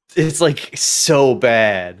 it's like so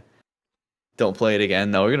bad. Don't play it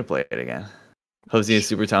again. No, we're gonna play it again. Hosey is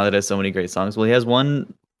super talented, has so many great songs. Well, he has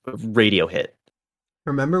one radio hit.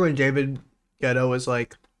 Remember when David Guetta was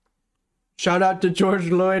like, shout out to George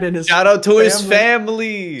Lloyd and his Shout out to his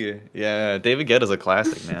family. Yeah, David Guetta's a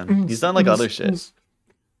classic, man. He's done like other shit.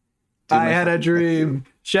 I had a dream.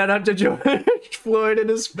 Shout out to George Floyd and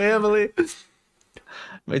his family.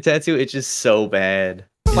 My tattoo itches so bad.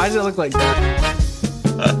 Why does it look like that?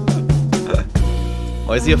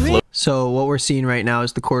 Why is he a float? So what we're seeing right now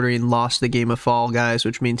is the Quarterine lost the game of Fall Guys,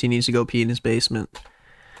 which means he needs to go pee in his basement.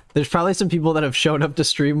 There's probably some people that have shown up to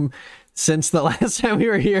stream since the last time we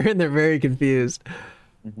were here, and they're very confused.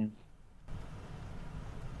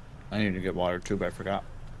 I need to get water too, but I forgot.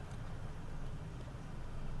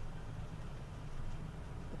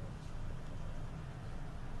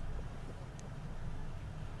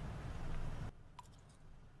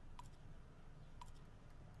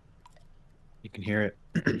 can hear it.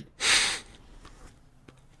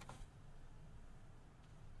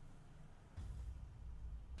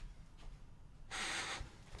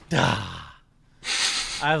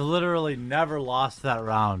 I've literally never lost that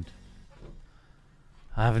round.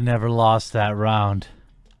 I've never lost that round.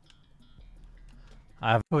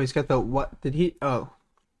 Oh, he's got the what? Did he? Oh,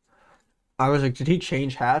 I was like, did he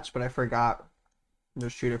change hats? But I forgot.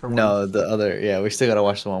 There's two different ones. No, the other. Yeah, we still gotta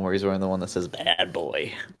watch the one where he's wearing the one that says "bad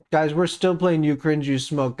boy." Guys, we're still playing You Cringe, You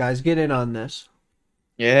Smoke. Guys, get in on this.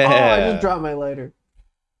 Yeah. Oh, I just dropped my lighter.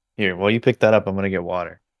 Here, while you pick that up, I'm gonna get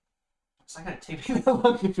water. It's not gonna take me that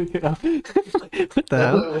long to pick it up. What the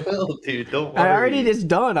hell? Well, dude, don't worry. I already just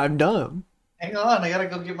done. I'm done. Hang on, I gotta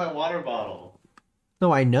go get my water bottle.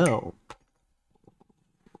 No, I know.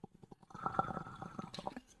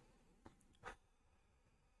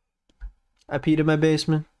 I peed in my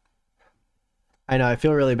basement. I know, I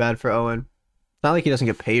feel really bad for Owen. It's not like he doesn't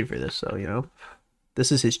get paid for this, though, you know?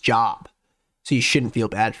 This is his job. So you shouldn't feel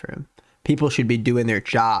bad for him. People should be doing their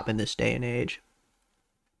job in this day and age.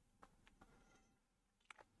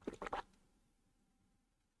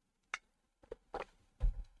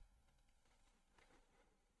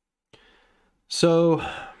 So,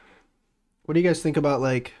 what do you guys think about,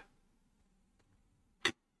 like,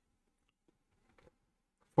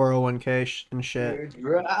 401k and shit?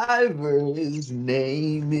 Your driver's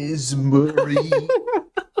name is Murray.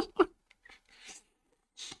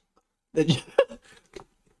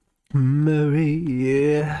 Murray,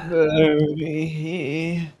 yeah.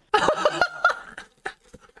 Murray.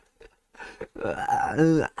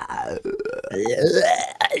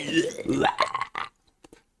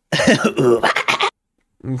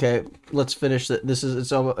 Okay, let's finish it. This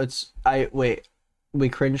is wait. We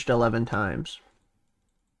cringed 11 times.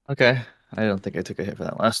 Okay, I don't think I took a hit for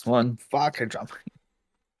that last one. Fuck, I dropped.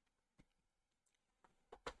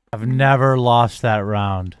 I've never lost that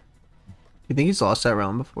round. You think he's lost that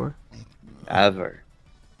round before? Ever.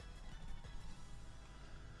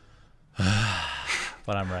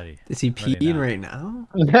 But I'm ready. Is he peeing right now?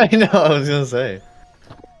 I know, I was gonna say.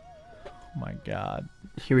 Oh my god.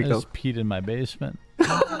 Here we I go. just peed in my basement.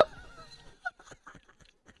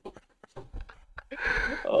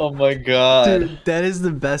 Oh my god. Dude, that is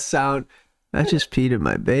the best sound. I just peed in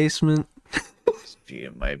my basement. Just peed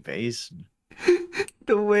in my basement.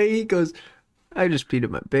 The way he goes, I just peed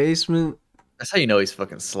in my basement. That's how you know he's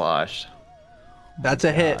fucking sloshed. That's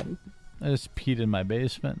a hit. I just peed in my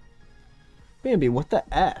basement. Bambi, what the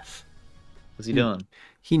F? What's he doing?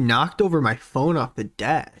 He knocked over my phone off the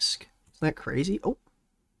desk. Isn't that crazy? Oh.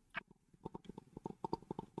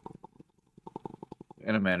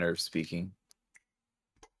 In a manner of speaking.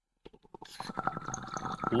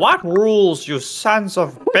 What rules, you sons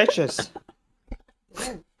of bitches?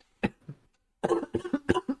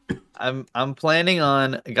 I'm planning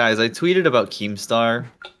on, guys, I tweeted about Keemstar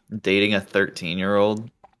dating a 13-year-old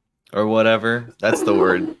or whatever. That's the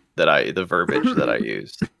word the verbiage that I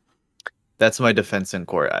used. That's my defense in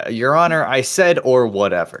court. Your Honor, I said or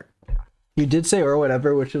whatever. You did say or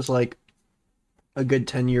whatever, which is like a good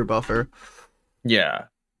 10-year buffer. Yeah.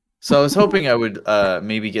 So I was hoping I would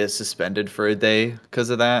maybe get suspended for a day because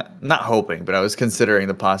of that. Not hoping, but I was considering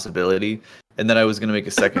the possibility. And then I was going to make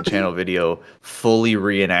a second channel video fully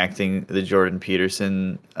reenacting the Jordan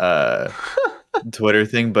Peterson Twitter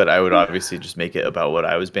thing, but I would obviously just make it about what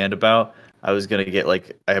I was banned about. I was going to get,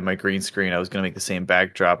 like, I had my green screen. I was going to make the same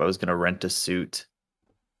backdrop. I was going to rent a suit.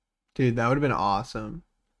 Dude, that would have been awesome.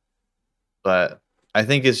 But I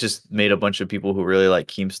think it's just made a bunch of people who really like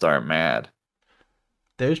Keemstar mad.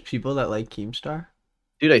 There's people that like Keemstar?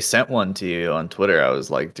 Dude, I sent one to you on Twitter. I was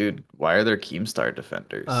like, dude, why are there Keemstar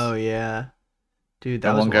defenders? Oh, yeah. Dude, that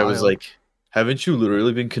and was one guy wild. was like, haven't you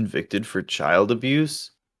literally been convicted for child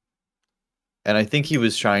abuse? And I think he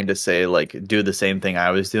was trying to say, like, do the same thing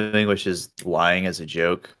I was doing, which is lying as a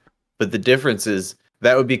joke. But the difference is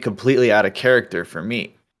that would be completely out of character for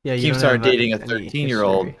me. Yeah, you don't Keemstar have dating a any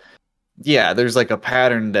 13-year-old. history. Yeah, there's like a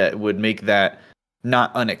pattern that would make that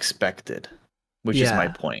not unexpected, which is my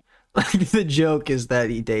point. Like, the joke is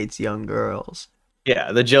that he dates young girls.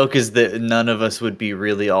 Yeah, the joke is that none of us would be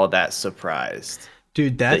really all that surprised.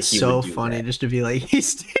 Dude, that's that he so would do funny that. just to be like,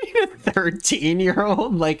 he's dating a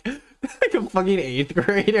 13-year-old, like a fucking 8th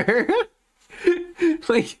grader.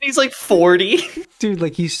 Like, he's like 40. Dude,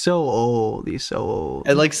 like, he's so old. He's so old.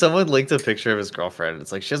 And like someone linked a picture of his girlfriend.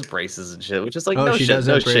 It's like she has braces and shit, which is like Oh, no she shit, does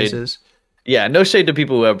no have shade. braces. Yeah, no shade to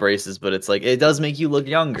people who have braces, but it's like it does make you look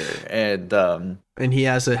younger. And he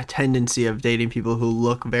has a tendency of dating people who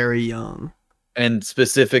look very young. And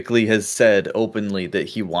specifically has said openly that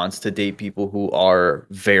he wants to date people who are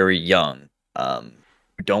very young.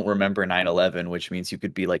 don't remember 9/11, which means you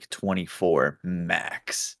could be like 24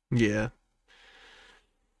 max. Yeah.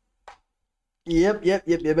 Yep.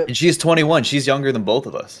 And she's 21. She's younger than both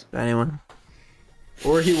of us. Anyone?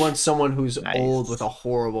 Or he wants someone who's old with a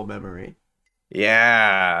horrible memory.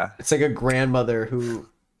 Yeah. It's like a grandmother who...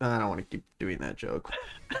 I don't want to keep doing that joke.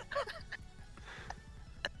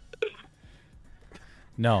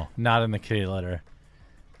 No, not in the kitty litter.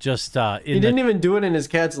 Just he didn't even do it in his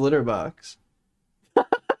cat's litter box.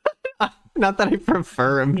 Not that I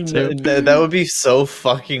prefer him to. That would be so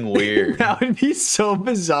fucking weird. That would be so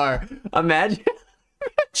bizarre. Imagine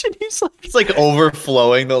he's like... It's like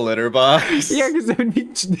overflowing the litter box. Yeah, because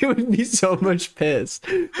it would be so much piss.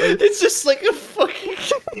 It's just like a fucking...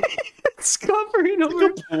 It's covering over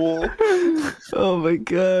like a pool. Oh my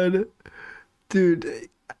god. Dude,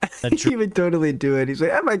 he would totally do it. He's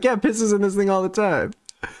like, my cat pisses in this thing all the time.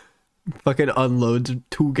 Fucking unloads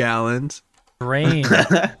 2 gallons. Drain.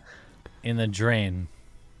 In the drain.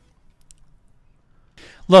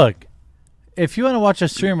 Look, if you want to watch a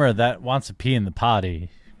streamer that wants to pee in the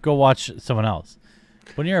potty, go watch someone else.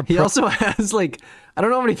 When you're he also has like, I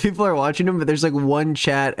don't know how many people are watching him, but there's like one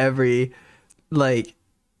chat every, like,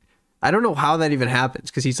 I don't know how that even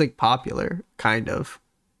happens because he's like popular, kind of.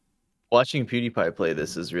 Watching PewDiePie play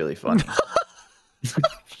this is really funny.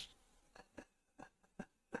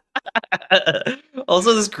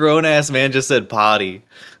 Also, this grown-ass man just said potty.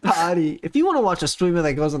 Potty. If you want to watch a streamer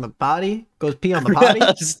that goes on the potty, goes pee on the potty,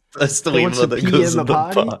 a streamer that goes in the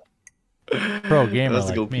potty. Pro gamer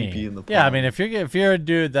like me. Yeah, I mean, if you're a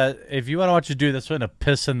dude that if you want to watch a dude that's going to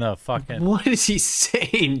piss in the fucking... What is he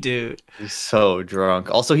saying, dude? He's so drunk.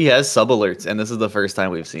 Also, he has sub alerts, and this is the first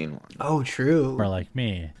time we've seen one. Oh, true. Or like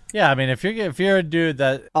me. Yeah, I mean, if you're a dude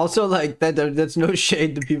that also like that's no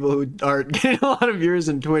shade to people who aren't getting a lot of viewers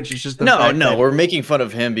in Twitch. It's just the no, we're making fun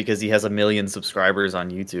of him because he has 1 million subscribers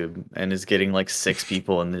on YouTube and is getting like 6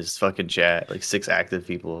 people in this fucking chat, like 6 active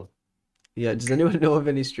people. Yeah, does anyone know of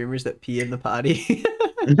any streamers that pee in the potty?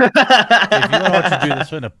 if you want to watch a dude that's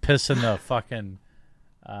going to piss in the fucking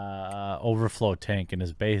overflow tank in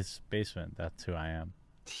his basement, that's who I am.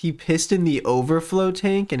 He pissed in the overflow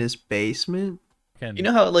tank in his basement? You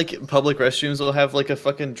know how like public restrooms will have like a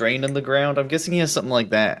fucking drain in the ground? I'm guessing he has something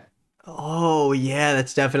like that. Oh yeah,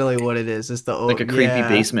 that's definitely what it is. It's the like a creepy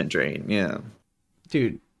basement drain. Yeah,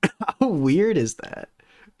 dude, how weird is that?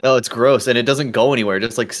 Oh, it's gross, and it doesn't go anywhere. It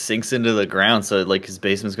just like sinks into the ground, so like his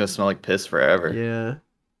basement's gonna smell like piss forever. Yeah.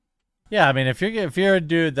 Yeah, I mean, if you're a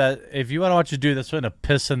dude that if you want to watch a dude that's going to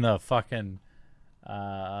piss in the fucking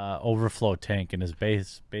overflow tank in his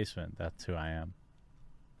basement, that's who I am.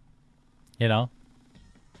 You know.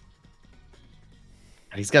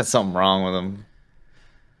 He's got something wrong with him.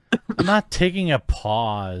 I'm not taking a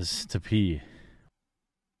pause to pee.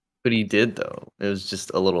 But he did, though. It was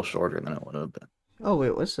just a little shorter than it would have been. Oh,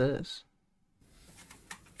 wait, what's this?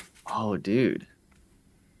 Oh, dude.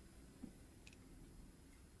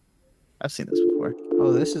 I've seen this before.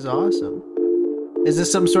 Oh, this is awesome. Is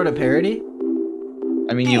this some sort of parody?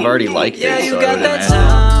 I mean, you've already liked it, so I would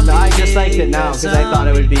imagine. No, I just liked it now because I thought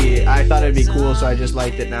it'd be cool, so I just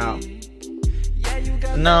liked it now.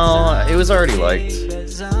 No, it was already liked.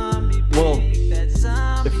 Well,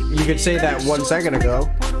 if you could say that 1 second ago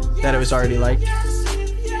that it was already liked.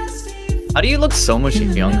 How do you look so much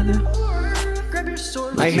younger?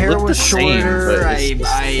 My hair was shorter.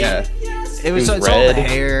 It was all the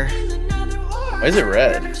hair. Why is it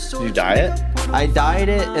red? Did you dye it? I dyed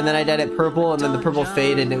it, and then I dyed it purple, and then the purple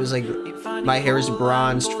faded, and it was like my hair was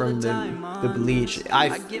bronzed from the bleach.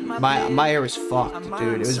 My hair was fucked,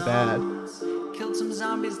 dude. It was bad.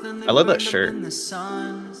 I love that shirt.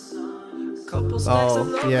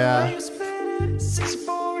 Oh, yeah.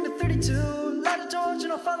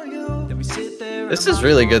 This is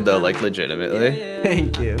really good though, like legitimately.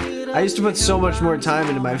 Thank you. I used to put so much more time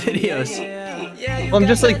into my videos. Well, I'm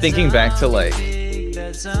just like thinking back to like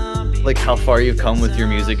how far you've come with your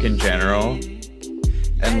music in general,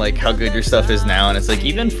 and like how good your stuff is now. And it's like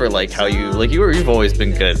even for like how you've always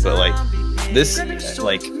been good, but like this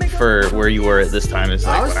like for where you were at this time is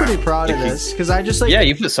like I was pretty proud of this because I just like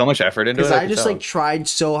you put so much effort into it. Because I just like tried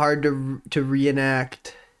so hard to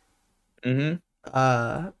reenact. To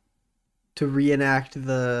reenact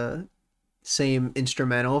the same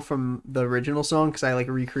instrumental from the original song because I like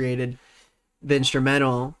recreated the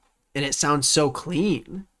instrumental and it sounds so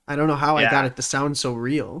clean. I don't know how I got it to sound so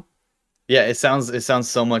real. Yeah, it sounds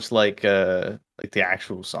so much like the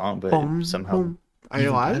actual song, but somehow. I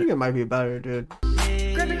know. I think it might be better, dude.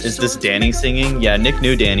 Is this Danny singing? Yeah, Nick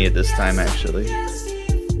knew Danny at this time actually.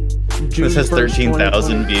 This has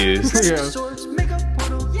 13,000 views.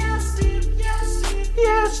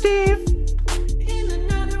 Yeah.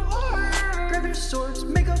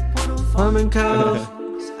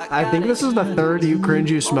 I think this is the third You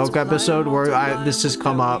Cringe You Smoke episode where this has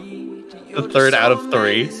come up. The third out of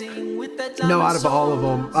 3. No, out of all of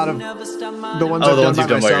them. Out of the ones I've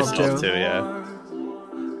done by myself too. Yeah.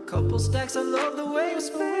 Couple stacks, I love the way you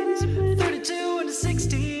space. 32 and a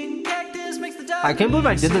 16. Cactus makes the I can't believe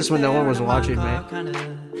I did this when no one was watching me. That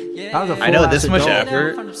was a full I know, this ass much adult.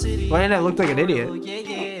 effort. Why didn't I look like an idiot?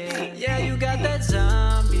 Yeah, you got that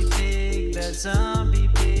zombie pig, that zombie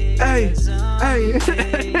pig. Hey,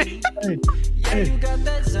 hey. Yeah, you got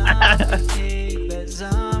that zombie pig, that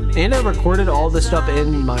zombie. And I recorded all the stuff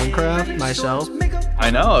in Minecraft myself.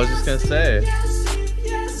 I know, I was just gonna say.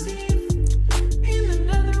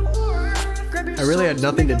 I really had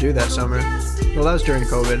nothing to do that summer. Well, that was during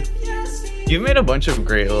COVID. You've made a bunch of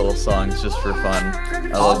great little songs just for fun. I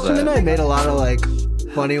love Austin that. and I made a lot of like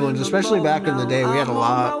funny ones, especially back in the day. We had a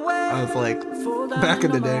lot of like back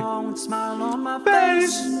in the day.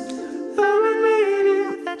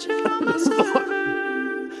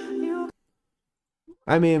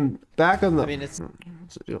 I mean, back on the. What's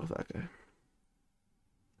the deal with that guy?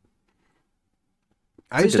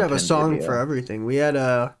 I used to have a song for everything. We had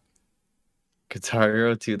a Guitar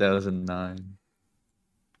Hero 2009.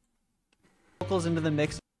 vocals into the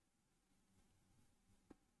mix.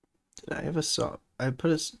 Did I have a song? Did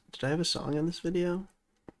I have a song in this video?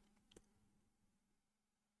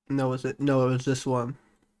 No, was it? No, it was this one.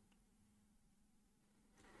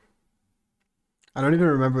 I don't even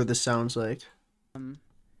remember what this sounds like.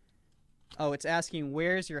 Oh, it's asking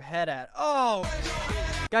where's your head at? Oh,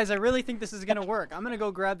 guys, I really think this is gonna work. I'm gonna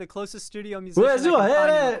go grab the closest studio musician Where's I your can head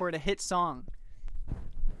find at? and record a hit song.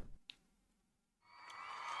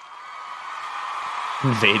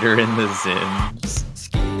 Vader in the Zims.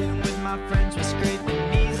 Skating with my friends, we're scraping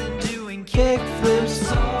knees and doing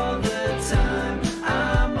kickflips all the time.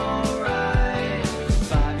 I'm alright.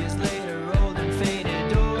 5 years later, old and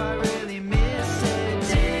faded. Oh, I really miss it.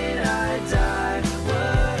 Did I die?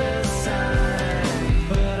 What a sign.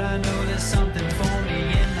 But I know there's something for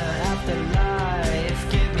me in the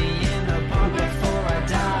afterlife. Get me in the park before I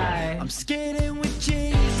die. I'm skating with Jesus.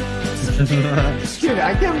 Dude,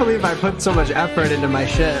 I can't believe I put so much effort into my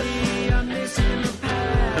shit.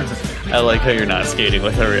 I like how you're not skating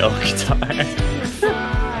with a real guitar.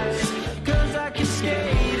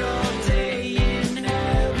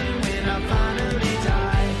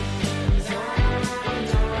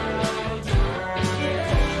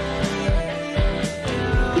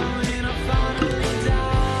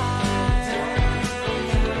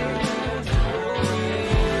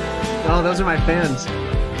 Oh, those are my fans.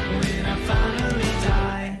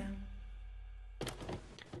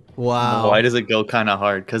 Wow. Why does it go kind of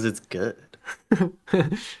hard? Because it's good.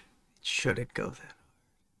 Should it go that hard?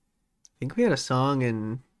 I think we had a song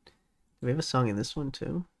in... Did we have a song in this one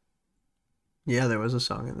too? Yeah, there was a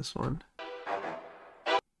song in this one.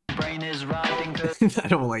 Brain is rotting. I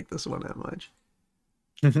don't like this one that much.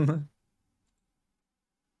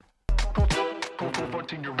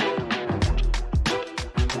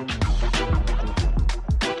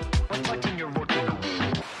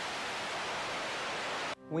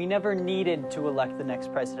 We never needed to elect the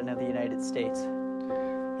next president of the United States.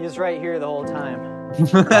 He was right here the whole time. No, I'm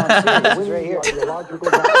serious, he's right here.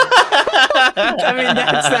 I mean,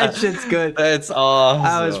 that shit's good. That's awesome.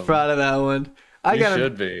 I was proud of that one. I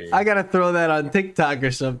should be. I gotta throw that on TikTok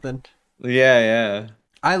or something. Yeah, yeah.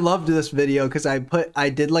 I loved this video because I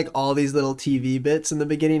did like all these little TV bits in the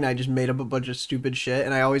beginning. I just made up a bunch of stupid shit,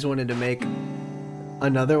 and I always wanted to make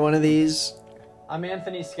another one of these. I'm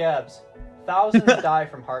Anthony Scabs. Thousands die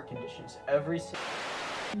from heart conditions every single.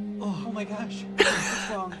 Oh my gosh. What's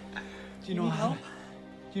wrong? Do you know how? Do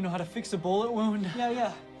you know how to fix a bullet wound?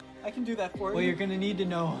 Yeah. I can do that for you. Well, you're gonna need to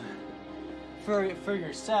know for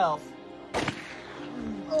yourself.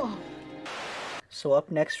 Oh. So up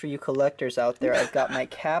next for you collectors out there, I've got my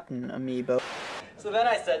Captain amiibo. So then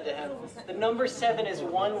I said to him, the number 7 is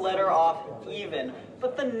 1 letter off even,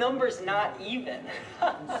 but the number's not even.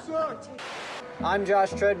 I'm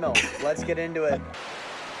Josh Treadmill. Let's get into it.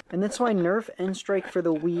 And that's why Nerf N-Strike for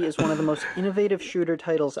the Wii is one of the most innovative shooter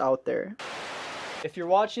titles out there. If you're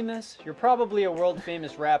watching this, you're probably a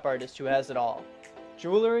world-famous rap artist who has it all.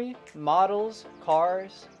 Jewelry, models,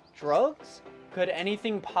 cars, drugs? Could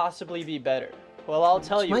anything possibly be better? Well, I'll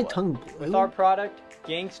tell you what. With our product,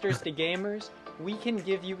 Gangsters to Gamers, we can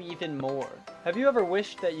give you even more. Have you ever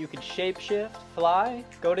wished that you could shapeshift, fly,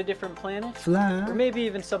 go to different planets? Fly. Or maybe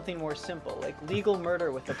even something more simple, like legal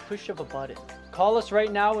murder with a push of a button. Call us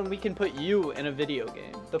right now and we can put you in a video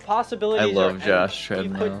game. The possibilities I love are Josh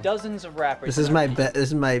endless. Treadmill. We put dozens of rappers. This is my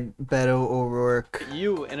Beto O'Rourke. Put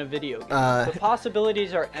you in a video game. The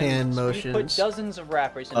possibilities are hand endless. We put motions. dozens of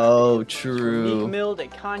rappers in Oh, a video game. true. From Meek Mill to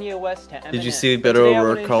Kanye West to Eminem. Did you see But Beto today I wanna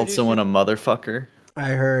O'Rourke called introduce someone you- a motherfucker?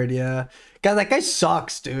 I heard, yeah. God, that guy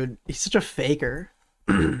sucks, dude. He's such a faker.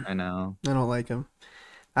 I know. I don't like him.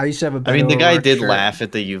 I used to have a Beto I mean, the guy O'Rourke did shirt. laugh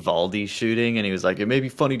at the Uvalde shooting, and he was like, "It may be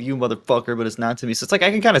funny to you, motherfucker, but it's not to me." So it's like I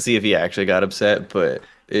can kind of see if he actually got upset, but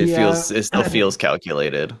it still feels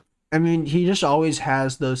calculated. I mean, he just always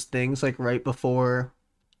has those things like right before,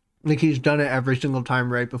 like he's done it every single time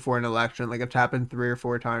right before an election. Like it's happened 3 or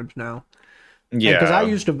 4 times now. Yeah, because I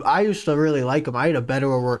used to really like him. I had a Beto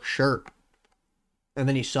O'Rourke shirt, and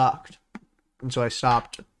then he sucked, and so I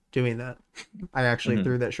stopped doing that. I actually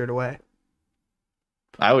threw that shirt away.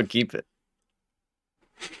 I would keep it.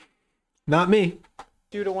 Not me.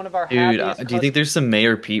 Due to one of our Dude, happiest do you think there's some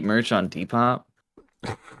Mayor Pete merch on Depop?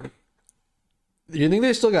 Do you think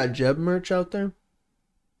they still got Jeb merch out there?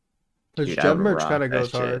 Because Dude, I Jeb would merch rock kind of that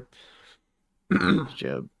goes hard.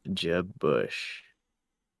 Jeb Bush.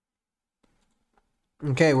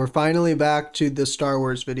 Okay, we're finally back to the Star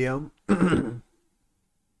Wars video.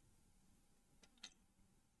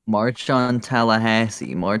 March on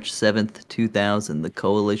Tallahassee, March 7th, 2000, the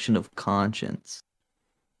Coalition of Conscience.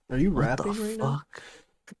 Are you rapping right now?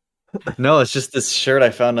 No, it's just this shirt I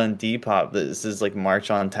found on Depop. This is like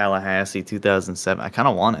March on Tallahassee 2007. I kind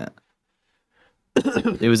of want it.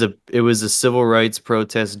 It was a civil rights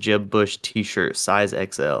protest Jeb Bush t-shirt, size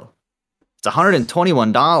XL. It's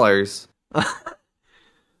 $121. $121.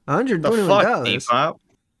 The fuck, Depop?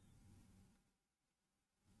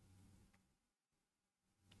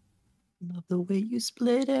 Love the way you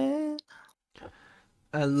split it.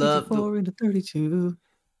 I love 4 into 32.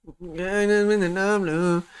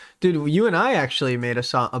 Dude, you and I actually made a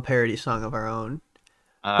parody song of our own.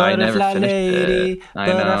 I never Butterfly finished lady, it.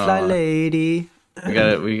 I butterfly know. lady.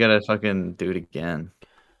 We gotta fucking do it again.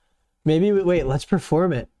 Maybe wait, let's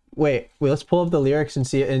perform it. Wait, let's pull up the lyrics and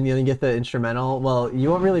see it, and then get the instrumental. Well,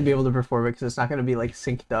 you won't really be able to perform it because it's not gonna be like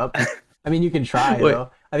synced up. I mean, you can try Wait.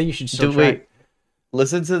 though. I think you should still try. Wait,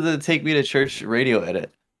 listen to the "Take Me to Church" radio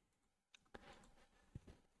edit.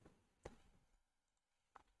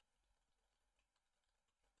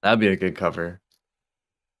 That'd be a good cover.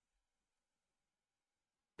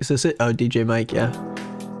 Is this it? Oh, DJ Mike, yeah.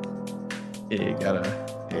 Yeah, you gotta.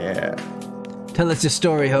 Yeah. Tell us your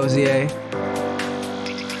story, Jose.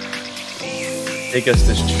 Take us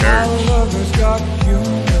to church.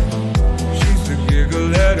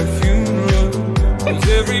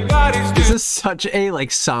 This is such a like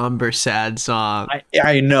somber, sad song.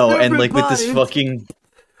 I know, and like with this Everybody. fucking,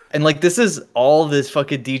 and like this is all this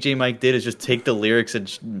fucking DJ Mike did is just take the lyrics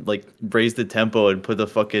and like raise the tempo and put the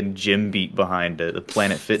fucking gym beat behind it, the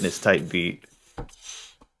Planet Fitness type beat.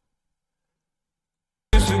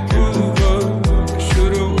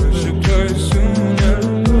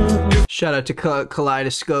 Shout out to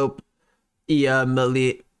Kaleidoscope,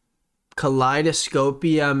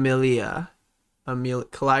 Kaleidoscopia Amelia.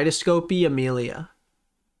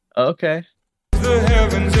 Okay. The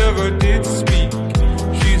heavens ever did speak.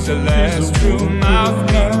 She's the last true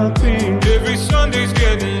mouthpiece. Every Sunday's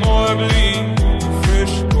getting more bleak.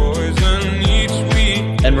 Fresh poison each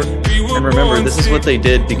week. And remember, this is what they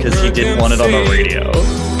did because he didn't want it on the radio.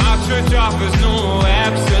 My church offers no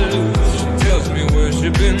absolute. She tells me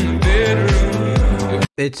worship in the bedroom.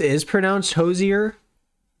 It is pronounced Hosier.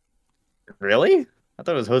 Really? I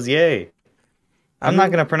thought it was Hosier. I'm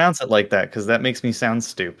not gonna pronounce it like that because that makes me sound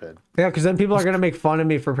stupid. Yeah, because then people are gonna make fun of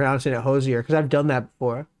me for pronouncing it Hosier because I've done that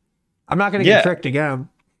before. I'm not gonna get tricked again.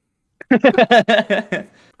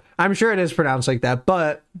 I'm sure it is pronounced like that,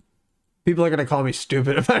 but people are gonna call me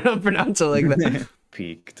stupid if I don't pronounce it like that.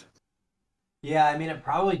 Peaked. Yeah, I mean it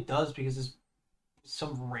probably does because it's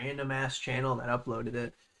some random ass channel that uploaded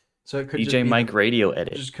it. So it could just DJ be Mike radio It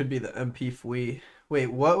edit. just could be the MP Fwee. Wait,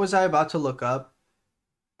 what was I about to look up?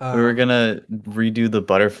 We were gonna redo the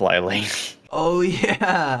butterfly lane. Oh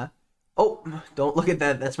yeah. Oh, don't look at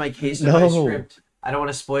that. That's my case of my script. I don't want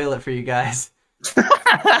to spoil it for you guys.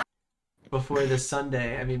 Before this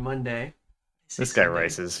Monday. This guy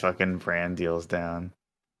writes his fucking brand deals down.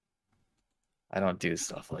 I don't do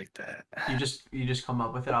stuff like that. You just come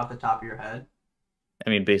up with it off the top of your head. I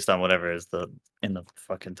mean, based on whatever is in the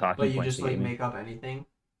fucking talking But you points just he like gave me. make up anything.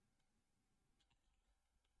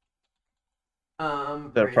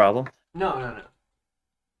 Is that a problem? No.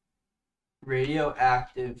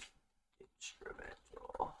 Radioactive.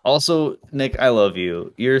 Also, Nick, I love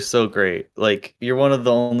you. You're so great. Like, you're one of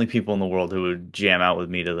the only people in the world who would jam out with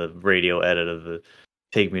me to the radio edit of the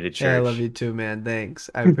Take Me to Church. Yeah, I love you too, man. Thanks.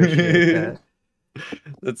 I appreciate that.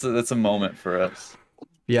 That's a moment for us.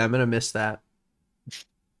 Yeah, I'm gonna miss that.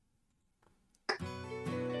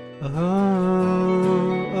 I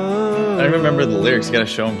remember the lyrics. You gotta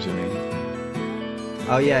show them to me.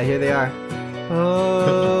 Oh yeah, here they are.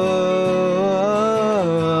 Oh.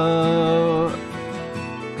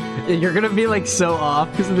 You're gonna be like so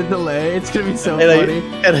off because of the delay. It's gonna be so funny.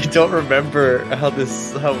 And I don't remember how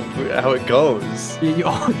it goes.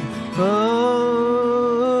 Oh.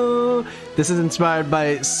 This is inspired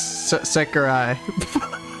by Sakurai.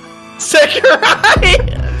 Sakurai!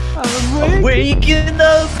 I'm waking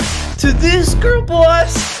up to this girl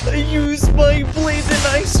boss. I use my blade and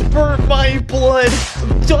I spurt my blood.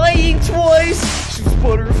 I'm dying twice. She's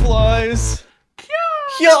butterflies.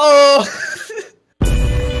 Yo!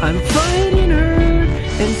 I'm fighting her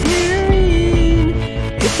and parrying.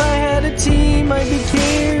 If I had a team, I'd be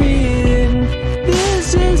carrying.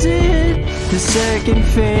 This is it, the second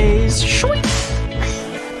phase. Shwee!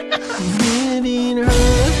 I'm hitting her.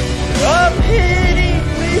 I'm hitting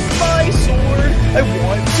with my sword. I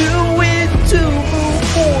want to win to move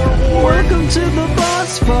forward. Welcome to the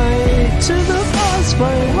boss fight. To the boss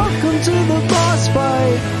fight. Welcome to the boss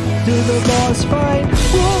fight. To the boss fight.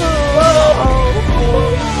 Whoa!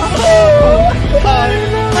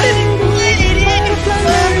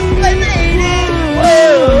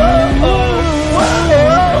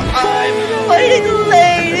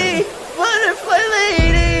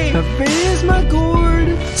 Raise my gourd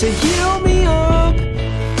to heal me up.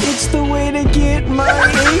 It's the way to get my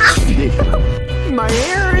HP up. My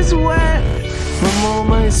hair is wet from all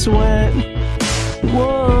my sweat.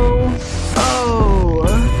 Whoa. Oh.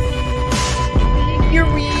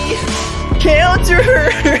 Yuri, counter her.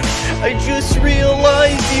 I just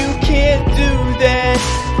realized you can't do that.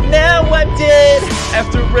 Now I'm dead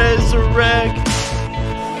after resurrecting.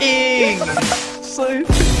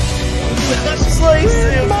 Slice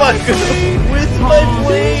it with my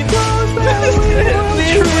blade.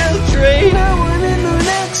 Now I'm in the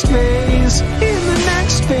next phase. In the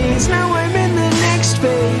next phase. Now I'm in the next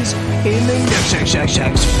phase. In the next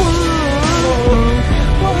phase.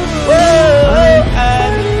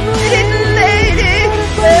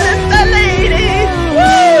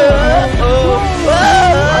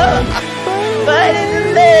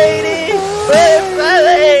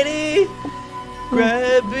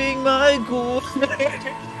 Grabbing my gourd,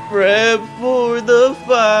 prep for the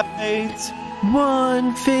fight.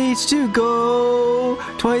 One phase to go,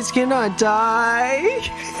 twice cannot die.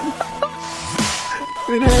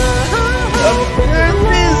 Earth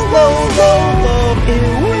is low. It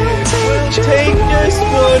will take just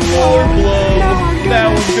one more blow.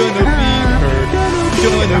 Now I'm gonna beat her.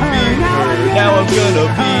 Now I'm gonna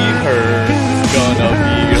beat her.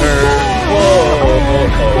 Whoa,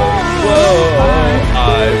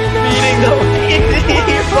 I'm beating the lady,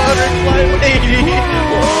 butterfly lady.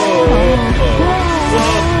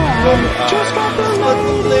 Just got the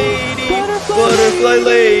lady, butterfly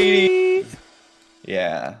lady.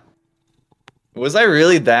 Yeah. Was I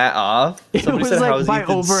really that off? Somebody said, like by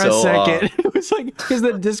over a second. Off? It was like, because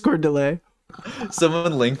the Discord delay.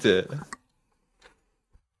 Someone linked it.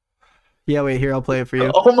 Yeah, wait, here, I'll play it for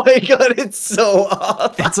you. Oh my god, it's so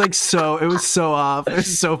off. It's like it was so off. It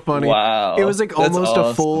was so funny. Wow. It was like almost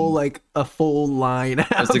awesome. a full line.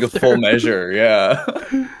 It's like a full measure, yeah.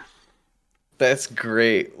 That's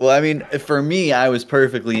great. Well, I mean, for me, I was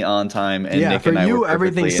perfectly on time, and Nick and I were perfectly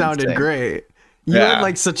everything sounded insane. Great. You had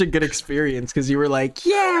like such a good experience because you were like,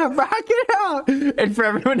 yeah, rock it out. And for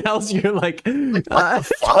everyone else, you're like, what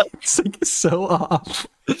the fuck? It's like so off.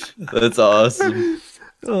 That's awesome.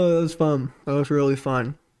 Oh, that was fun. That was really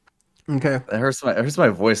fun. Okay. It hurts my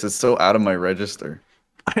voice. It's so out of my register.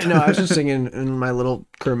 I know. I was just singing in my little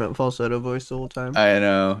Kermit falsetto voice the whole time. I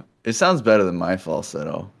know. It sounds better than my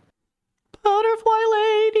falsetto. Butterfly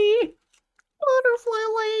lady. Butterfly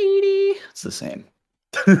lady. It's the same.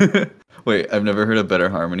 Wait, I've never heard a better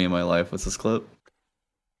harmony in my life. What's this clip?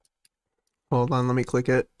 Hold on, let me click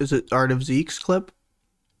it. Is it Art of Zeke's clip?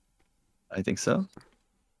 I think so.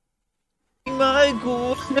 My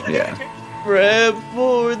goal. Yeah. Prep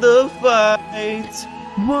for the fight.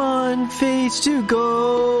 One phase to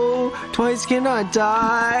go. Twice cannot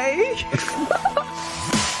die.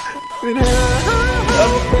 Earth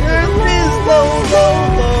is low.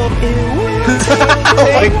 Oh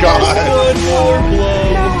my god. One more blow.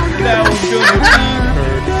 Now I'm gonna beat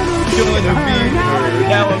her.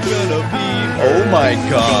 Now I'm gonna beat her. Oh my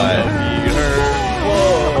god. Beat her.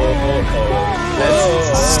 Whoa.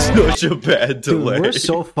 That's Such a bad delay. Dude, we're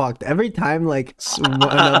so fucked. Every time like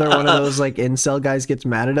another one of those like incel guys gets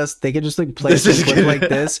mad at us, they can just like play some clip like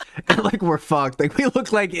this, and like we're fucked. Like we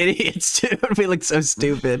look like idiots, dude. We look so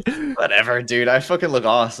stupid. Whatever, dude. I fucking look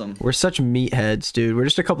awesome. We're such meatheads, dude. We're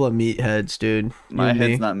just a couple of meatheads, dude. My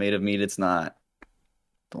head's not made of meat. It's not.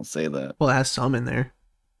 Don't say that. Well, it has some in there.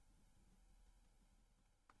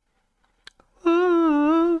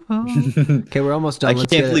 Okay, we're almost done. I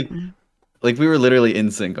can't believe, like, we were literally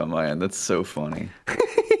in sync on my end. That's so funny.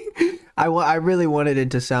 I really wanted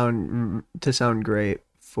it to sound great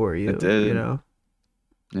for you. It did. You know.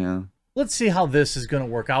 Yeah. Let's see how this is going to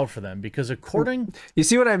work out for them, because according, you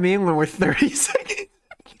see what I mean when we're 30 seconds.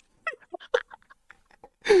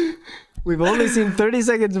 We've only seen 30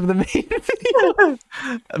 seconds of the main video.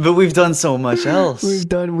 But we've done so much else.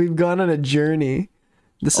 We've gone on a journey.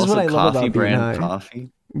 This is what I love about being high. Coffee.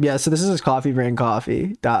 Yeah, so this is his coffee brand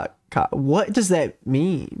coffee. What does that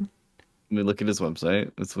mean? Let me look at his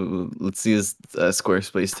website. Let's see his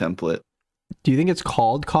Squarespace template. Do you think it's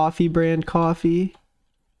called coffee brand coffee?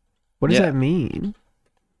 What does that mean?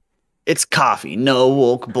 It's coffee. No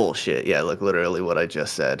woke bullshit. Yeah, look, literally what I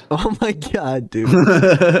just said. Oh my god, dude.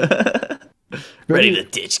 Ready to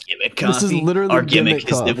ditch gimmick coffee. This is literally our gimmick is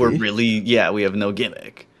coffee. that we're really, we have no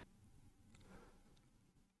gimmick.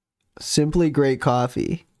 Simply great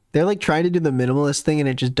coffee. They're like trying to do the minimalist thing and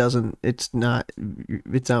it just doesn't, it's not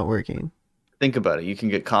working. Think about it. You can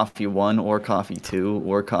get coffee 1 or coffee 2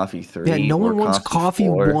 or coffee 3. Yeah, no one wants coffee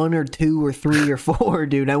 4. 1 or 2 or 3 or 4,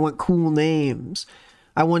 dude. I want cool names.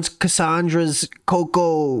 I want Cassandra's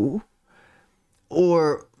Cocoa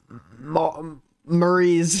or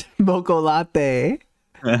Murray's Mocha Latte.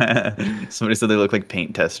 Somebody said they look like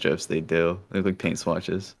paint test strips. They do. They look like paint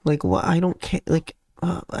swatches. Like, what? I don't care. Like,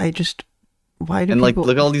 why do and people... like,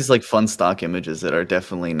 look at all these like fun stock images that are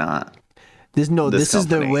definitely not. This is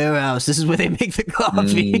the warehouse. This is where they make the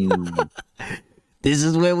coffee. This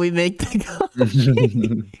is where we make the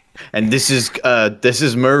coffee. And this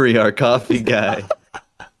is Murray, our coffee guy.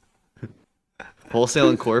 Wholesale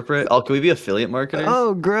and corporate. Oh, can we be affiliate marketers?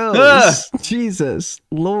 Oh, gross. Jesus.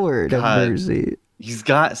 Lord have mercy. He's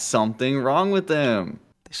got something wrong with them.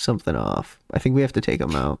 There's something off. I think we have to take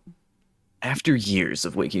him out. After years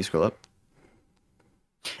of, wait, can you scroll up?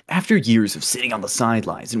 After years of sitting on the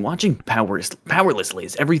sidelines and watching powerlessly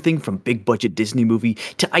as everything from big budget Disney movie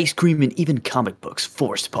to ice cream and even comic books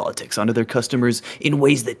forced politics onto their customers in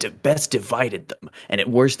ways that best divided them and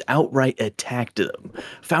at worst outright attacked them,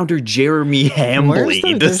 founder Jeremy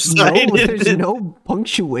Hambly decided there's no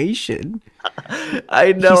punctuation.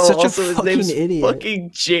 I know. He's such also, a his fucking name's idiot.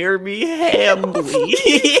 fucking Jeremy Hambly.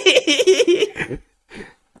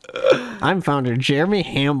 I'm founder Jeremy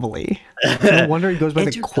Hambly. No wonder he goes by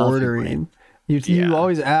the Quartering. You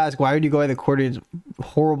always ask, why would you go by the Quartering?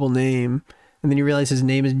 Horrible name. And then you realize his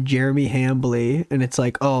name is Jeremy Hambly. And it's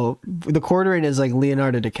like, oh, the Quartering is like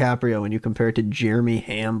Leonardo DiCaprio when you compare it to Jeremy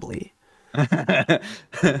Hambly.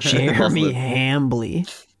 Jeremy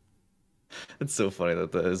Hambly. It's so funny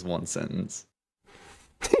that is one sentence.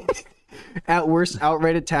 At worst,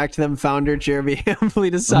 outright attacked them. Founder Jeremy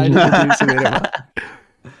Hambly decided to do something about it.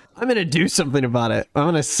 I'm gonna do something about it. I'm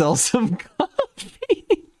gonna sell some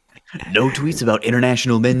coffee. No tweets about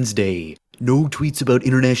International Men's Day. No tweets about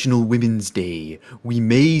International Women's Day. We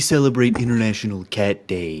may celebrate International Cat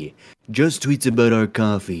Day. Just tweets about our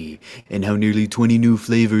coffee and how nearly 20 new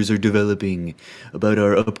flavors are developing. About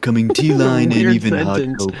our upcoming tea line and even hot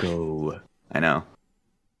cocoa. I know.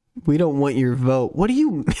 We don't want your vote. What do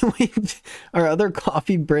you mean? Are other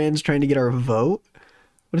coffee brands trying to get our vote?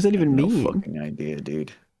 What does that even mean? No fucking idea,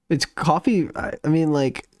 dude. It's coffee. I mean,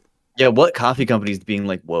 like... Yeah, what coffee company's being,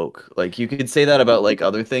 like, woke? Like, you could say that about, like,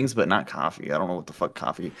 other things, but not coffee. I don't know what the fuck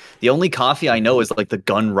coffee... The only coffee I know is, like, the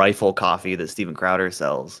gun rifle coffee that Steven Crowder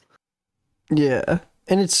sells. Yeah.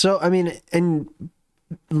 And it's so... I mean, and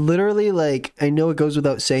literally, like, I know it goes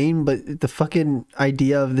without saying, but the fucking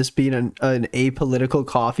idea of this being an apolitical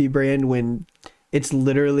coffee brand when it's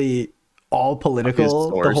literally all political...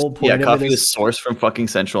 The whole point of it coffee is is sourced from fucking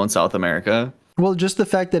Central and South America. Well, just the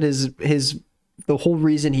fact that the whole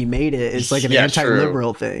reason he made it is like an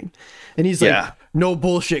anti-liberal thing. And he's like, no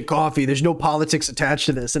bullshit coffee. There's no politics attached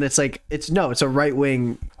to this. And it's like, it's a right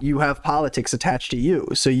wing. You have politics attached to you.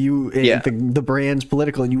 So the brand's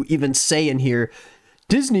political. And you even say in here,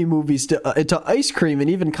 Disney movies to ice cream and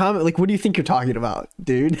even comment. Like, what do you think you're talking about,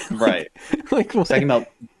 dude? Right. Like, what?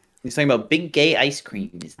 He's talking about big gay ice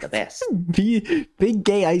cream is the best. Big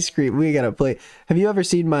gay ice cream. We gotta play. Have you ever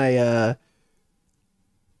seen my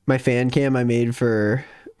my fan cam I made for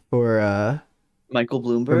Michael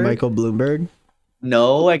Bloomberg? Michael Bloomberg?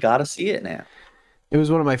 No, I gotta see it now. It was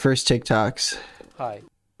one of my first TikToks. Hi.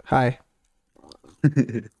 Hi.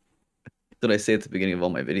 That's what I say at the beginning of all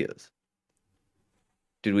my videos.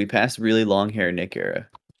 Dude, we passed really long hair Nick era.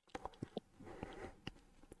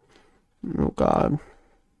 Oh God.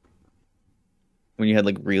 When you had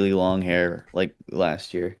like really long hair, like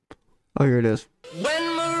last year. Oh, here it is. When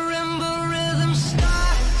marimba rhythms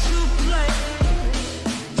start to play,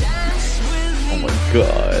 dance with Oh my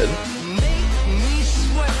God. make me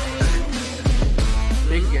sweat.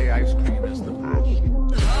 Big gay ice cream is the best.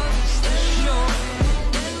 Touch the shore,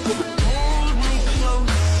 hold me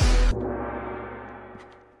close.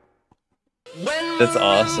 When That's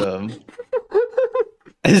awesome.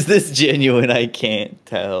 Is this genuine? I can't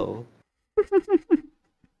tell.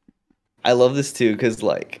 I love this too, because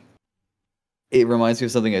like it reminds me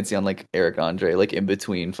of something I'd see on like Eric Andre, like in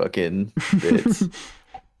between fucking bits.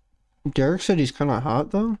 Derek said he's kind of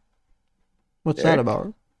hot though. What's Derek? that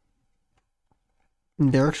about?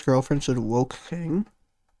 Derek's girlfriend said woke king.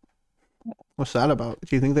 What's that about?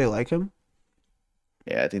 Do you think they like him?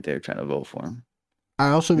 Yeah, I think they're trying to vote for him. I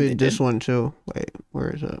also They made this did. one too. Wait,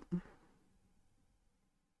 where is it?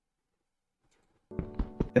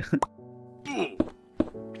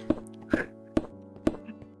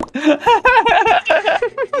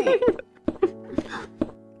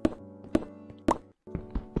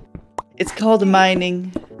 It's called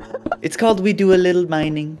mining. It's called we do a little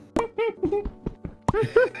mining.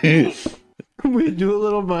 We do a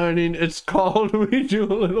little mining. It's called we do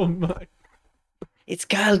a little mining. It's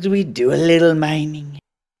called we do a little mining.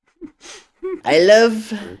 I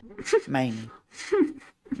love mining.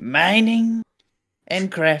 Mining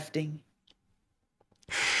and crafting.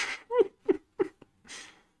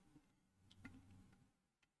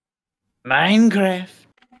 Minecraft.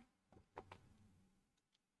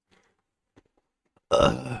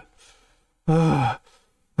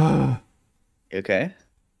 You okay?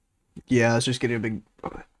 Yeah, I was just getting a big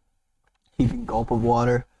heaving gulp of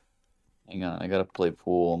water. Hang on, I gotta play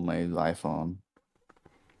pool on my iPhone.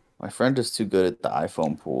 My friend is too good at the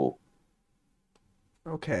iPhone pool.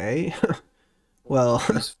 Okay. Well,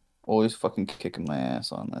 He's always fucking kicking my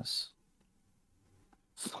ass on this.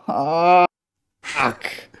 Fuck.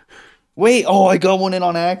 Wait, oh, I got one in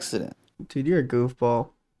on accident. dude, you're a goofball.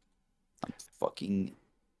 I'm fucking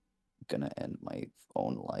gonna end my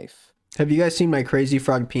own life. Have you guys seen my Crazy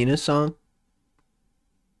Frog penis song?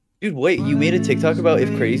 Dude, wait, you made a TikTok about if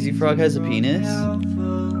Crazy Frog has a penis?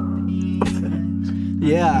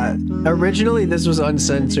 Yeah. Originally, this was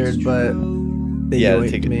uncensored, but they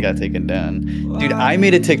yoinked me. Got taken down. Dude, I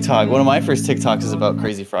made a TikTok. One of my first TikToks is about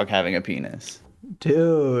Crazy Frog having a penis.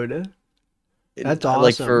 Dude. That's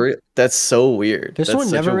awesome. Like that's so weird. This That's one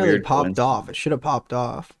such never a really weird popped coincidence. off. It should have popped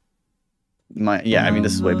off. Yeah, I mean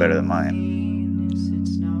this is way better than mine.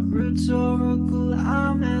 It's not rhetorical,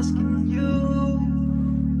 I'm asking you.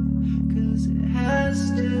 'Cause it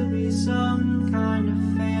has to be some kind of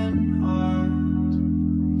fan art.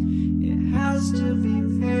 It has to be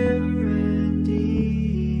parody.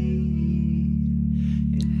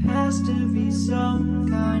 It has to be some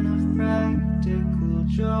kind of practical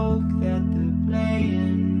joke that they're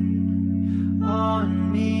playing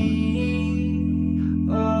on me,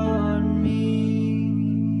 on me.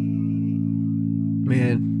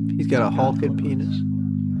 Man, he's got a hulking penis.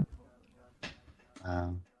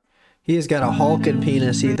 He has got a hulking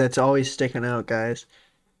penis. That's always sticking out, guys.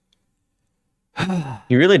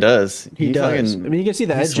 He really does. He does. fucking- I mean, you can see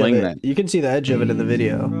the he edge of swing it. that. You can see the edge of it in the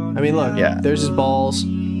video. I mean, look. Yeah. There's his balls.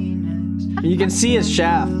 You can see his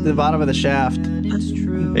shaft, the bottom of the shaft.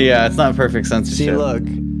 Yeah, it's not perfect censorship. See, look.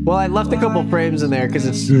 Well, I left a couple frames in there because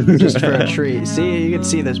it's just for a treat. See, you can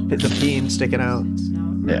see the peen sticking out.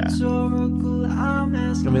 Yeah.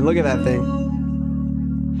 I mean, look at that thing.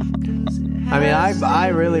 I mean, I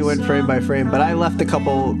really went frame by frame, but I left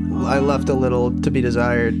a little to be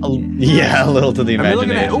desired. Yeah, a little to the I mean, look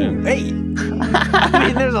at that. imagination. Ooh, hey. I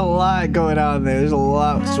mean, there's a lot going on there. There's a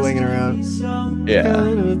lot swinging around.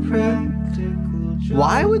 Yeah.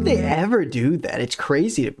 Why would they ever do that? It's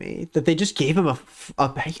crazy to me that they just gave him an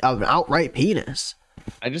outright penis.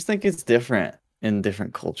 I just think it's different in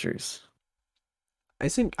different cultures. I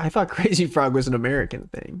thought Crazy Frog was an American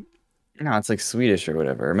thing. No, it's like Swedish or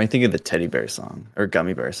whatever. Am I thinking of the teddy bear song or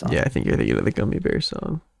gummy bear song? Yeah, I think you're thinking of the Gummy Bear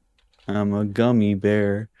song. I'm a gummy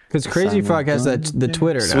bear. Because Crazy Frog has the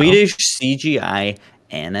Twitter now. Swedish CGI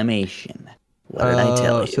animation. What did I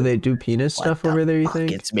tell you? So they do penis stuff over there, you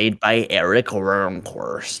think? It's made by Eric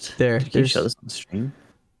Ronkhorst. There. Can you show this on stream?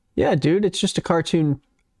 Yeah, dude, it's just a cartoon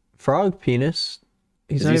frog penis.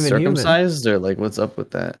 He's Is not he even human. circumcised or like what's up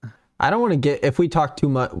with that? I don't want to get, if we talk too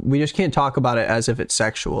much, we just can't talk about it as if it's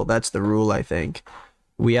sexual. That's the rule, I think.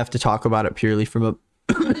 We have to talk about it purely from a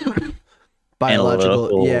biological,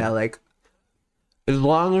 Analytical. yeah, like, as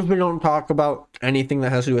long as we don't talk about anything that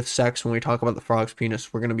has to do with sex when we talk about the frog's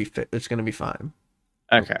penis, we're going to be fit. It's going to be fine.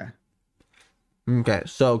 Okay. Okay,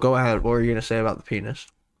 so go ahead. What were you going to say about the penis?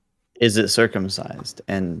 Is it circumcised?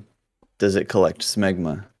 And does it collect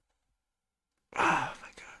smegma? Oh my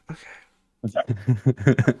god. Okay. It's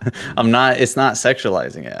not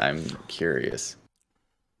sexualizing it. I'm curious.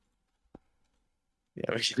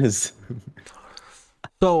 Yeah, because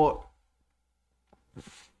So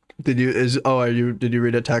did you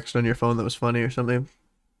read a text on your phone that was funny or something?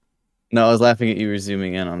 no, I was laughing at you were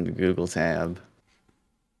zooming in on the Google tab.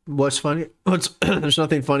 What's funny? There's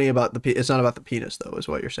nothing funny about it's not about the penis though, is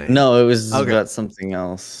what you're saying. No, it was about something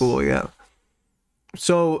else. Cool, yeah.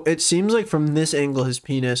 So it seems like from this angle, his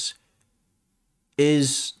penis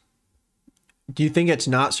is. Do you think it's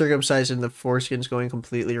not circumcised and the foreskin's going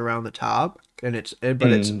completely around the top, and that's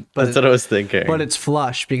what I was thinking. But it's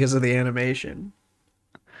flush because of the animation.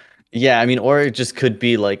 Yeah, I mean, or it just could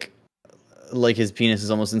be like his penis is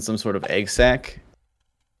almost in some sort of egg sac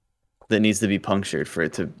that needs to be punctured for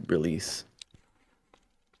it to release.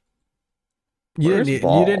 You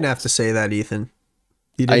didn't have to say that, Ethan.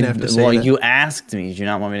 You didn't have to say that. Well, you asked me. Do you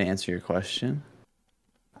not want me to answer your question?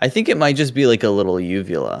 I think it might just be like a little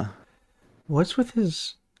uvula. What's with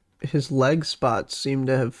his leg spots seem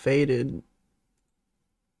to have faded?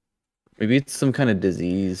 Maybe it's some kind of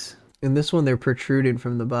disease. In this one, they're protruding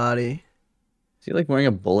from the body. Is he like wearing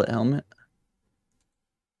a bullet helmet?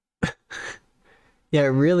 Yeah, it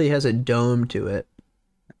really has a dome to it.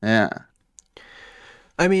 Yeah.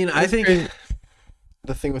 I mean, I think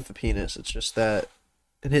the thing with the penis, it's just that,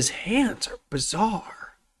 and his hands are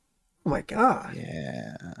bizarre. Oh my god.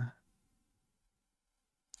 Yeah.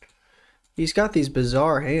 He's got these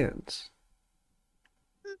bizarre hands.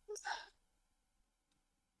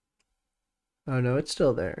 Oh no, it's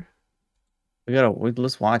still there.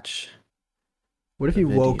 Let's watch. What if you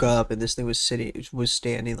woke up and this thing was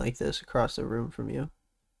standing like this across the room from you?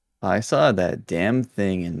 I saw that damn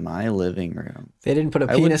thing in my living room. They didn't put a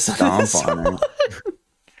penis on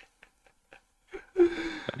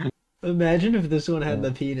it. Imagine if this one had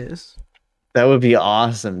the penis. That would be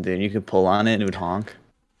awesome, dude. You could pull on it and it would honk.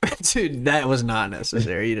 Dude, that was not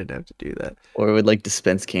necessary. You didn't have to do that. Or it would like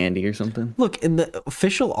dispense candy or something. Look, in the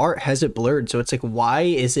official art has it blurred, so it's like,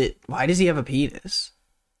 why does he have a penis?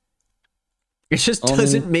 It just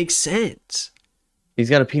doesn't make sense. He's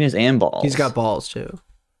got a penis and balls. He's got balls too.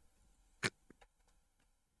 I'm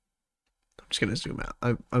just gonna zoom out.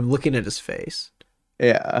 I'm looking at his face.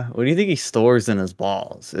 Yeah. What do you think he stores in his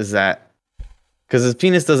balls? Is that because his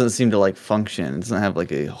penis doesn't seem to like function? It doesn't have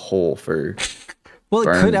like a hole for. Well,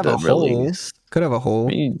 it could have a hole. Could have a hole.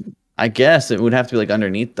 I guess it would have to be like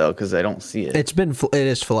underneath though, because I don't see it. It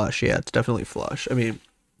is flush. Yeah, it's definitely flush. I mean,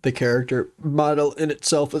 the character model in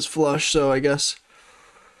itself is flush, so I guess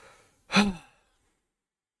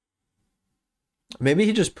maybe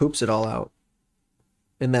he just poops it all out,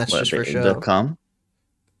 and that's just for show. Cum?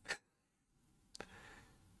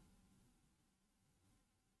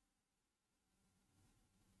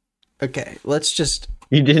 Okay, let's just.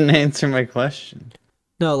 You didn't answer my question.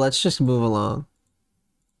 No, let's just move along.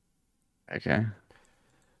 Okay.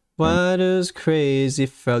 Why does Crazy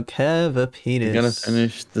Frog have a penis? You gotta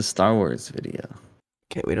finish the Star Wars video.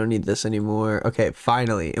 Okay, we don't need this anymore. Okay,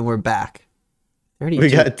 finally, and we're back.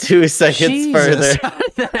 We got 2 seconds further. How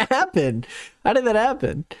did that happen? How did that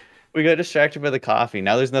happen? We got distracted by the coffee.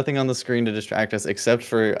 Now there's nothing on the screen to distract us except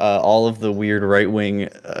for all of the weird right-wing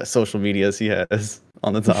social medias he has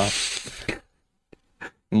on the top.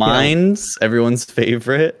 Mine's everyone's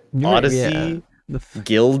favorite. Odyssey. Yeah.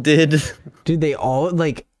 Gilded. Dude, they all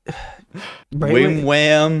like Wham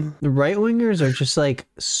Wham. The right wingers are just like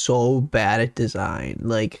so bad at design.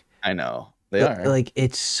 Like I know. They are. Like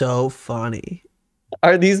it's so funny.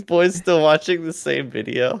 Are these boys still watching the same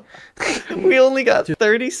video? We only got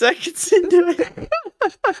 30 seconds into it.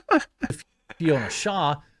 Fiona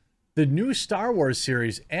Shaw, the new Star Wars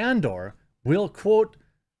series Andor will quote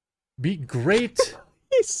be great.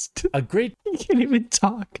 A great. He can't even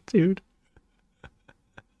talk, dude.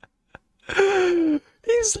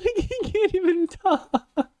 He's like, he can't even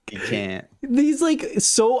talk. He can't. He's like,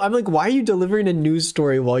 so I'm like, why are you delivering a news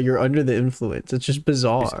story while you're under the influence? It's just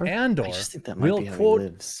bizarre. Andor I just think that might be how he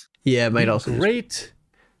lives. Yeah, it might also a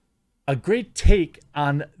great take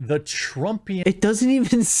on the Trumpian. It doesn't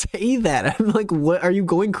even say that. I'm like, what? Are you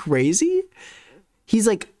going crazy? He's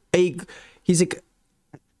like a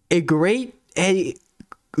great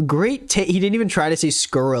great take. He didn't even try to say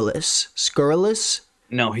scurrilous. Scurrilous?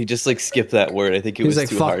 No, he just like skipped that word. I think it He was was like,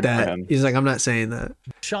 too fuck hard that. for him. He's like, I'm not saying that.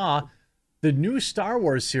 Shaw, the new Star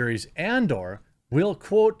Wars series Andor will,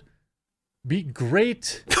 quote, be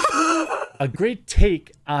great, a great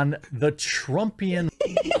take on the Trumpian.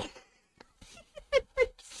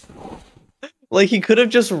 Like, he could have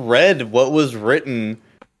just read what was written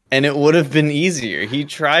and it would have been easier. He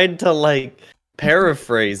tried to, like,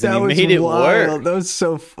 paraphrase and he made it work. That was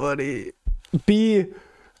so funny. Be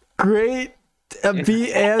great.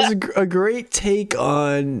 Be as a great take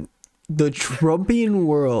on the Trumpian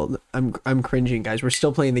world. I'm cringing, guys. We're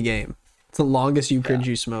still playing the game. It's the longest you cringe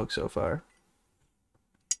you smoke so far.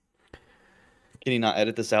 Can he not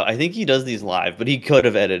edit this out? I think he does these live, but he could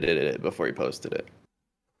have edited it before he posted it.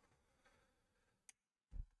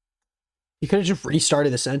 You could have just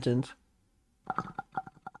restarted the sentence.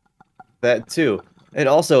 That too. And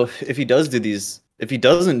also, if he does do these, if he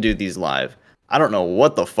doesn't do these live, I don't know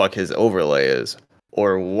what the fuck his overlay is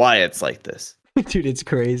or why it's like this. Dude, it's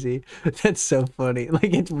crazy. That's so funny.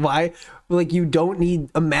 Like, it's why, like, you don't need,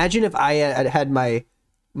 imagine if I had my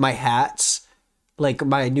hats, like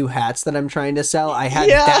my new hats that I'm trying to sell. I had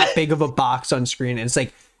that big of a box on screen and it's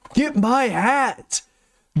like, get my hat,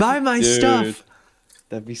 buy my stuff.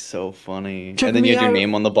 That'd be so funny. Check and then you me had your out.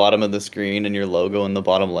 name on the bottom of the screen and your logo in the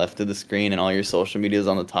bottom left of the screen and all your social medias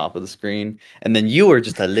on the top of the screen. And then you were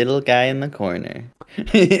just a little guy in the corner.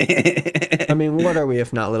 I mean, what are we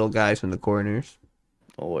if not little guys in the corners?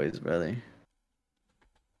 Always, brother.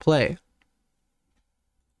 Play.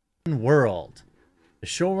 World. The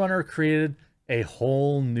showrunner created a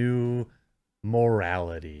whole new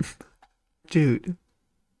morality. Dude.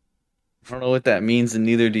 I don't know what that means and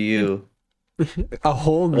neither do you. A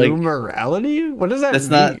whole new morality? What does that That's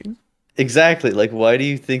mean? not exactly. Like, why do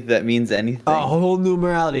you think that means anything? A whole new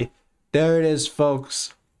morality. There it is,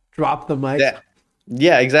 folks. Drop the mic.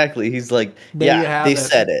 Yeah, exactly. He's like, There you yeah, have they it.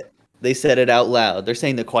 said it. They said it out loud. They're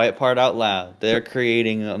saying the quiet part out loud. They're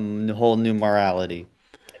creating a whole new morality.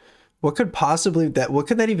 What could possibly what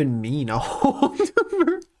could that even mean? A whole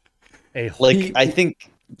new Like, I think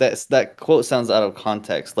that quote sounds out of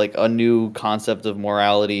context, like a new concept of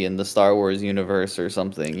morality in the Star Wars universe or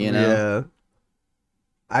something, you know? Yeah.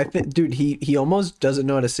 I think, dude, he almost doesn't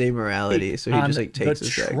know how to say morality, so he On just like takes the a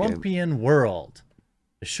second. Trumpian world.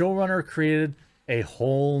 The showrunner created a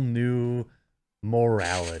whole new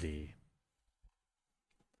morality.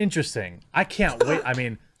 Interesting. I can't wait. I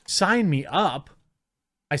mean, sign me up.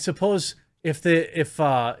 I suppose if they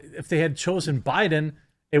had chosen Biden,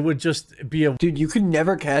 it would just be a dude. You could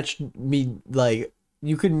never catch me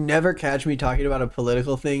talking about a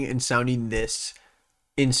political thing and sounding this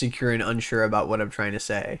insecure and unsure about what I'm trying to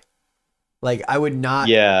say. Like, I would not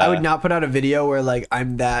put out a video where like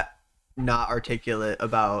I'm that not articulate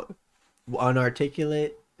about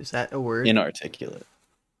unarticulate. Is that a word? Inarticulate.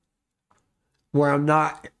 Where I'm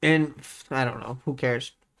not in. I don't know. Who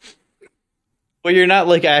cares? Well, you're not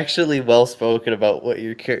like actually well spoken about what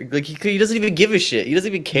you're like. He doesn't even give a shit. He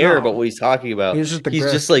doesn't even care about what he's talking about. He's just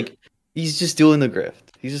he's just doing the grift.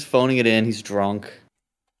 He's just phoning it in. He's drunk.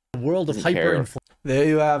 world of hyperinflation. There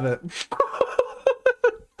you have it.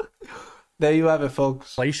 There you have it, folks.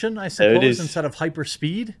 Inflation, I suppose, instead of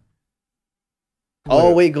hyperspeed.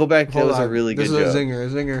 Oh wait, go back. That Hold was a on. really good This is joke.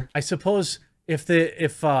 a zinger. I suppose if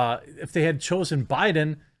they had chosen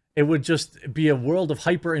Biden, it would just be a world of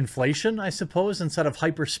hyperinflation, I suppose, instead of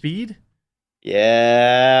hyperspeed.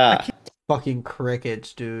 Yeah. Fucking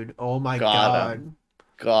crickets, dude. Oh my God.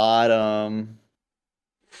 Got him.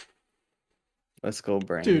 Let's go,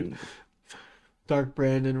 Brandon. Dude. Dark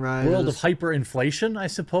Brandon Ryan. World of hyperinflation, I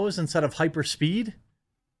suppose, instead of hyperspeed.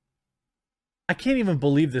 I can't even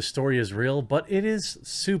believe this story is real, but it is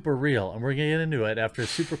super real, and we're gonna get into it after a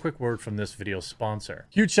super quick word from this video's sponsor.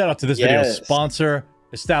 Huge shout out to this video's sponsor,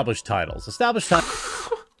 Established Titles. Established Titles.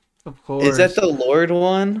 Of course. Is that the Lord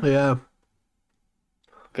one? Yeah.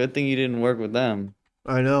 Good thing you didn't work with them.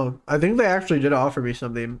 I know. I think they actually did offer me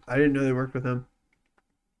something. I didn't know they worked with them.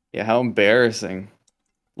 Yeah, how embarrassing.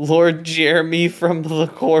 Lord Jeremy from the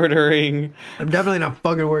Quartering. I'm definitely not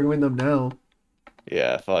fucking working with them now.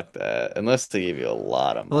 Yeah, fuck that. Unless they give you a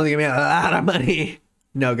lot of money. Unless they give me a lot of money.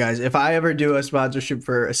 No, guys, if I ever do a sponsorship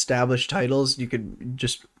for Established Titles, you could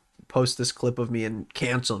just post this clip of me and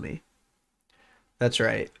cancel me. That's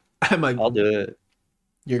right. I'm like, I'll do it.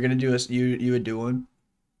 You're gonna do us? You would do one?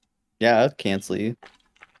 Yeah, I'll cancel you.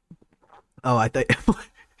 Oh, I thought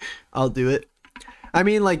I'll do it. I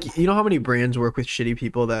mean, like, you know how many brands work with shitty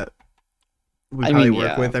people that we probably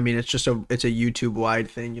work with? I mean, it's a YouTube wide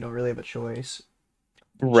thing. You don't really have a choice.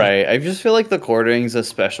 Right. I just feel like the Quartering's a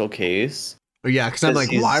special case Yeah, because I'm 'Cause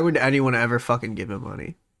like, why would anyone ever fucking give him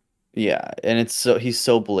money? Yeah, and he's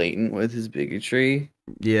so blatant with his bigotry.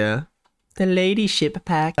 Yeah. The ladyship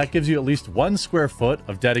pack. That gives you at least 1 square foot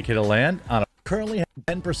of dedicated land on a currently have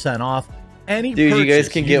 10% off any Dude, you guys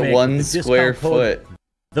purchase can you get make 1 with the square discount code foot.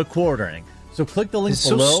 The Quartering. So click the link It's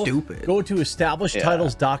so below. stupid. Go to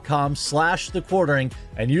establishedtitles.com/the quartering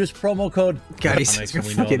and use promo code. God, he's Comics, such a and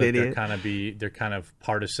we know fucking that idiot. They're kind of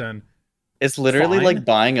partisan. It's literally Fine. like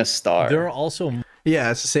buying a star. There are also Yeah,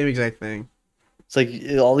 it's the same exact thing. It's like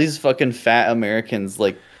all these fucking fat Americans,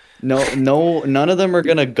 like, none of them are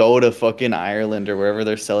gonna go to fucking Ireland or wherever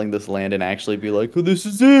they're selling this land and actually be like, oh, this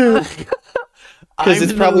is it, because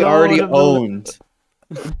it's probably already owned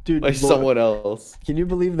Dude, by someone else. Can you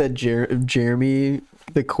believe that Jeremy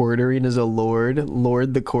the Quartering is a lord?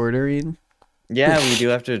 Lord the Quartering? Yeah, we do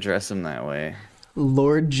have to address him that way.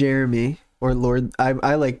 Lord Jeremy. Or Lord, I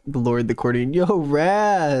like the Lord the Quartering. Yo,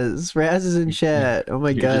 Raz is in chat. Oh my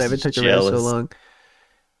You're god, I just haven't talked to Raz so jealous. long.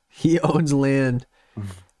 He owns land.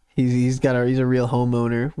 He's a real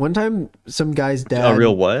homeowner. One time, some guy's dad. A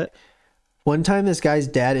real what? One time, this guy's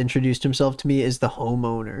dad introduced himself to me as the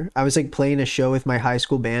homeowner. I was like playing a show with my high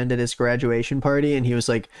school band at his graduation party, and he was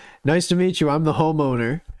like, "Nice to meet you. I'm the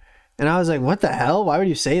homeowner." And I was like, "What the hell? Why would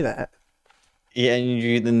you say that?" Yeah,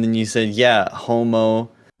 and then you said, yeah, homo,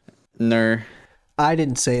 ner. I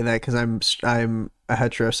didn't say that because I'm a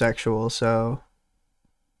heterosexual. So,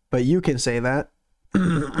 but you can say that.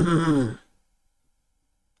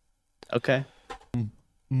 Okay.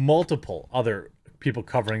 multiple other people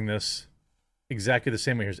covering this exactly the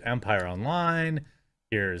same way. Here's Empire Online.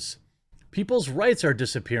 Here's People's Rights Are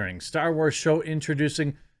Disappearing. Star Wars show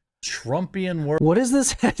introducing Trumpian world. What does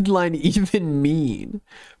this headline even mean?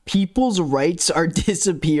 People's rights are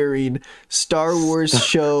disappearing. Star Wars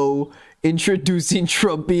show introducing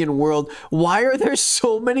Trumpian world. Why are there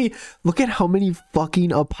so many? Look at how many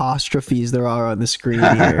fucking apostrophes there are on the screen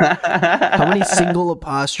here. How many single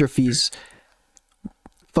apostrophes?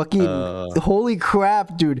 Fucking holy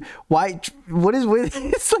crap, dude. Why? What is with?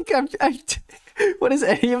 It's like what does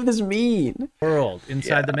any of this mean? World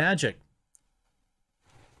inside the magic.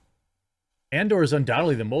 Andor is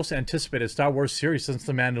undoubtedly the most anticipated Star Wars series since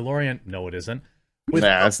The Mandalorian. No, it isn't. Nah,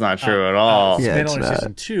 that's not true at all. Yeah, it's Mandalorian not.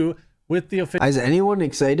 season 2 with the official. Is anyone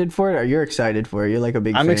excited for it? Or you're excited for it? You're like a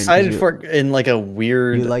big. I'm fan excited 'cause for it in like a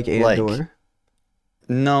weird. You like Andor?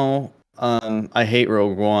 No, I hate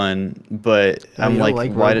Rogue One, but Oh, I'm you don't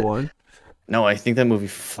like, Rogue One? No, I think that movie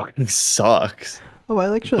fucking sucks. Oh,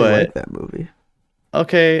 I actually like that movie.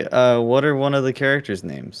 Okay, what are one of the characters'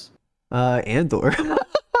 names? Andor.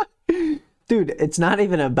 Dude, it's not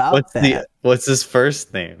even about that. What's his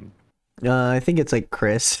first name? I think it's like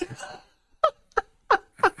Chris.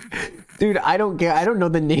 Dude, I don't care. I don't know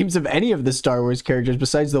the names of any of the Star Wars characters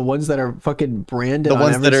besides the ones that are fucking branded The on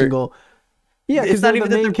ones every that are- single. Yeah, It's not even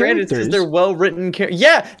that they're branded, it's 'cause they're well-written characters.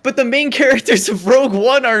 Yeah, but the main characters of Rogue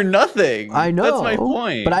One are nothing. I know. That's my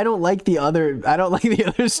point. But I don't like the other. I don't like the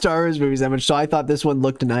other Star Wars movies that much. So I thought this one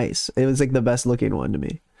looked nice. It was like the best looking one to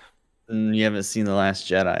me. You haven't seen The Last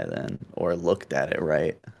Jedi then, or looked at it,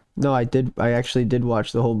 right? No, I did. I actually did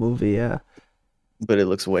watch the whole movie. Yeah. But it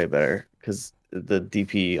looks way better because the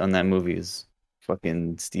DP on that movie is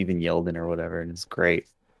fucking Steven Yeldon or whatever, and it's great.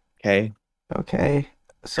 Okay. Okay.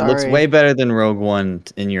 Sorry. It looks way better than Rogue One,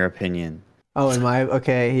 in your opinion. Oh, am I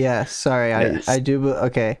okay? Yeah. Sorry. Yes. I do.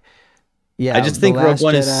 Okay. Yeah. I just The think Rogue Last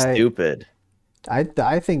One is Jedi- stupid.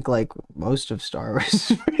 I think like most of Star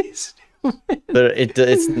Wars is pretty stupid. But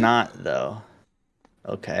it's not though.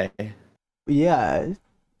 Okay. Yeah.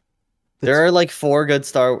 There are like four good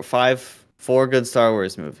Star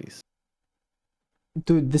Wars movies.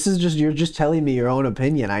 Dude, this is just you're just telling me your own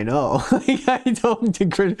opinion. I know. Like, I don't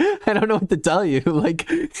know what to tell you. Like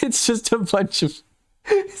it's just a bunch of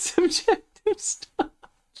subjective stuff.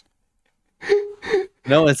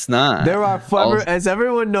 No, it's not. There are as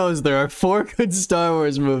everyone knows, there are 4 good Star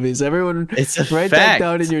Wars movies. Everyone, It's a write that fact.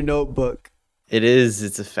 down in your notebook. It is.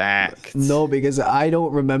 It's a fact. No, because I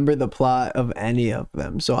don't remember the plot of any of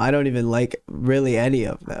them, so I don't even like really any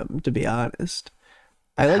of them, to be honest.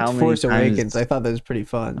 I How liked many Force times- Awakens. I thought that was pretty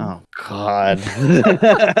fun. Oh God.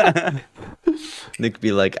 Nick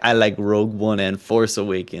be like, I like Rogue One and Force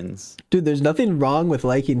Awakens. Dude, there's nothing wrong with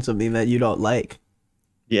liking something that you don't like.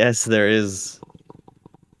 Yes, there is.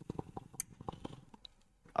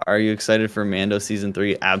 Are you excited for Mando season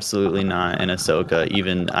 3? Absolutely not. And Ahsoka,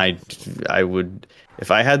 even I would, if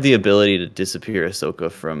I had the ability to disappear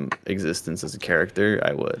Ahsoka from existence as a character,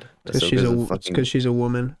 I would. Because Ahsoka's she's a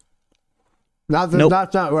woman. That's Nope.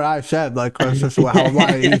 not what I said. Like that's just how a lot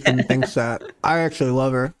of Ethan thinks that. I actually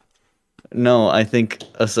love her. No, I think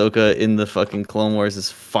Ahsoka in the fucking Clone Wars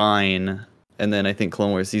is fine. And then I think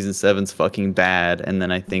Clone Wars Season 7's fucking bad. And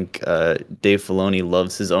then I think Dave Filoni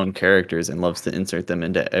loves his own characters and loves to insert them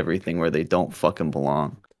into everything where they don't fucking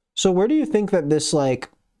belong. So where do you think that this, like,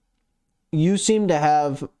 you seem to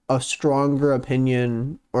have a stronger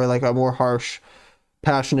opinion or like a more harsh,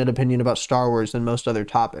 passionate opinion about Star Wars than most other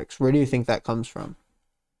topics. Where do you think that comes from?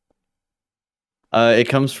 It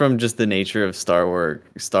comes from just the nature of Star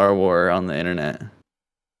War on the internet.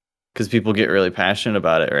 Because people get really passionate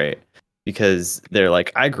about it, right? Because they're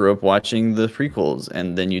like, I grew up watching the prequels,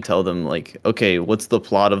 and then you tell them like, okay, what's the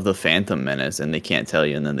plot of the Phantom Menace, and they can't tell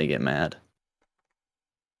you, and then they get mad.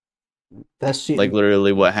 That's like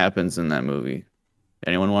literally what happens in that movie.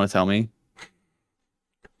 Anyone want to tell me?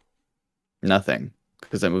 Nothing,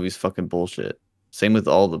 because that movie's fucking bullshit. Same with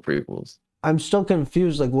all the prequels. I'm still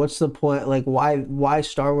confused. Like, what's the point? Like, why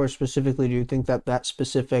Star Wars specifically? Do you think that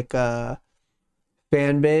specific fan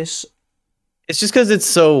base? It's just because it's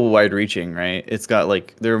so wide-reaching, right? It's got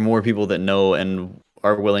like there are more people that know and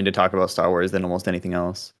are willing to talk about Star Wars than almost anything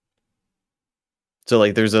else. So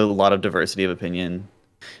like, there's a lot of diversity of opinion.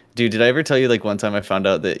 Dude, did I ever tell you like one time I found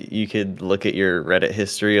out that you could look at your Reddit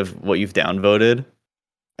history of what you've downvoted?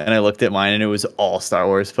 And I looked at mine and it was all Star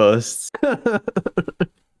Wars posts.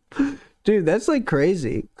 Dude, that's like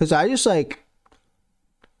crazy. Because I just like,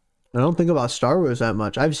 I don't think about Star Wars that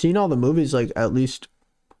much. I've seen all the movies like at least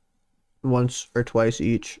once or twice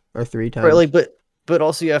each or 3 times. Right, like, but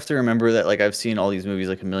also you have to remember that like I've seen all these movies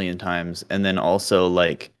like a million times, and then also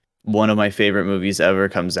like one of my favorite movies ever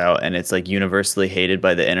comes out and it's like universally hated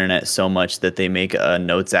by the internet so much that they make a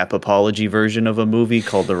Notes app apology version of a movie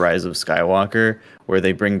called The Rise of Skywalker, where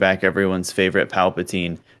they bring back everyone's favorite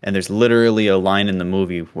Palpatine, and there's literally a line in the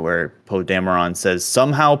movie where Poe Dameron says,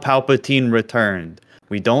 "Somehow Palpatine returned.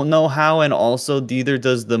 We don't know how, and also neither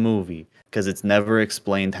does the movie, because it's never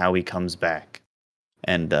explained how he comes back."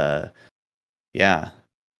 And yeah,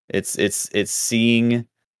 it's seeing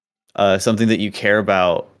something that you care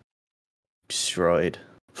about destroyed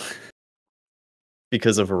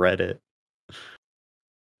because of Reddit.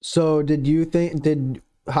 So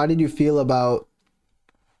how did you feel about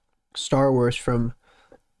Star Wars from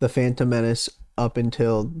The Phantom Menace up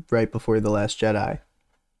until right before The Last Jedi?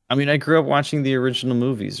 I mean, I grew up watching the original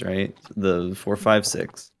movies, right? The 4, 5,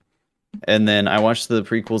 6. And then I watched the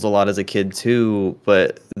prequels a lot as a kid too,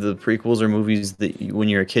 but the prequels are movies that when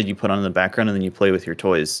you're a kid you put on in the background and then you play with your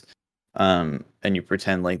toys. And you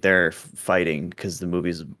pretend like they're fighting because the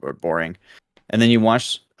movies are boring. And then you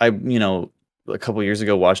watch, a couple years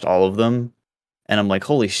ago watched all of them, and I'm like,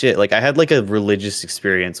 holy shit. Like, I had like a religious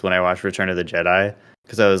experience when I watched Return of the Jedi,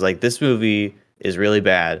 because I was like, this movie is really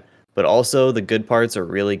bad, but also the good parts are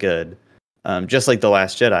really good. Just like The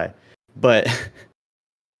Last Jedi. But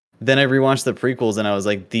then I rewatched the prequels and I was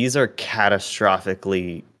like, these are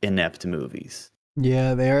catastrophically inept movies.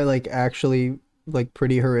 Yeah, they are like actually like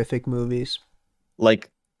pretty horrific movies. Like,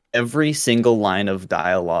 every single line of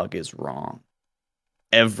dialogue is wrong.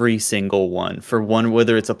 Every single one. For one,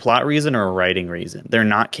 whether it's a plot reason or a writing reason. They're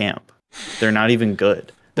not camp. They're not even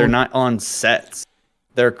good. They're not on sets.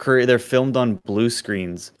 They're filmed on blue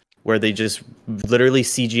screens where they just literally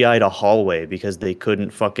CGI'd a hallway because they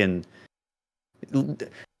couldn't fucking... I'm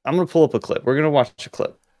going to pull up a clip. We're going to watch a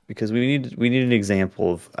clip because we need an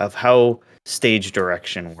example of how stage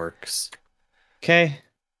direction works. Okay?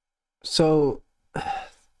 So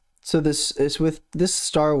this is with this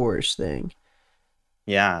Star Wars thing.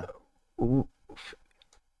 Yeah.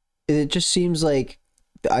 It just seems like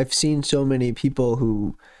I've seen so many people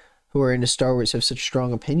who are into Star Wars have such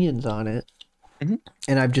strong opinions on it. Mm-hmm.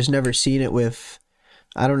 And I've just never seen it with,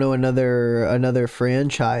 I don't know, another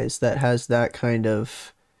franchise that has that kind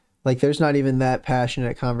of, like, there's not even that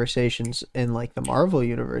passionate conversations in like the Marvel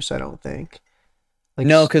universe, I don't think. Like,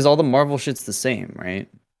 no, because all the Marvel shit's the same, right?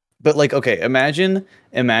 But like, okay, imagine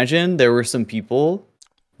there were some people,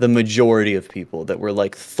 the majority of people, that were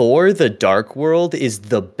like, Thor: The Dark World is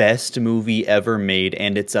the best movie ever made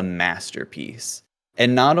and it's a masterpiece.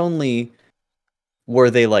 And not only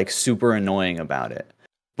were they like super annoying about it,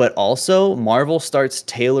 but also Marvel starts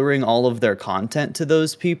tailoring all of their content to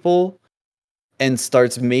those people and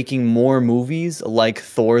starts making more movies like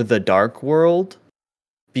Thor: The Dark World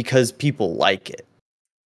because people like it.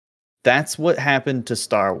 That's what happened to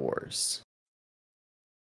Star Wars.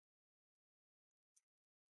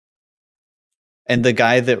 And the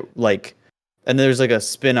guy that like, and there's like a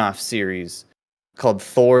spin-off series called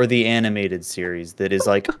Thor the Animated Series that is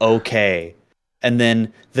like okay. And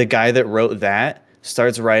then the guy that wrote that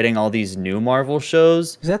starts writing all these new Marvel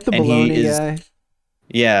shows. Is that the Baloney guy?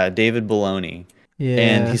 Yeah, David Baloney.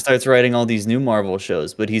 And Yeah. he starts writing all these new Marvel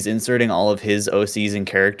shows, but he's inserting all of his OCs and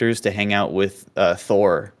characters to hang out with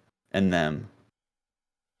Thor and them.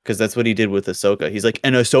 Because that's what he did with Ahsoka. He's like,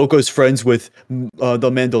 and Ahsoka's friends with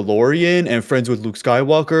the Mandalorian, and friends with Luke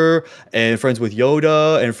Skywalker, and friends with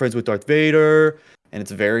Yoda, and friends with Darth Vader. And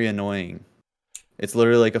it's very annoying. It's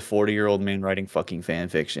literally like a 40-year-old man writing fucking fan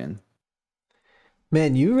fiction.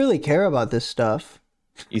 Man, you really care about this stuff.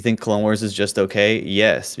 You think Clone Wars is just okay?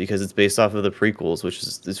 Yes, because it's based off of the prequels, which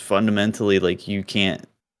is fundamentally like you can't.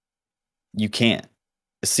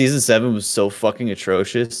 Season 7 was so fucking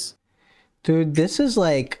atrocious. Dude, this is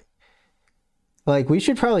like we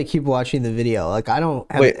should probably keep watching the video. Like I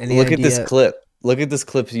don't have Wait, any look idea. at this clip. Look at this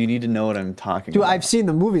clip. You need to know what I'm talking Dude, about. I've seen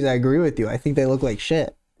the movies. I agree with you. I think they look like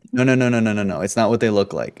shit. No. It's not what they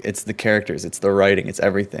look like. It's the characters. It's the writing. It's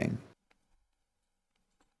everything.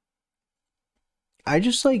 I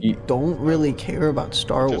just like don't really care about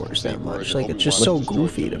Star Wars that much. Like it's just so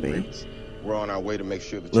goofy to me. We're on our way to make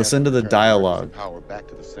sure the Listen to the dialogue. power back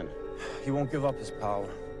to the Senate. He won't give up his power.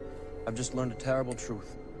 I've just learned a terrible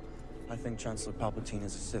truth. I think Chancellor Palpatine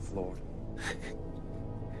is a Sith Lord.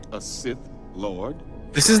 A Sith Lord?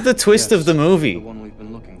 This is the twist of the movie. The one we've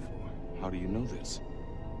been looking for. How do you know this?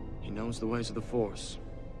 He knows the ways of the Force.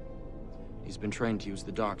 He's been trained to use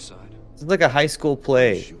the dark side. It's like a high school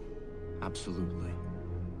play. Absolutely.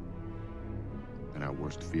 And our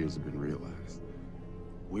worst fears have been realized.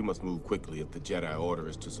 We must move quickly if the Jedi Order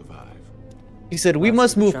is to survive. He said, we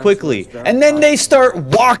must move quickly. And then they start You'll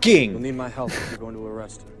walking. need my help if you're going to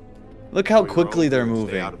arrest him. Look how quickly they're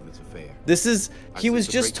moving. This is, he was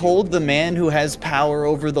just told the man who has power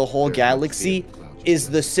over the whole galaxy is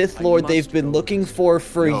the Sith Lord they've been looking for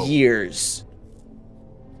years.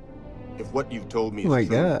 If what you've told me Oh is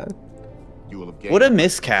my god. you will have gained. What a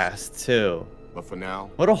miscast, too. But for now,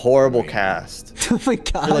 what a horrible cast. Oh my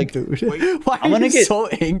god, like, dude. Why are I'm gonna you get so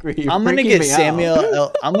angry? You're I'm gonna freaking get me Samuel out.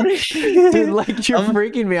 L. I'm gonna Dude, like you're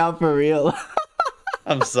freaking me out for real.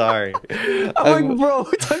 I'm sorry. I'm like, bro,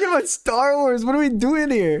 we're talking about Star Wars. What are we doing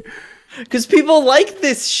here? Because people like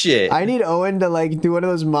this shit. I need Owen to like do one of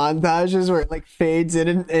those montages where it like fades in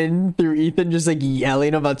and through Ethan just like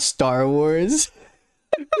yelling about Star Wars.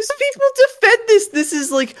 Because people defend this. This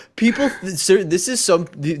is like people. This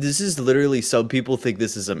is literally some people think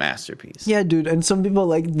this is a masterpiece. Yeah, dude. And some people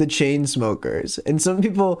like the chain smokers, and some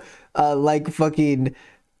people like fucking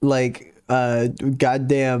like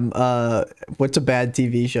goddamn what's a bad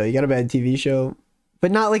TV show? You got a bad TV show,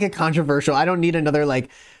 but not like a controversial. I don't need another like.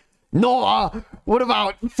 No, what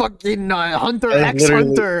about fucking Hunter X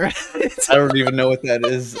Hunter? I don't even know what that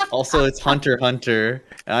is. Also, it's Hunter x Hunter.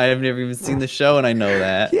 I have never even seen the show, and I know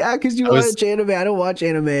that. Yeah, because you watch anime. I don't watch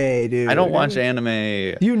anime, dude. I don't watch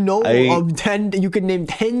anime. You know, you could name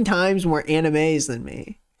 10 times more animes than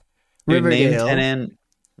me. Dude, Riverdale.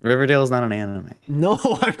 Riverdale's not an anime. No,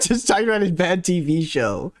 I'm just talking about his bad TV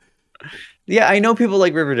show. Yeah, I know people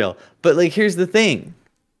like Riverdale, but like, here's the thing.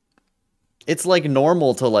 It's like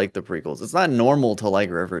normal to like the prequels. It's not normal to like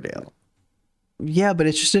Riverdale. Yeah, but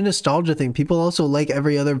it's just a nostalgia thing. People also like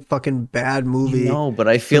every other fucking bad movie. No, but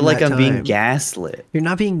I feel like I'm being gaslit. You're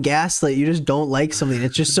not being gaslit. You just don't like something.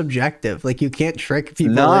 It's just subjective. Like you can't trick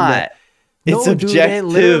people. Not. It's no, objective. Dude, it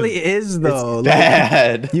literally is though. It's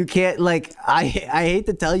bad. Like, you can't like. I hate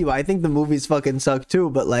to tell you. I think the movies fucking suck too.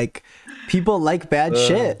 But like, people like bad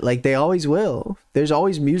shit. Like they always will. There's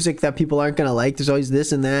always music that people aren't gonna like. There's always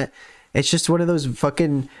this and that. It's just one of those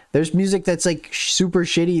fucking. There's music that's like super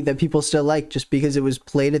shitty that people still like just because it was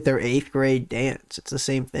played at their 8th grade dance. It's the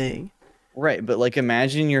same thing. Right, but like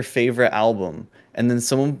imagine your favorite album and then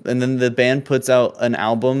the band puts out an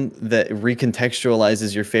album that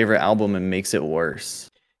recontextualizes your favorite album and makes it worse.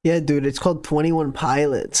 Yeah, dude, it's called 21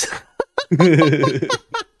 Pilots.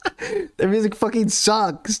 Their music fucking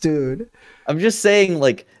sucks, dude. I'm just saying,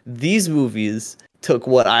 like, these movies took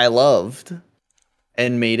what I loved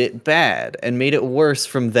and made it bad and made it worse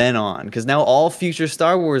from then on, because now all future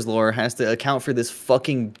Star Wars lore has to account for this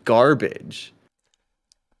fucking garbage.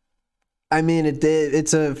 I mean,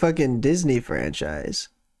 it's a fucking Disney franchise.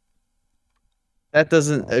 That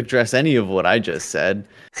doesn't address any of what I just said.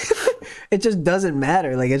 It just doesn't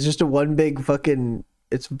matter. Like, it's just a one big fucking,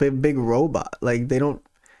 it's a big robot. Like, they're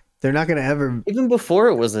not gonna ever. Even before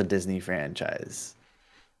it was a Disney franchise.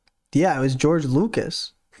 Yeah, it was George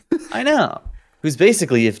Lucas. I know. Who's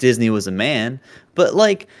basically if Disney was a man, but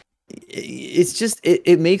like, it's just,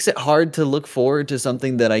 it makes it hard to look forward to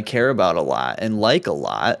something that I care about a lot and like a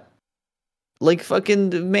lot. Like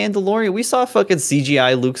fucking Mandalorian, we saw fucking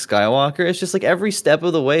CGI Luke Skywalker. It's just like every step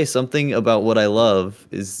of the way, something about what I love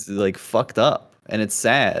is like fucked up, and it's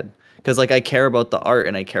sad because like I care about the art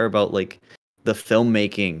and I care about like the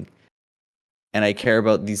filmmaking, and I care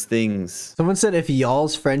about these things. Someone said if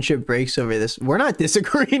y'all's friendship breaks over this, we're not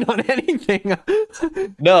disagreeing on anything.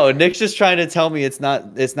 No, Nick's just trying to tell me it's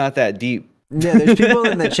not that deep. Yeah, there's people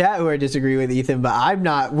in the chat who are disagreeing with Ethan, but I'm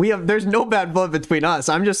not. There's no bad blood between us.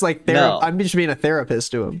 I'm just like I'm just being a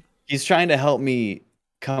therapist to him. He's trying to help me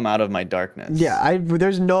come out of my darkness. Yeah,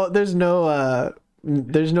 there's no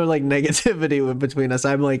like negativity between us.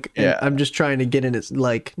 I'm like, I'm just trying to get in his,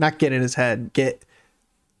 like, not get in his head,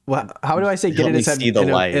 how do I say get in his head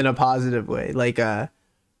in a positive way? Like,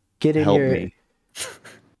 get in your, me.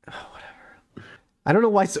 Whatever. I don't know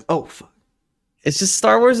why. Fuck. It's just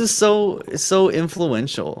Star Wars is so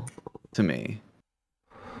influential to me.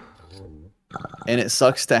 And it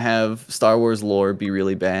sucks to have Star Wars lore be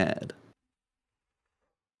really bad.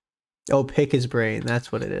 Oh, pick his brain.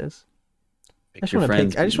 That's what it is. I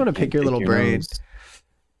just want to pick your little brain. Nose.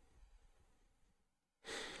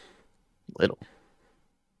 Little.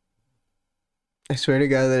 I swear to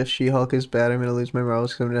God that if She-Hulk is bad, I'm gonna lose my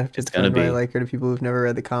marbles because I'm gonna have to defend why I like her to people who've never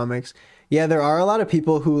read the comics. Yeah, there are a lot of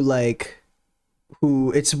people who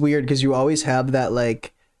it's weird because you always have that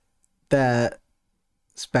like that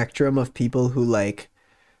spectrum of people who like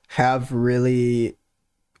have really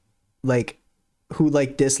like who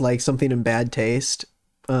like dislike something in bad taste.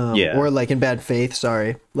 Or like in bad faith,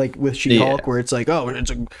 sorry, like with She-Hulk, where it's like, oh,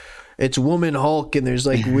 it's woman Hulk, and there's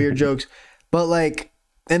like weird jokes, but like,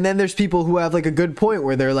 and then there's people who have like a good point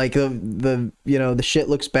where they're like the shit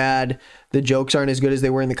looks bad, the jokes aren't as good as they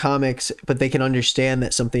were in the comics, but they can understand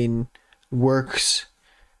that something works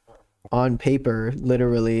on paper,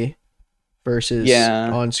 literally, versus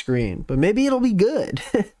on screen. But maybe it'll be good.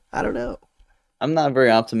 I don't know. I'm not very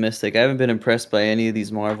optimistic. I haven't been impressed by any of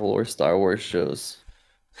these Marvel or Star Wars shows.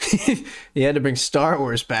 You had to bring Star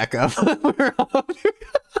Wars back up.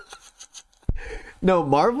 No,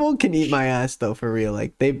 Marvel can eat my ass though, for real.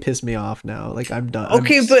 Like, they piss me off now. Like, I'm done.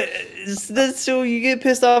 Okay, but so you get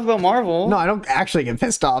pissed off about Marvel. No, I don't actually get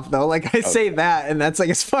pissed off though. Like, I say that, and that's like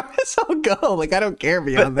as far as I'll go. Like, I don't care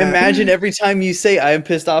beyond that. Imagine every time you say I am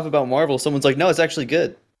pissed off about Marvel, someone's like, no, it's actually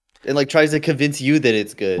good, and like tries to convince you that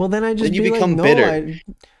it's good. Well, then I just you become like, bitter.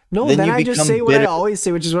 Then I just say what I always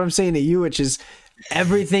say, which is what I'm saying to you, which is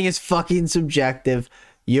everything is fucking subjective.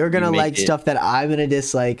 You're gonna like stuff that I'm gonna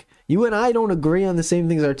dislike. You and I don't agree on the same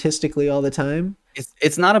things artistically all the time.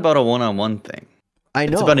 It's not about a one-on-one thing. I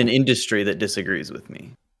know. It's about an industry that disagrees with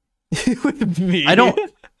me. With me? I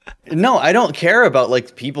don't care about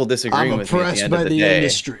like people disagreeing with me at the end of the day.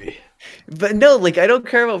 Industry. But no, like I don't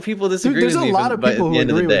care about people disagreeing with me. There's a lot of people who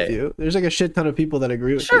agree with you. There's like a shit ton of people that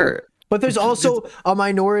agree with you. Sure. But there's also a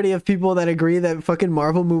minority of people that agree that fucking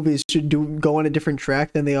Marvel movies should go on a different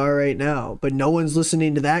track than they are right now. But no one's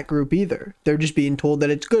listening to that group either. They're just being told that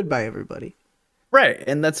it's good by everybody. Right,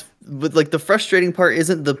 and but like the frustrating part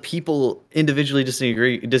isn't the people individually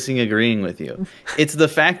disagreeing with you. It's the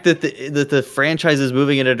fact that the franchise is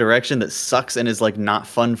moving in a direction that sucks and is like not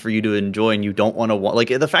fun for you to enjoy, and you don't want to watch. Like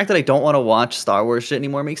the fact that I don't want to watch Star Wars shit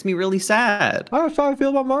anymore makes me really sad. That's how I feel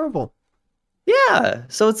about Marvel. Yeah,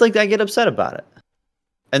 so it's like I get upset about it,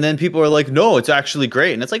 and then people are like, "No, it's actually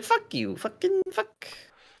great," and it's like, "Fuck you, fuck."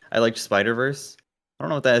 I liked Spider-Verse. I don't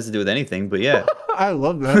know what that has to do with anything, but yeah. I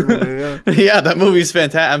love that movie, yeah. Yeah, that movie's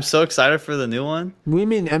fantastic. I'm so excited for the new one. We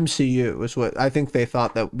mean MCU is what I think they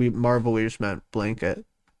thought that Marvel just meant blanket.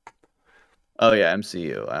 Oh yeah,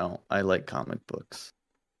 MCU. I like comic books.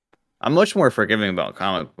 I'm much more forgiving about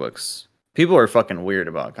comic books. People are fucking weird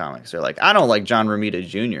about comics. They're like, I don't like John Romita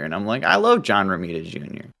Jr. And I'm like, I love John Romita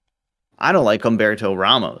Jr. I don't like Humberto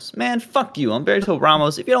Ramos. Man, fuck you, Humberto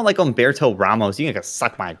Ramos. If you don't like Humberto Ramos, you can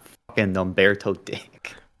suck my fucking Humberto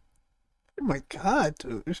dick. Oh my god,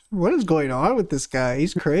 dude. What is going on with this guy?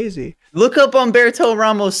 He's crazy. Look up Humberto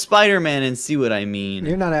Ramos Spider-Man and see what I mean.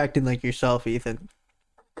 You're not acting like yourself, Ethan.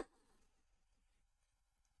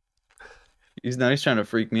 He's trying to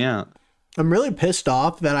freak me out. I'm really pissed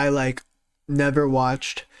off that I like never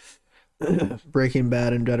watched Breaking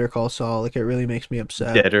Bad and Better Call Saul. Like, it really makes me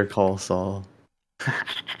upset. Better Call Saul.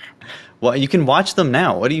 Well, you can watch them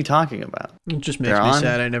now. What are you talking about? It just makes me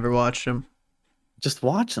sad I never watched them. Just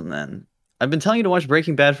watch them then. I've been telling you to watch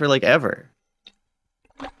Breaking Bad for like ever.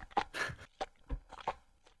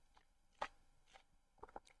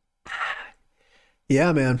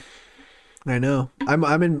 Yeah, man. I know. I'm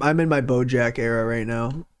in my BoJack era right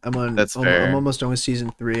now. That's fair. I'm almost done with season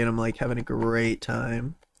 3 and I'm like having a great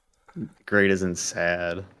time. Great isn't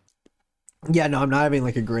sad. Yeah, no, I'm not having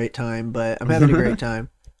like a great time, but I'm having a great time.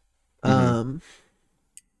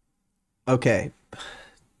 Okay.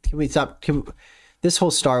 Can we stop? This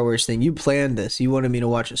whole Star Wars thing, you planned this. You wanted me to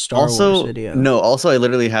watch a Star Wars video. No, also I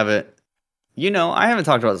literally have it You know, I haven't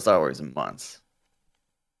talked about Star Wars in months.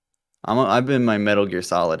 I've been in my Metal Gear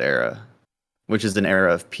Solid era, which is an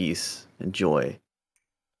era of peace and joy.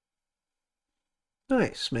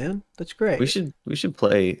 Nice, man. That's great. We should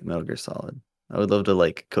play Metal Gear Solid. I would love to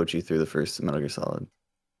like coach you through the first Metal Gear Solid.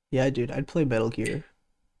 Yeah, dude, I'd play Metal Gear.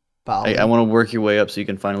 I want to work your way up so you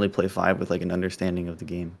can finally play 5 with like an understanding of the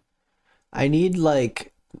game. I need more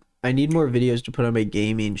videos to put on my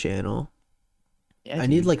gaming channel. Yeah, I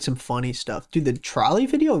need like some funny stuff. Dude, the trolley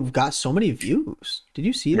video got so many views. Did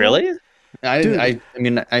you see that? Really? Dude. I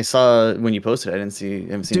mean, I saw when you posted. I haven't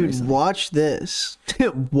seen it Dude, recently. watch this.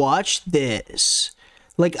 Watch this.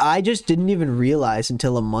 Like, I just didn't even realize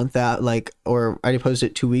until a month out, like, or I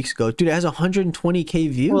posted it 2 weeks ago. Dude, it has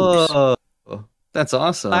 120K views. Whoa, that's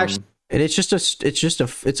awesome. Actually, and it's a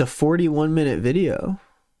 41-minute video.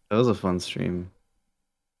 That was a fun stream.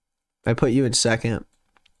 I put you in second.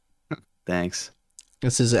 Thanks.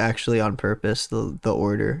 This is actually on purpose, the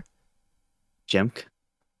order. Jemk?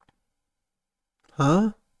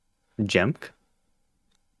 Huh? Jemk?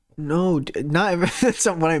 No, not that's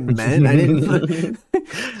not what I meant. I didn't.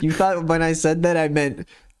 You thought when I said that I meant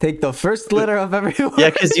take the first letter of every word. Yeah,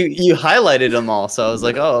 because you highlighted them all, so I was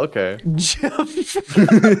like, oh, okay.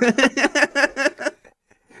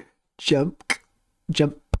 Jump.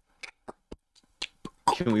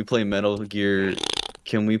 Can we play Metal Gear?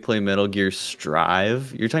 Can we play Metal Gear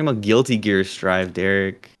Strive? You're talking about Guilty Gear Strive,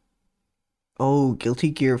 Derek. Oh, Guilty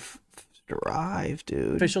Gear Strive,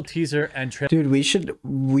 dude. Official teaser and trailer. Dude, we should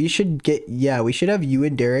have you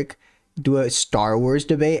and Derek do a Star Wars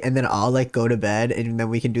debate, and then I'll like go to bed, and then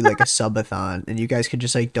we can do like a subathon, and you guys could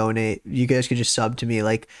just like donate. You guys could just sub to me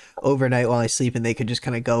like overnight while I sleep, and they could just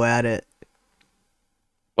kind of go at it.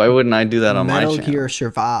 Why wouldn't I do that on my channel? Metal Gear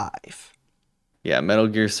Survive. Yeah, Metal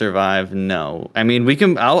Gear Survive. No, I mean we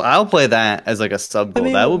can. I'll play that as like a sub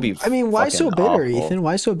goal. That would be. I mean, why so bitter, awful. Ethan?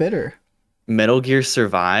 Why so bitter? Metal Gear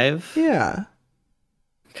Survive. Yeah.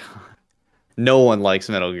 No one likes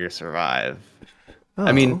Metal Gear Survive. Oh.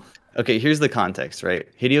 I mean, okay, here's the context, right?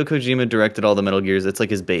 Hideo Kojima directed all the Metal Gears. It's like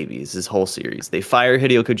his babies, his whole series. They fire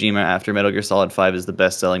Hideo Kojima after Metal Gear Solid 5 is the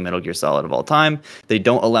best-selling Metal Gear Solid of all time. They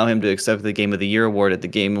don't allow him to accept the Game of the Year award at the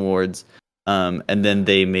Game Awards. And then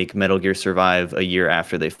they make Metal Gear Survive a year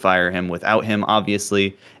after they fire him without him,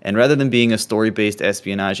 obviously. And rather than being a story-based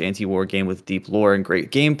espionage anti-war game with deep lore and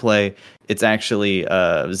great gameplay, it's actually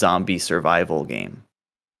a zombie survival game.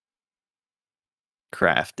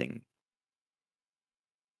 Crafting.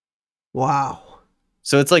 Wow.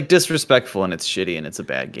 So it's like disrespectful and it's shitty and it's a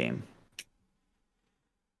bad game.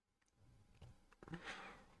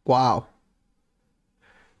 Wow.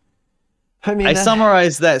 I mean, I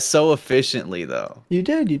summarized that so efficiently, though. You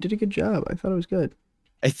did. You did a good job. I thought it was good.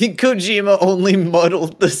 I think Kojima only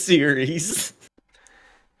muddled the series.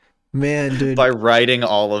 Man, dude. By writing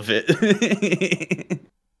all of it.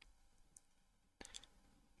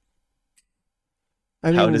 I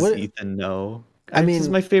mean, how does Ethan know? I mean, this is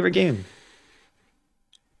my favorite game.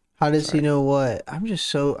 How does he know what? I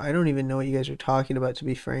don't even know what you guys are talking about, to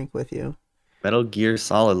be frank with you. Metal Gear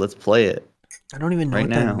Solid, let's play it. I don't even know right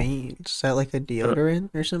what now. that means. Is that like a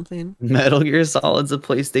deodorant or something? Metal Gear Solid's a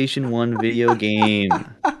PlayStation 1 video game.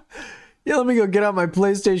 Yeah, let me go get out my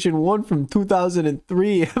PlayStation 1 from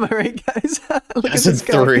 2003. Am I right, guys? Look at this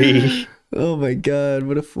guy. 2003. Oh my god,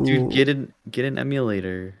 what a fool. Dude, get an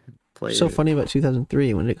emulator. Play So it. funny about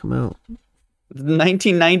 2003. When did it come out?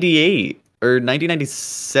 1998 or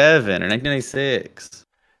 1997 or 1996.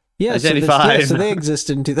 Yeah, so, 1995. so they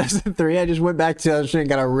existed in 2003. I just went back to 2003 and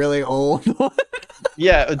got a really old one.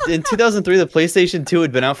 Yeah, in 2003, the PlayStation 2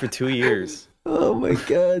 had been out for 2 years. Oh my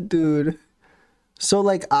god, dude. So,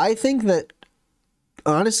 like, I think that,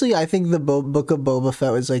 honestly, I think the Book of Boba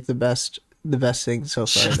Fett was, like, the best thing so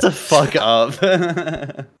far. Shut the fuck up.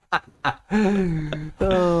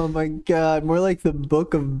 Oh my god, more like the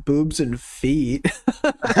Book of Boobs and Feet.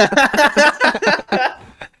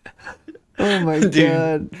 Oh my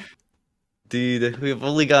god. Dude, we've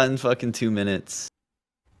only gotten fucking 2 minutes.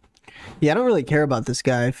 Yeah, I don't really care about this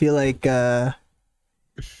guy. I feel like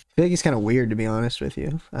he's kind of weird, to be honest with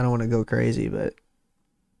you. I don't want to go crazy, but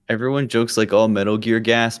Everyone jokes like, oh, Metal Gear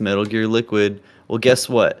Gas, Metal Gear Liquid. Well, guess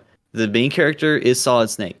what? The main character is Solid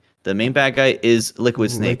Snake. The main bad guy is Liquid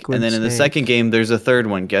Snake. Liquid and then in the Snake. second game, there's a third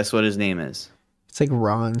one. Guess what his name is? it's like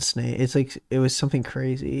Ron Snake. It's like it was something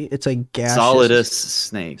crazy. It's like gaseous. Solidus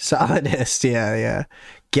Snake. Solidus, yeah.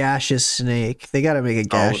 Gaseous Snake. They gotta make a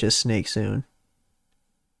gaseous snake soon.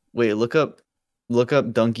 Wait, look up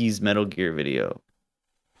Donkey's Metal Gear video.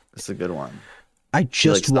 That's a good one. I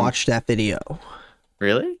just watched that video.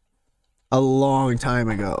 Really? A long time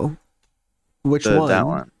ago. Which one? That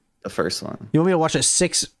one. The first one. You want me to watch a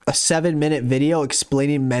 7-minute video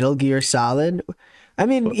explaining Metal Gear Solid? I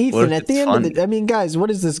mean, Ethan, at the end of the, I mean, guys, what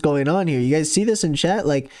is this going on here? You guys see this in chat?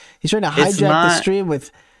 Like, he's trying to hijack the stream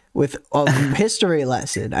with a history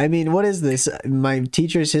lesson. I mean, what is this? My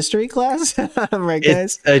teacher's history class? Right,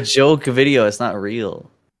 guys? It's a joke video. It's not real.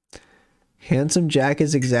 Handsome Jack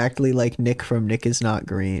is exactly like Nick from Nick is Not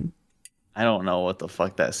Green. I don't know what the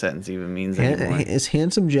fuck that sentence even means anymore. Is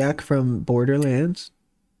Handsome Jack from Borderlands?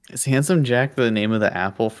 Is Handsome Jack the name of the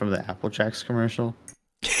apple from the Apple Jacks commercial?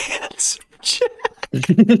 Handsome Jack.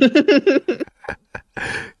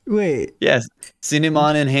 Wait. Yes.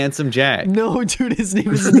 Cinnamon and Handsome Jack. No, dude, his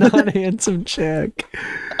name is not Handsome Jack.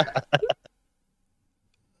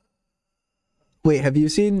 Wait, have you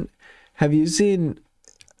seen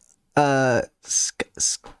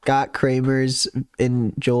Scott Kramer's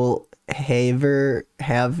and Joel Haver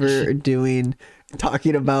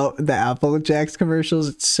talking about the Apple Jacks commercials?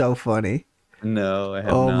 It's so funny. No, I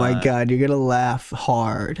have not. not. My god, you're gonna laugh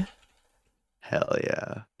hard. Hell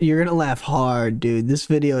yeah. You're gonna laugh hard, dude. This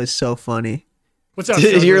video is so funny. What's up?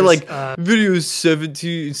 You're like, video is 6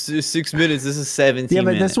 minutes. This is 17 minutes. Yeah,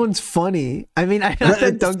 but this one's funny. I mean, I know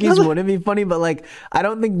that donkeys wouldn't be funny, but like, I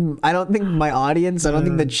don't think my audience, I don't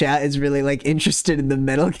think the chat is really like interested in the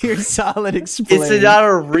Metal Gear Solid explain. It's not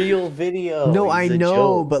a real video. No, I know,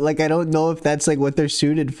 joke. but like, I don't know if that's like what they're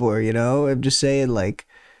suited for, you know? I'm just saying, like.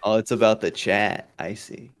 Oh, it's about the chat. I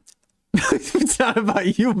see. It's not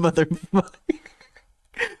about you, motherfucker.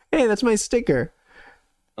 Hey, that's my sticker.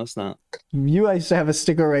 No, it's not. I used to have a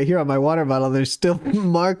sticker right here on my water bottle. There's still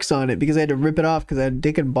marks on it because I had to rip it off because I had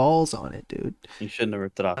dick and balls on it, dude. You shouldn't have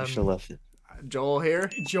ripped it off. You should have left it. Joel here.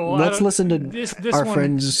 Joel, let's listen to our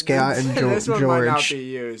friends Scott and This one George. might not be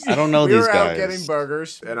used. I don't know we these were guys. out getting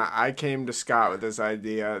burgers, and I came to Scott with this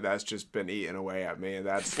idea that's just been eating away at me. And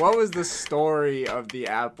that's what was the story of the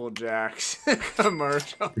Apple Jacks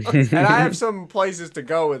commercial? And I have some places to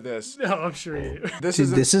go with this. No, I'm sure you do. This Dude,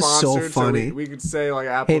 isn't this is so sponsored, funny. we could say like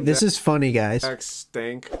Apple. Hey, this is funny, guys. Jacks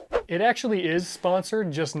stink. It actually is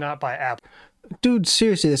sponsored, just not by Apple. Dude,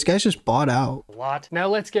 seriously, this guy's just bought out. A lot. Now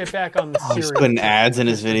let's get back on the series. He's putting ads in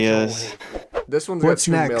his videos. This one's What's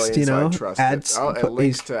got 2 next, million, you know? so I trust Ads, it. Oh, it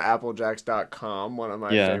links to applejacks.com, one of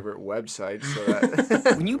my favorite websites. So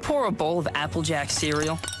that When you pour a bowl of Applejack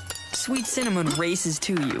cereal, sweet cinnamon races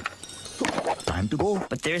to you. Time to go.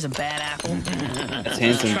 But there's a bad apple. It's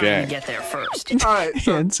Handsome trying Jack. to get there first. All right,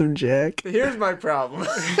 so Handsome Jack. here's my problem.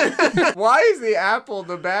 Why is the apple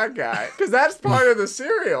the bad guy? Because that's part of the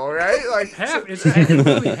cereal, right? Like half. It's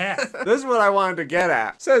really half. This is what I wanted to get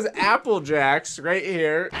at. It says Apple Jacks right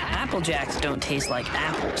here. Applejacks don't taste like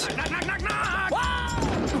apples.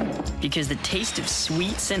 Because the taste of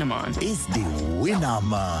sweet cinnamon It's the winner,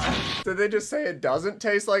 man. Did they just say it doesn't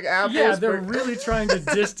taste like apples? Yeah, they're really trying to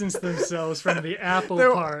distance themselves from the apple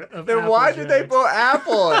part of Then why did they put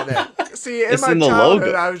apple in it? See, in It's my in the childhood,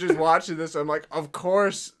 logo. I was just watching this. I'm like, of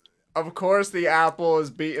course the apple is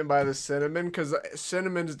beaten by the cinnamon because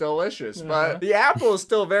cinnamon's delicious. But the apple is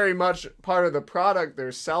still very much part of the product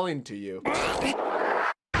they're selling to you.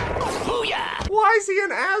 Why is he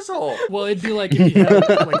an asshole? Well, it'd be like if you had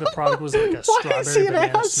like the product was like a strawberry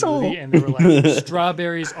banana smoothie, and they were like,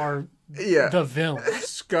 strawberries are the villain.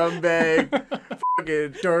 Scumbag,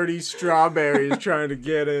 fucking dirty strawberries trying to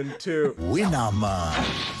get in too. Winner, man.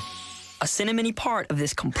 a cinnamony part of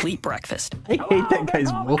this complete breakfast. I hate that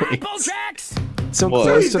guy's voice. Applejacks! So What?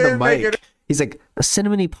 close to the Make mic. it- He's like, a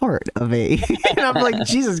cinnamony part of a... and I'm like,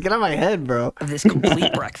 Jesus, get out of my head, bro. Of this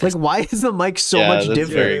complete breakfast. Like, why is the mic so much that's different?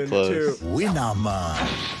 very close. Winner, man.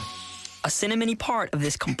 A cinnamony part of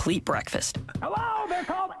this complete breakfast. Hello, they're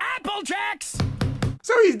called Applejacks!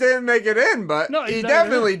 So he didn't make it in, but No, he he's not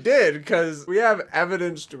definitely did, because we have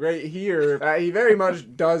evidence right here that he very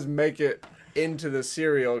much does make it into the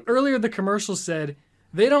cereal. Earlier, the commercial said,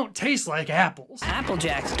 they don't taste like apples.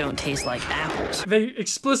 Applejacks don't taste like apples. They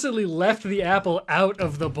explicitly left the apple out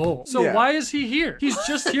of the bowl. So Yeah. why is he here? He's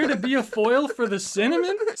just here to be a foil for the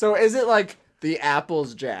cinnamon? So is it like the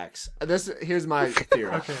Apple's Jacks? Here's my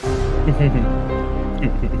theory. Okay.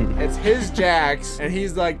 It's his Jacks, and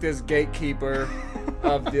he's like this gatekeeper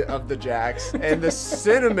of the Jacks. And the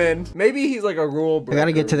cinnamon, maybe he's like a rule breaker. I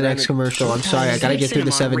gotta get to the next commercial. I'm sorry, I gotta get through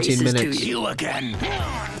the 17 minutes. You again.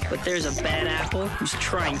 But there's a bad apple who's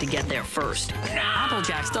trying to get there first.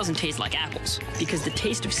 Applejacks doesn't taste like apples because the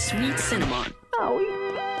taste of sweet cinnamon.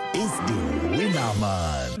 It's the winner,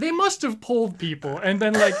 man. They must have polled people and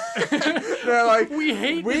then like, They're like, we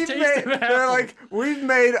hate the we've taste made, of they're apple. like, we've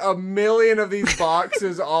made 1 million of these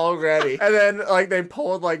boxes already. And then like they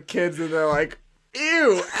pulled like kids and they're like,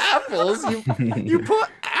 Ew, apples? You put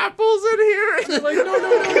apples in here? You're like,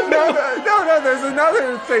 no, there's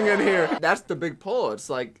another thing in here. That's the big pull. It's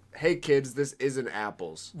like, hey kids, this isn't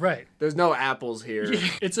apples. Right. There's no apples here.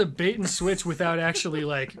 It's a bait and switch without actually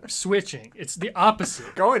like switching. It's the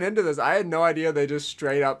opposite. Going into this, I had no idea they just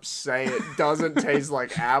straight up say it doesn't taste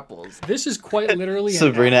like apples. This is quite literally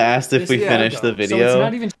Sabrina asked if we finished the video. So it's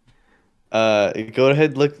not even... Go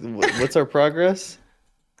ahead, look. What's our progress?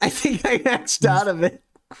 I think I X'd out of it.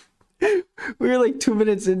 We were like 2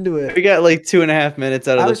 minutes into it. We got like 2.5 minutes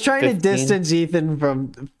out of it. I was trying to distance Ethan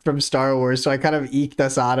from Star Wars, so I kind of eked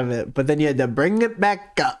us out of it. But then you had to bring it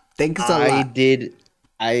back up. Thanks a lot.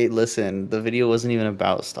 Listen. The video wasn't even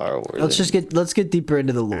about Star Wars. Let's get deeper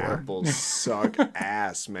into the lore. Apples suck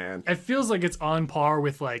ass, man. It feels like it's on par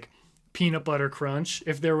with like Peanut Butter Crunch.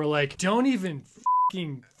 If they were like, don't even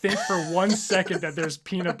think for 1 second that there's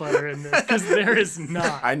peanut butter in this, because there is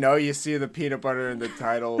not. I know you see the peanut butter in the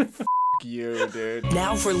title. F you, dude.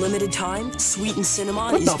 Now for limited time, Sweet and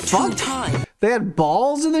Cinnamon What is the fuck? 2 times. They had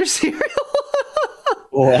balls in their cereal?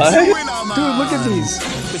 What? Dude, look at these.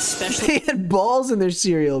 With special They had balls in their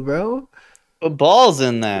cereal, bro. Put balls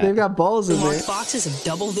in that. They've got balls in there. marked boxes of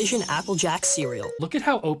Double Vision Applejack cereal. Look at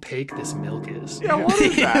how opaque this milk is. Yeah, what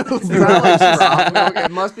is that? Is that like strong milk?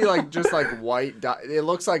 It must be like just like white it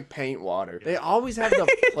looks like paint water. They always have the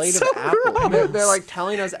plate of apples. They're like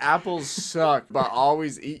telling us apples suck, but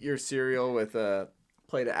always eat your cereal with a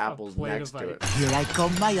plate of apples next to it. Here I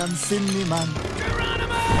come, my cinnamon.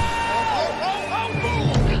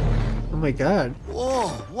 Oh my god. Oh,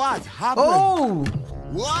 what happened? Oh!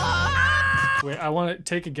 What? Wait, I want to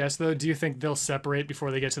take a guess though. Do you think they'll separate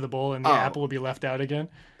before they get to the bowl and the apple will be left out again?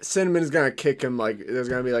 Cinnamon's gonna kick him, like there's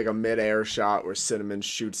gonna be like a mid-air shot where Cinnamon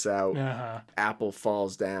shoots out, apple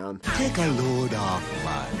falls down. Take a load off,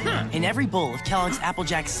 man. In every bowl of Kellogg's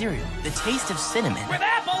Applejack cereal, the taste of cinnamon with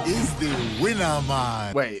apple is the winner,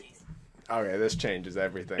 man. Wait. Okay, this changes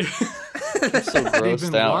everything. They've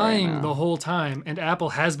been lying the whole time, and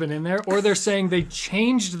apple has been in there, or they're saying they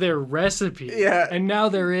changed their recipe, and now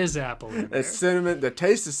there is apple in there. It's cinnamon, the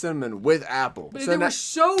taste of cinnamon with apple. But they were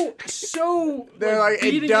so they're like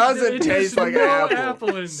it doesn't taste like apple.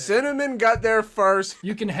 In there. Cinnamon got there first.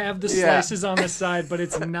 You can have the slices on the side, but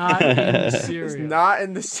it's not in the cereal. It's not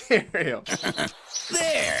in the cereal.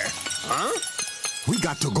 There. Huh? We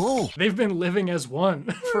got to go. They've been living as one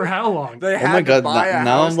for how long? They oh my god,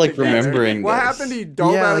 now I'm like together. Remembering what this. happened? He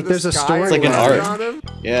dove out of the there's sky. a story. It's like an art.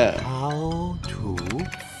 Yeah. How to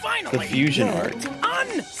finally the fusion art.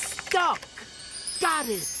 Unstuck. Got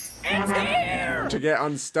it. It's here. To get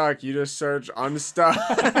unstuck, you just search unstuck.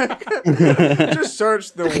 Just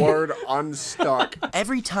search the word unstuck.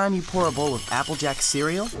 Every time you pour a bowl of Applejack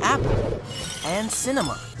cereal, apple and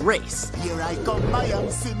cinnamon race. Here I come, my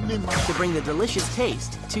cinnamon. To bring the delicious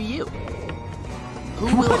taste to you.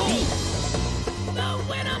 Who will it be? The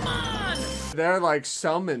Winamon! They're like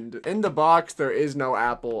summoned. In the box, there is no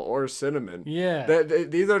apple or cinnamon. Yeah.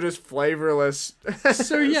 These are just flavorless.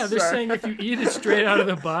 So yeah, they're saying if you eat it straight out of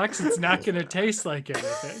the box, it's not going to taste like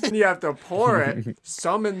anything. You have to pour it,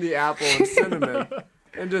 summon the apple and cinnamon,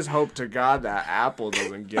 and just hope to God that apple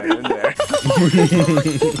doesn't get in there.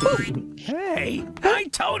 Hey, I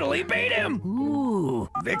totally beat him. Ooh,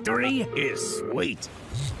 victory is sweet.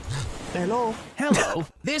 Hello. Hello.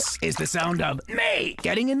 This is the sound of me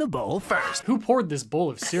getting in the bowl first. Who poured this bowl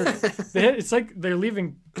of cereal? It's like they're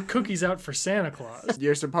leaving cookies out for Santa Claus.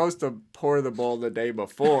 You're supposed to pour the bowl the day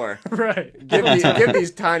before. Right. Give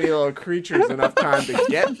these tiny little creatures enough time to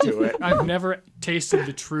get to it. I've never tasted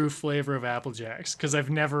the true flavor of Apple Jacks because I've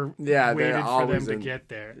never waited for them to get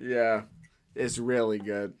there. Yeah. It's really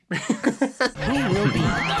good. Who will be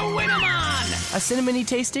the Winamon? A cinnamony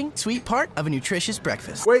tasting, sweet part of a nutritious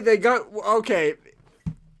breakfast. Wait, they got okay.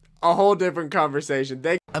 A whole different conversation.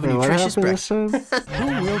 They of a nutritious breakfast. Who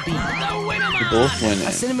will be the Winamon? Both winning. A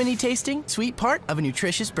cinnamony tasting, sweet part of a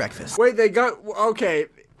nutritious breakfast. Wait, they got okay.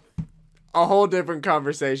 A whole different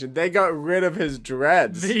conversation. They got rid of his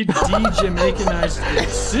dreads. They de-Jamaicanized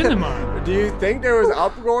cinnamon. Do you think there was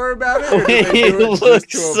uproar about it? Or Wait, did they do it looks just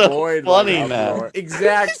to so avoid funny like, now.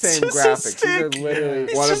 Exact same graphics. These are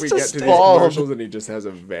literally. What if we get to these commercials and he just has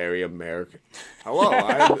a very American? Hello,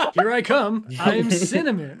 here I come. I'm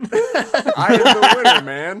Cinnamon. I am the winner,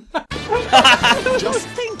 man. Just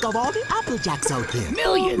think of all the Applejacks out there.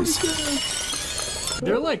 Millions.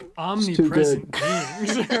 They're like omnipresent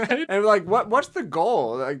beings, right? And like, what's the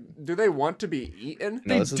goal? Like, do they want to be eaten?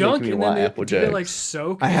 No, They this is dunk making and me then want they, do they Applejack. like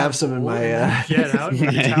soak. I in have the some in bowl my, and then get out and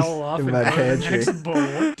get your Nice. towel off In and my go to the pantry. next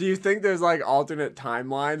bowl. Do you think there's like alternate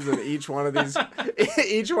timelines in each one of these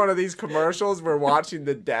each one of these commercials? We're watching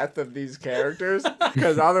the death of these characters,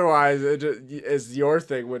 because otherwise it just is your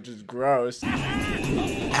thing, which is gross.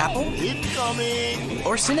 Apple? Incoming!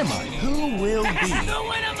 Or Cinnamon? Who will be?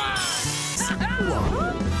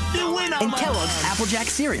 And Kellogg's Applejack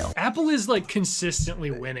cereal. Apple is like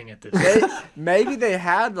consistently winning at this. Maybe they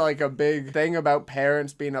had like a big thing about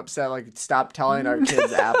parents being upset, like stop telling our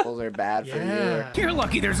kids apples are bad for you. You're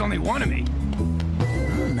lucky there's only one of me.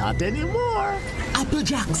 Not anymore.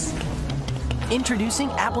 Applejacks. Introducing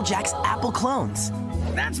Applejack's Apple Clones.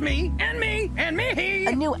 That's me, and me, and me.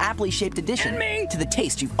 A new apple-shaped addition to the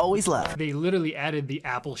taste you've always loved. They literally added the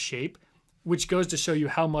apple shape, which goes to show you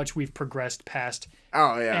how much we've progressed past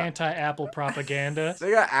anti-Apple propaganda.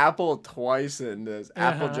 They got Apple twice in this.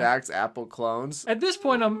 Applejack's Apple Clones. At this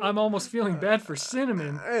point, I'm almost feeling bad for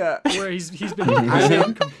Cinnamon. Yeah. Where he's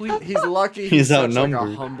been complete. He's lucky he's such like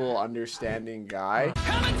a humble, understanding guy.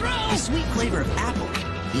 The sweet flavor of apple.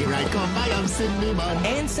 Here I come, I am cinnamon.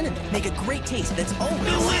 And cinnamon make a great taste that's always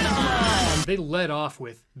cinnamon. They led off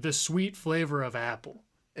with the sweet flavor of apple.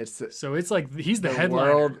 So it's like he's the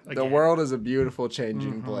headliner. World, the again. world is a beautiful,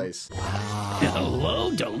 changing place. Hello,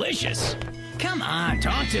 delicious. Come on,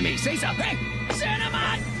 talk to me. Say something.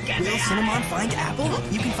 Cinnamon, get Will Cinnamon find apple?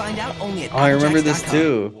 You can find out only at Oh, I remember this applejacks.com.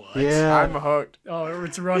 too. Yeah. I'm hooked. Oh,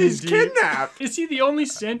 it's running He's deep. kidnapped. Is he the only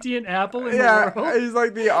sentient apple in the world? He's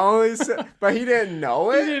like the only, but he didn't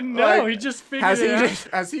know it. He didn't know. Like, He just figured it out.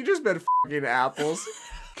 Has he just been fucking apples?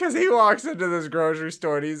 Because he walks into this grocery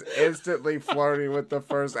store and he's instantly flirting with the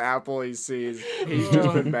first apple he sees. He's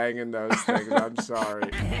just been banging those things. I'm sorry.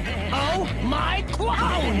 Oh my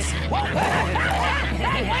clowns!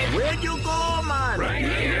 Where'd you go, man? Right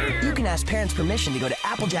here. You can ask parents' permission to go to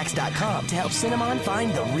applejacks.com to help Cinnamon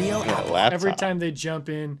find the real apple. Every time they jump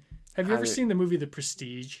in. Have you ever seen the movie The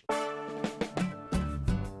Prestige?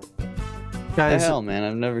 Guys, the hell, man,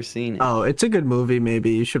 I've never seen it. Oh, it's a good movie.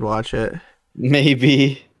 Maybe you should watch it.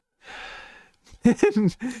 Maybe.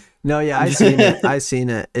 No, yeah, I seen it. I seen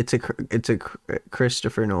it. It's a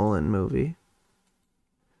Christopher Nolan movie.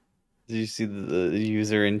 Did you see the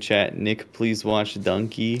user in chat? Nick, please watch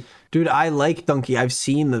Donkey. Dude, I like Donkey. I've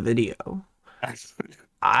seen the video.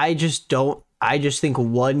 I just don't. I just think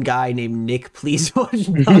one guy named Nick, please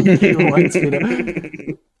watch Donkey wants me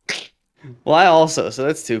to. Well, I also. So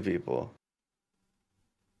that's two people.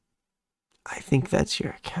 I think that's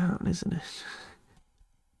your account, isn't it?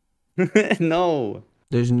 No.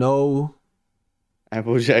 There's no.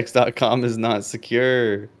 Applejacks.com is not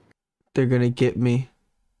secure. They're gonna get me.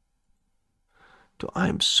 Dude,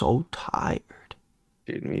 I'm so tired.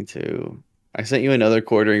 Dude, me too. I sent you another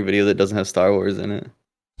quartering video that doesn't have Star Wars in it.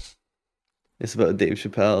 It's about Dave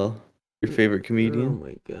Chappelle, your favorite comedian. Oh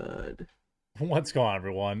my god. What's going on,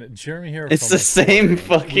 everyone? Jeremy here. It's from the same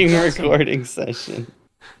fucking recording session.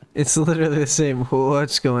 It's literally the same.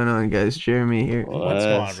 What's going on, guys? Jeremy here. What's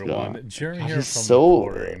going on, everyone? Jeremy here from so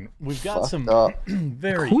recording. We've got some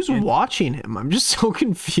very. Who's watching him? I'm just so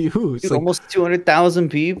confused. Dude, Like, almost 200,000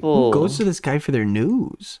 people. who goes to this guy for their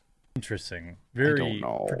news? Interesting, very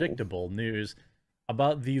predictable news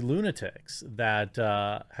about the lunatics that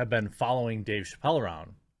have been following Dave Chappelle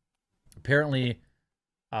around. Apparently,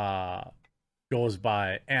 goes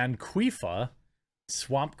by Anquifa,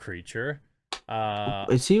 swamp creature.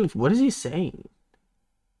 Is he? What is he saying?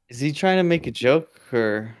 Is he trying to make a joke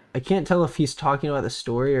or? I can't tell if he's talking about the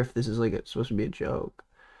story or if this is like it's supposed to be a joke.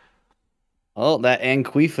 Oh, that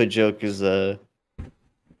Anquifa joke is If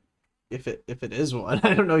it is one,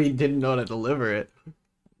 I don't know. He didn't know how to deliver it.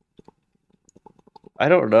 I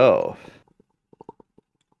don't know.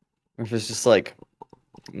 Or if it's just like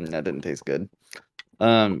that didn't taste good.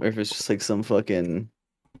 Or if it's just like some fucking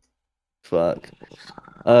fuck.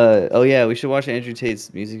 Oh yeah, we should watch Andrew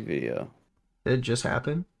Tate's music video. Did it just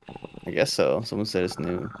happen? I guess so. Someone said it's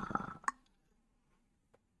new.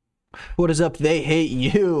 What is up? They hate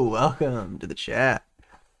you. Welcome to the chat.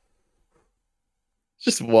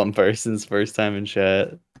 Just one person's first time in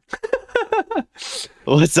chat.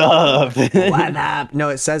 What's up? What up? No,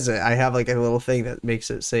 it says it. I have like a little thing that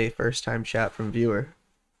makes it say first time chat from viewer.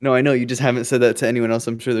 No, I know you just haven't said that to anyone else.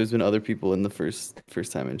 I'm sure there's been other people in the first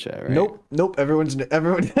time in chat, right? Nope. Everyone's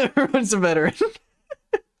a veteran. Nope.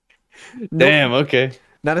 Damn. Okay.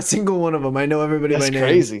 Not a single one of them. I know everybody That's by name.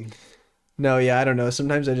 crazy. No, yeah, I don't know.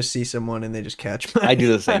 Sometimes I just see someone and they just catch my. I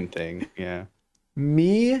do the same thing. Yeah.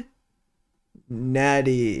 Me,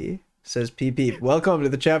 Natty. says Peep Peep. Welcome to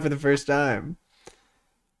the chat for the first time.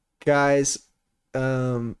 Guys,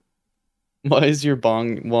 Why is your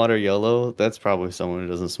bong water yellow? That's probably someone who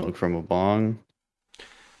doesn't smoke from a bong.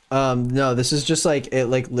 no, this is just like it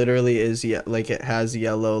like literally is like it has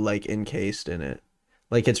yellow like encased in it.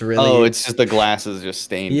 Like it's really Oh, it's just the glass is just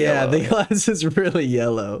stained yeah, yellow. the glass is really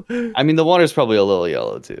yellow. I mean, the water's probably a little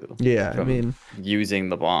yellow too. Yeah, I from mean using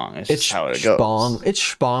the bong. It's it's just how it goes. spong. It's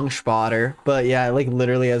spong spotter. But yeah, it like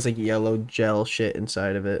literally has like yellow gel shit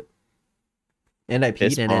inside of it. And I peed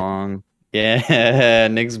Piss in bong. Yeah,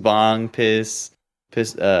 Nick's bong, piss.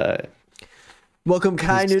 Welcome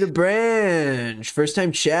Kai new to branch. First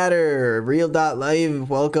time chatter. Real.live.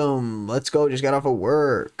 Welcome. Let's go. Just got off of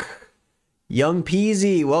work. Young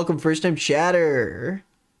Peasy. Welcome first time chatter.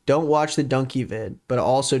 Don't watch the donkey vid, but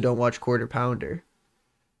also don't watch Quarter Pounder.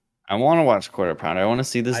 I want to watch Quarter Pounder. I want to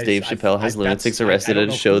see this Dave Chappelle has lunatics arrested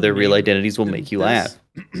and show their real identities will make you laugh.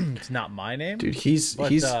 It's not my name. Dude, he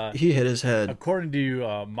hit his head. According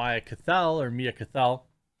to Mia Cathell,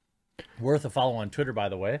 worth a follow on Twitter, by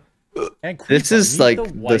the way. And This is like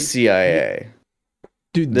the CIA.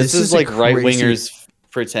 Dude, this is a like crazy- right wingers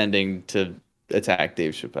pretending to attack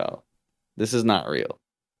Dave Chappelle. This is not real.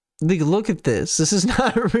 Like, look at this. This is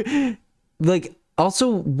not like. Also,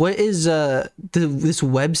 what is this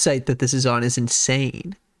website that this is on is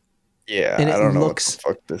insane. Yeah, And I it don't know looks-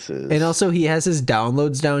 what the fuck this is. And also, he has his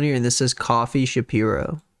downloads down here, and this says Coffee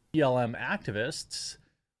Shapiro. BLM activists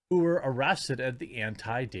who were arrested at the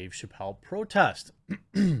anti-Dave Chappelle protest.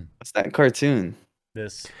 What's that cartoon?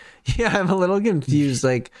 This. Yeah, I'm a little confused.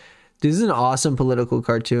 Like, this is an awesome political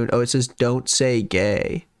cartoon. Oh, it says "Don't say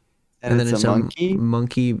gay," And then it's it's a a monkey?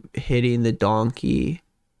 monkey hitting the donkey.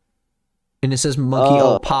 And it says monkey.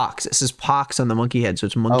 Oh, pox. It says pox on the monkey head, so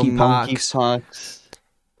it's monkey pox. Monkeypox.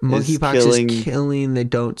 Monkeypox is killing the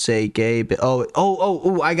don't say gay. But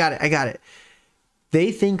I got it.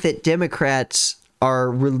 They think that Democrats are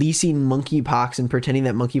releasing monkeypox and pretending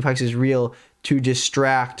that monkeypox is real to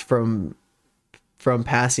distract from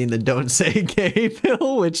passing the don't say gay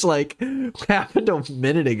bill, which like happened a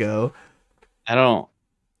minute ago.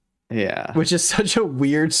 Yeah. Which is such a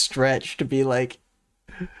weird stretch to be like,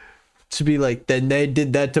 then they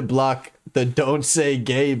did that to block the don't say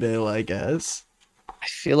gay bill, I guess. I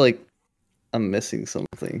feel like I'm missing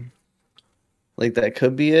something. Like that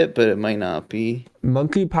could be it, but it might not be.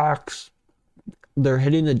 Monkeypox, they're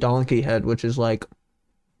hitting the donkey head, which is like.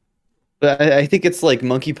 But I think it's like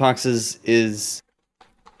monkeypox is.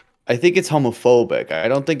 I think it's homophobic. I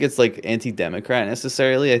don't think it's like anti-democrat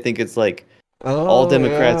necessarily. I think it's like all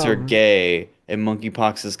Democrats are gay, and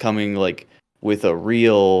monkeypox is coming like with a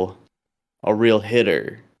real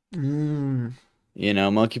hitter. Mm. You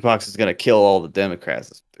know, monkeypox is gonna kill all the Democrats.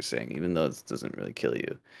 That's what they're saying, even though it doesn't really kill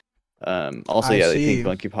you. Also, they think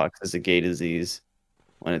monkeypox is a gay disease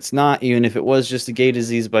when it's not. Even if it was just a gay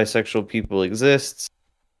disease, bisexual people exists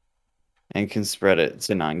and can spread it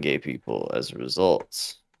to non-gay people as a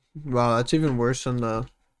result. Wow, that's even worse than the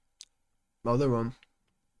other one.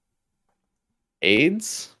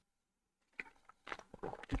 AIDS?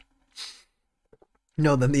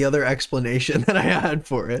 No, than the other explanation that I had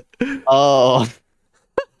for it. Oh.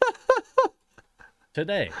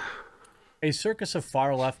 Today, a circus of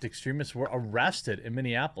far-left extremists were arrested in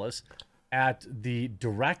Minneapolis at the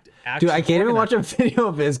direct action. Dude, I can't even watch a video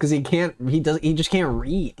of his because he just can't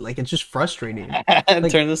read. Like, it's just frustrating. Like,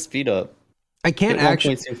 Turn the speed up. I can't Hit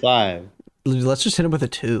actually. 1.25. Let's just hit him with a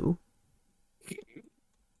 2.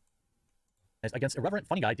 Against irreverent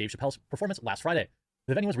funny guy Dave Chappelle's performance last Friday.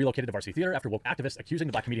 The venue was relocated to Varsity Theater after woke activists accusing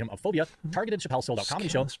the black comedian of phobia targeted Chappelle's sold-out comedy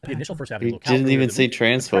show at the initial First Avenue He locale. didn't even say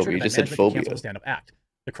Pressured transphobia. He by just said management to phobia. cancel the stand-up act.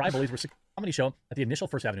 The Cry Bullies were comedy show at the initial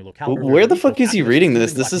First Avenue locale. Where the fuck is he reading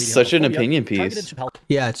this? This is such an opinion Targeted piece. Chappelle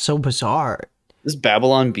Yeah, it's so bizarre. This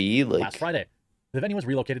Babylon Bee, last like Friday. The venue was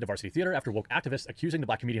relocated to Varsity Theater after woke activists accusing the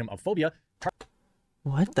black comedian of phobia.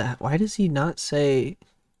 What the? Why does he not say?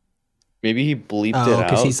 maybe he bleeped it out.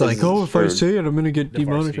 Because he's like, oh, if I for- say it, I'm gonna get The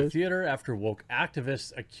Varsity demonetized. Theater after woke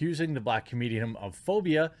activists accusing the black comedian of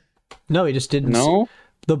phobia. No, he just didn't. No?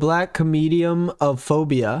 The black comedian of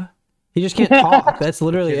phobia. He just can't talk. That's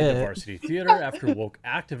literally Located at the it. Varsity Theater after woke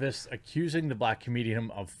activists accusing the black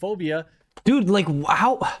comedian of phobia. Dude, like,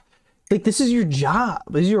 how? Like, this is your job.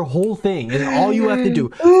 This is your whole thing. This is all you have to do.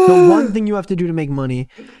 The one thing you have to do to make money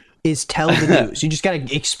is tell the news. You just gotta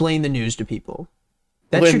explain the news to people.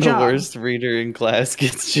 That's when your the job. worst reader in class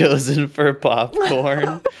gets chosen for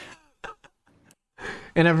popcorn.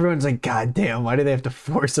 And everyone's like, God damn, why do they have to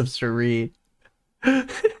force us to read? Oh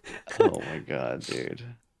my god, dude.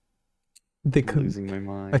 I'm losing my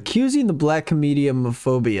mind. Accusing the black comedian of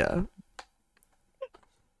phobia.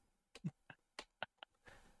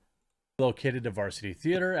 Located at Varsity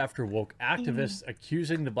Theater after woke activists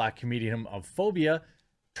accusing the black comedian of phobia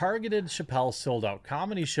targeted Chappelle's sold-out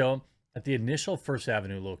comedy show at the initial First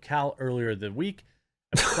Avenue locale earlier this week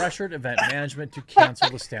and pressured event management to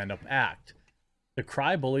cancel the stand-up act. The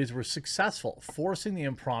Cry Bullies were successful, forcing the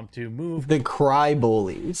impromptu move. The Cry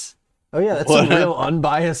Bullies. Oh yeah, that's some real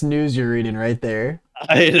unbiased news you're reading right there.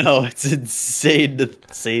 I know, it's insane to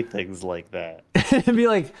say things like that. It'd be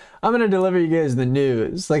like, I'm gonna deliver you guys the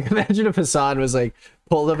news. Like, imagine if Hassan was like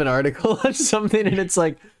pulled up an article or something, and it's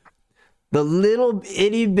like the little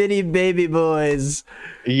itty bitty baby boys.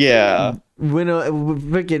 Yeah,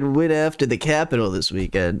 freaking went after the Capitol this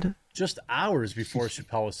weekend. Just hours before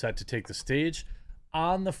Chappelle was set to take the stage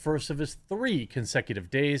on the first of his 3 consecutive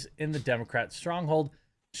days in the Democrat stronghold,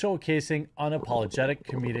 showcasing his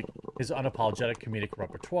unapologetic comedic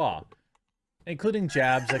repertoire, including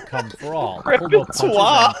jabs that come for all, pull no punches,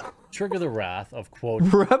 and trigger the wrath of, quote,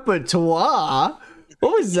 repertoire?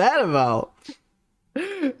 What was that about?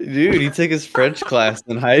 Dude, he took his French class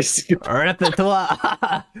in high school.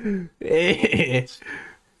 Repertoire. It's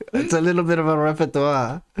a little bit of a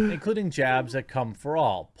repertoire. Including jabs that come for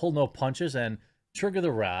all, pull no punches, and trigger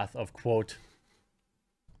the wrath of, quote,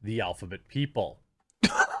 the alphabet people.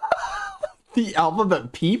 The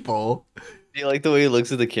alphabet people? Do you like the way he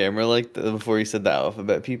looks at the camera like before he said the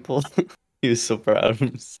alphabet people? He was so proud of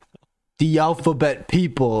himself. The alphabet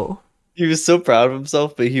people. He was so proud of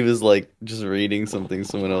himself, but he was like just reading something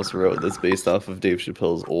someone else wrote that's based off of Dave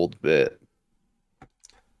Chappelle's old bit.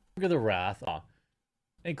 Trigger the wrath,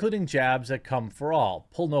 including jabs that come for all,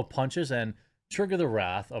 pull no punches, and trigger the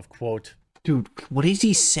wrath of, quote, dude, what is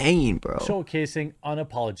he saying, bro? Showcasing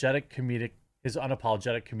his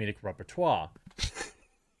unapologetic comedic repertoire.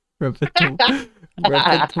 Repertoire.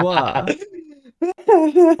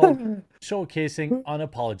 Showcasing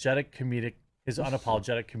his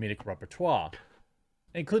unapologetic comedic repertoire,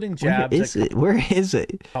 including jabs. Where is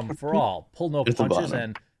it? Come for all, pull no punches,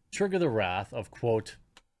 and trigger the wrath of, quote,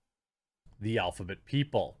 the alphabet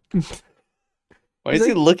people. Why is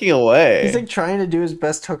he looking away? He's like trying to do his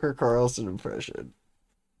best Tucker Carlson impression.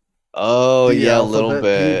 Oh, yeah, a little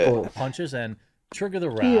bit. People. Punches and trigger the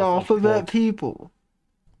wrath. The alphabet of, quote, people.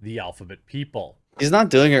 The alphabet people. He's not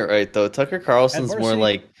doing it right, though. Tucker Carlson's more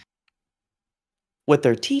like what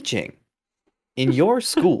they're teaching in your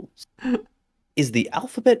schools is the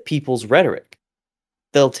alphabet people's rhetoric.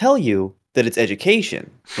 They'll tell you that it's education,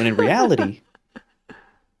 when in reality,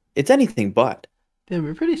 it's anything but. Damn,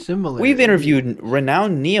 we're pretty similar. We've interviewed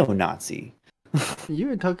renowned neo-Nazi.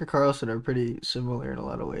 You and Tucker Carlson are pretty similar in a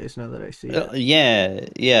lot of ways, now that I see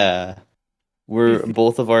it. Yeah.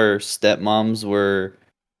 Both of our stepmoms were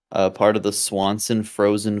part of the Swanson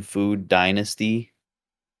frozen food dynasty.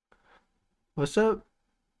 What's up?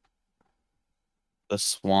 The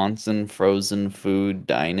Swanson frozen food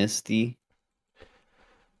dynasty.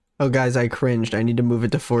 Oh, guys, I cringed. I need to move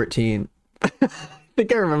it to 14. I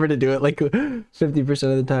think I remember to do it like 50%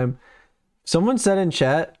 of the time. Someone said in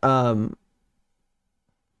chat,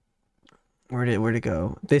 where'd it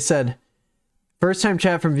go? They said, first time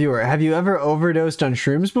chat from viewer, have you ever overdosed on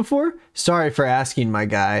shrooms before? Sorry for asking, my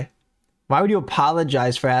guy. Why would you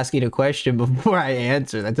apologize for asking a question before I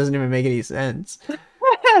answer? That doesn't even make any sense.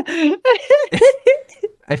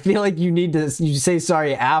 I feel like you say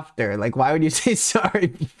sorry after. Like, why would you say sorry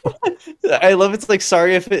before? I love it's like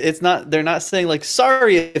sorry if it's not. They're not saying like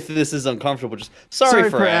sorry if this is uncomfortable. Just sorry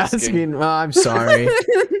for asking. Well, I'm sorry.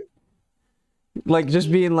 Like just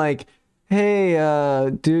being like, hey,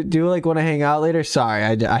 do you like want to hang out later? Sorry,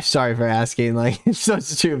 I'm sorry for asking. Like it's so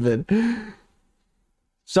stupid.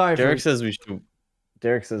 Sorry. Derek says we should.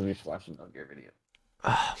 Derek says we should watch the Metal Gear video.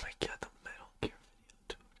 Oh my god, the Metal Gear video,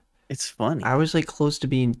 dude. It's funny. I was like close to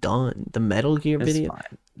being done. The Metal Gear video.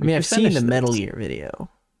 Fine. I mean, I've seen the Metal Gear video.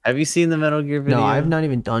 Have you seen the Metal Gear video? No, I've not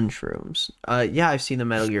even done shrooms. Yeah, I've seen the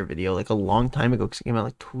Metal Gear video like a long time ago because it came out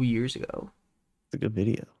like 2 years ago. It's a good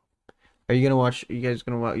video. Are you gonna watch? Are you guys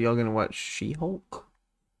gonna watch? Y'all gonna watch She-Hulk?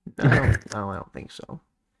 I don't think so.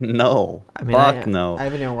 No, I mean, fuck no. I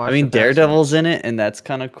haven't even watched. I mean, Daredevil's in it, and that's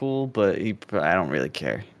kind of cool, but I don't really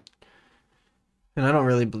care. And I don't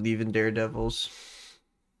really believe in Daredevils.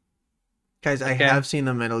 Guys, I have seen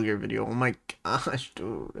the Metal Gear video. Oh my gosh,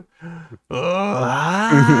 dude.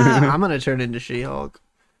 I'm gonna turn into She-Hulk.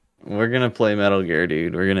 We're gonna play Metal Gear,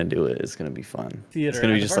 dude. We're gonna do it. It's gonna be fun. It's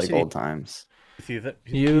gonna be just like old times.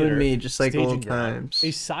 You and me, just like old times. A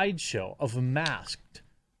sideshow of masked,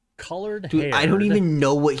 colored Dude, hair. I don't even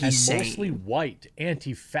know what he's saying. Mostly white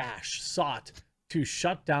anti-fash sought to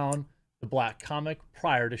shut down the black comic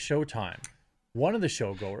prior to showtime. One of the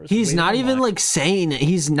showgoers. He's not even like saying it.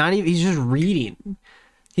 He's not even. He's just reading.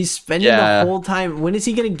 He's spending the whole time. When is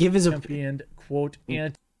he gonna give his opinion? Quote,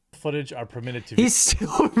 and footage are permitted to. He's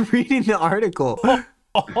still reading the article.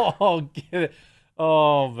 Oh, get it.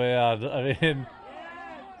 Oh man, I mean,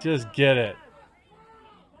 just get it.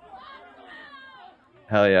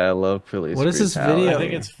 Hell yeah, I love police. What is this video? I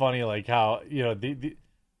think it's funny, like how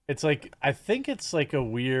it's like I think it's like a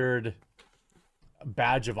weird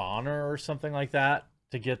badge of honor or something like that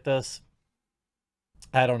to get this.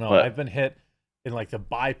 I don't know. What? I've been hit in like the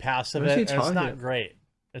bypass of What is he it, and it's talking not about? great.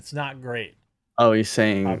 It's not great. Oh, he's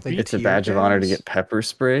saying Like it's a tear badge of honor to gas? get pepper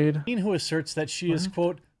sprayed. Who asserts that she is,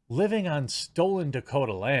 quote, living on stolen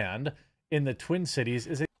Dakota land in the Twin Cities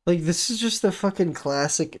is a Like, this is just the fucking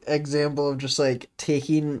classic example of just like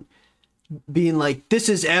being like, this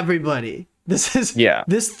is everybody. This is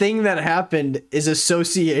this thing that happened is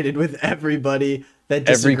associated with everybody that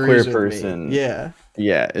Every disagrees queer with person, me.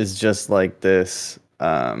 Yeah. is just like this.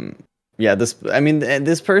 This. I mean,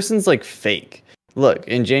 this person's like fake. Look,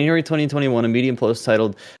 in January 2021, a Medium post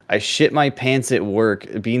titled "I shit my pants at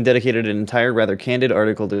work" being dedicated an entire, rather candid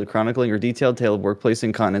article to chronicling her detailed tale of workplace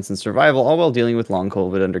incontinence and survival, all while dealing with long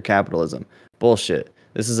COVID under capitalism. Bullshit.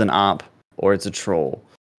 This is an op, or it's a troll.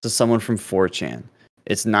 This is someone from 4chan.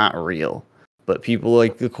 It's not real. But people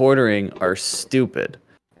like the Quartering are stupid,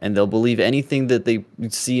 and they'll believe anything that they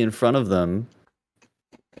see in front of them,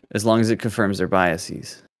 as long as it confirms their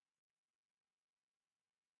biases.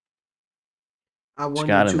 I What you want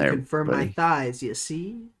got you in to there, confirm my buddy? thighs, you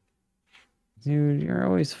see? Dude, you're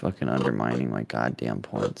always fucking undermining my goddamn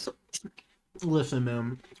points. Listen,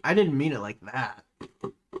 man, I didn't mean it like that.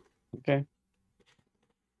 Okay.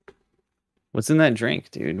 What's in that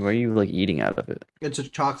drink, dude? Why are you like eating out of it? It's a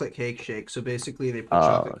chocolate cake shake. So basically, they put Oh.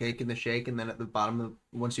 chocolate cake in the shake, and then at the bottom,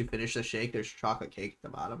 once you finish the shake, there's chocolate cake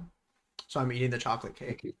at the bottom. So I'm eating the chocolate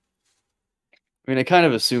cake. I mean, I kind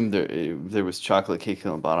of assumed there was chocolate cake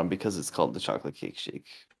on the bottom because it's called the chocolate cake shake.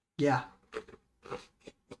 Yeah.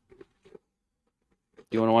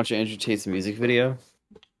 You want to watch Andrew Tate's music video?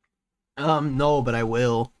 No, but I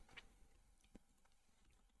will.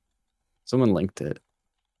 Someone linked it.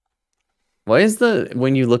 Why is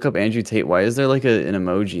when you look up Andrew Tate, why is there like an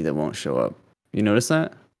emoji that won't show up? You notice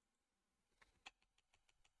that?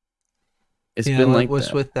 It's been like what's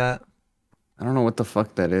that. with that? I don't know what the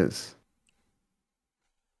fuck that is.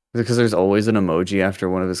 Is it because there's always an emoji after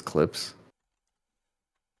one of his clips?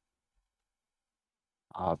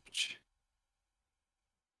 Ouch.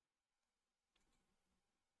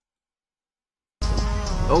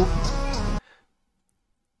 Oh.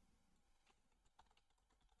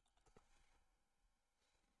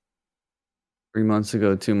 3 months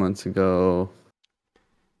ago, 2 months ago.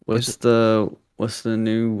 What's the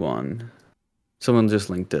new one? Someone just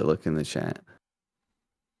linked it. Look in the chat.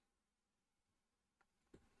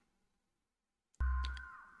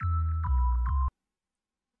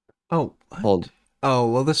 Oh. What? Hold. Oh,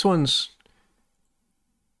 well, this one's...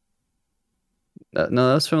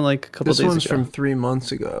 No, that's from like a couple days ago. This one's from 3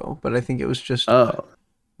 months ago, but I think it was just... Oh.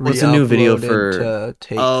 Well, it's a new video re-uploaded for... to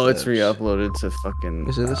Take Oh, it's Clips. re-uploaded to fucking...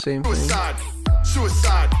 Is it the same thing?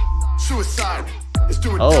 Suicide. It's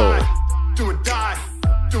do or Oh. die. Do or die.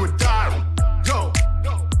 Do or die. Go.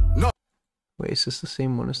 No. Wait, is this the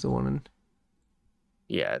same one as the one in...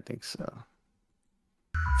 Yeah, I think so.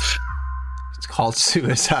 It's called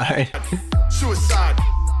Suicide. Suicide.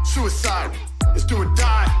 It's do or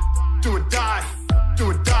die. Do or die. Do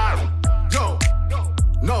or die. Go.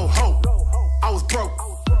 No hope. I was broke.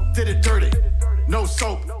 Did it dirty. No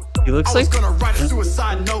soap. He looks I was like... gonna write a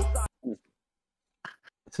suicide note.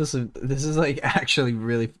 This is like actually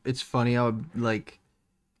really... It's funny how like...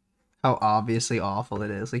 How obviously awful it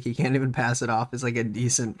is. Like, you can't even pass it off as like a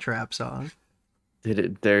decent trap song. Did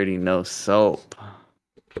it dirty, no soap.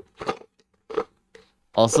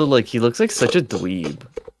 Also, like, he looks like such a dweeb.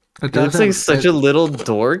 He looks like such a little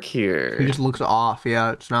dork here. He just looks off.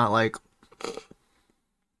 Yeah, it's not like...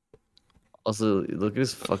 Also, look at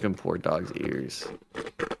his fucking poor dog's ears.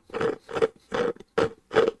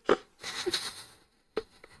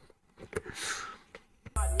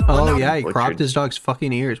 Oh yeah, he Butchered. cropped his dog's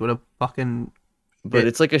fucking ears. What a fucking... But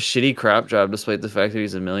it's like a shitty crop job, despite the fact that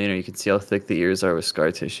he's a millionaire. You can see how thick the ears are with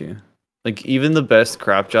scar tissue. Like, even the best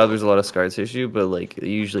crop job, there's a lot of scar tissue, but like, you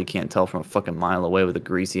usually can't tell from a fucking mile away with a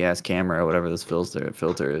greasy ass camera or whatever this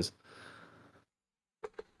filter is.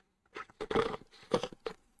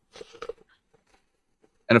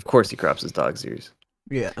 And of course, he crops his dog's ears.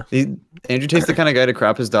 Yeah. Andrew Tate's the kind of guy to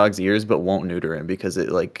crop his dog's ears, but won't neuter him because it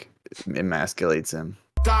like emasculates him.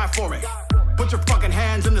 Die for me. Put your fucking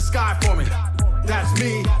hands in the sky for me. That's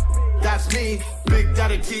me. That's me, Big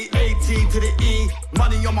Daddy T-A-T to the E.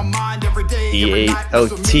 Money on my mind every day, every night. Oh,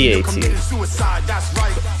 So me, T-A-T. committed suicide, that's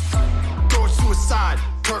right. Door suicide,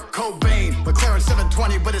 Kurt Cobain. McLaren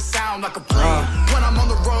 720, but it sound like a plane. When I'm on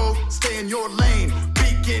the road, stay in your lane.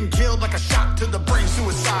 Beat getting killed like a shot to the brain.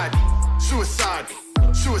 Suicide, suicide,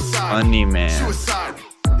 suicide. Funny man. Suicide,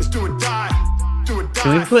 let's do or die, do or die.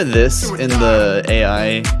 Can we put this in the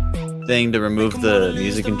AI thing to remove the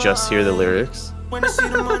music and just hear the lyrics? When I see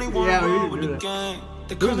the money, Yeah, we with can do the that. gang.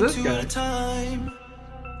 They're Who's coming this to guy? at a time.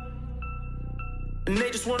 And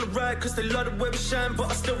they just wanna ride cause they love the way we shine.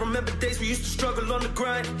 But I still remember days we used to struggle on the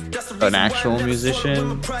grind. That's the reason An why I actual never musician? swallow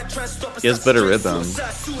when my pride tries to stop us. He has better rhythm.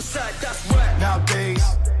 Suicide, that's right. Nowadays,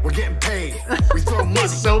 we're getting paid. We throw money,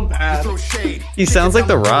 so bad. we throw shade. He sounds like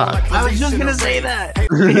The Rock. I was just gonna say that. He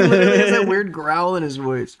literally has that weird growl in his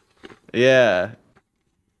voice. Yeah.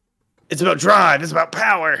 It's about drive. It's about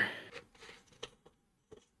power.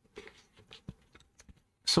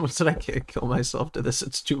 Someone said I can't kill myself to this.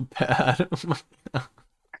 It's too bad.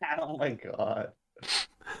 Oh my god.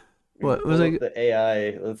 What was I? The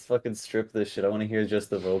AI. Let's fucking strip this shit. I want to hear just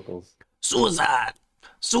the vocals. Suicide!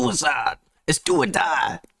 Suicide! It's do or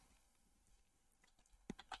die!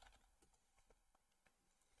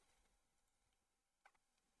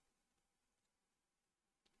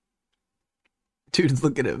 Dude's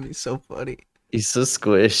looking at me so funny. He's so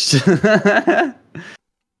squished.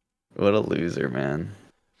 What a loser, man.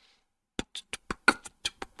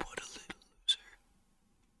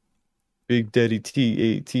 Big Daddy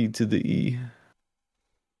T-A-T to the E.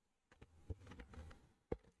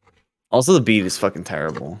 Also, the beat is fucking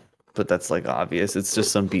terrible. But that's like obvious. It's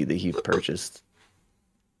just some beat that he purchased.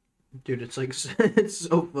 Dude, it's like it's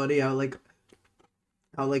so funny how it's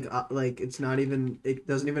not even, it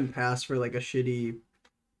doesn't even pass for like a shitty.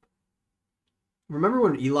 Remember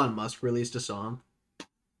when Elon Musk released a song?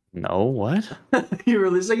 No, what? He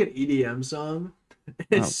released like an EDM song.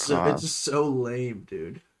 It's Oh, God. it's so lame,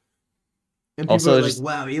 dude. And people Also, are like, just-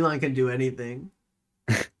 "Wow, Elon can do anything."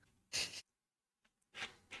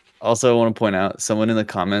 Also, I want to point out, someone in the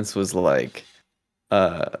comments was like,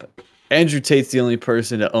 Andrew Tate's the only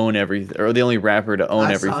person to own everything, or the only rapper to own I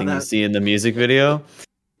saw everything you that. see in the music video.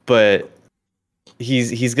 But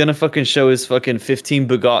he's gonna fucking show his fucking 15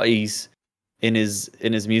 Bugattis in his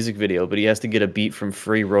music video, but he has to get a beat from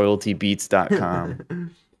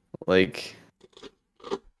freeroyaltybeats.com. Like,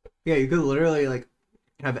 Yeah, you could literally like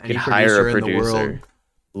have you any can hire a producer in the world. producer.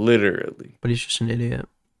 Literally. But he's just an idiot.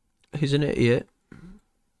 He's an idiot.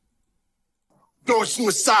 Door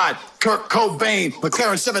suicide, Kurt Cobain,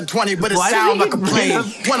 McLaren 720, but it Why did sound he like a bring plane. up-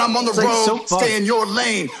 When I'm on the It's like road, so fun. stay in your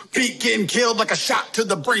lane. Beat getting killed like a shot to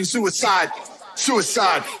the brain. Suicide,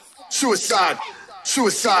 suicide, suicide,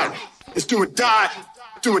 suicide. It's do or die,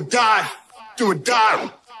 do or die, do or die.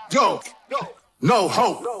 Yo, no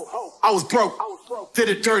hope. I was broke, did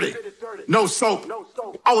it dirty, no soap.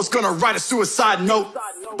 I was gonna write a suicide note,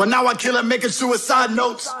 but now I kill it making suicide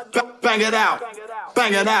notes. Bang it out,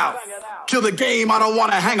 bang it out. Kill the game, I don't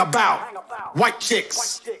wanna hang about. White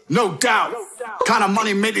chicks, no doubt. Kind of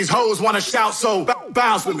money made these hoes wanna shout, so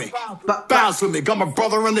bounce with me, bounce with me. Got my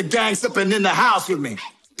brother in the gang sipping in the house with me.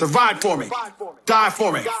 To ride for me, die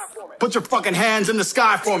for me. Put your fucking hands in the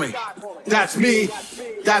sky for me. That's me,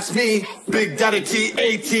 Big Daddy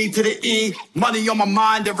T-A-T to the E. Money on my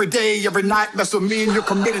mind every day, every night. Mess with me and you're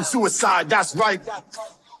committing suicide, that's right.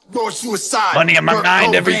 Door suicide. Money on my Kurt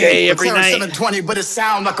mind every Cobain, day, every McLaren night. 720, but it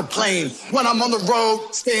sound like a plane. When I'm on the road,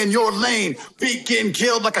 stay in your lane. Beat getting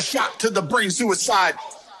killed like a shot to the brain. Suicide,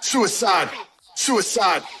 suicide,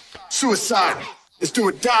 suicide, suicide. It's do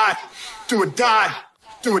or die, do or die,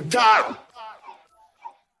 do or die.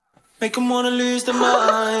 Make them wanna lose their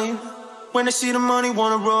mind. When they see the money,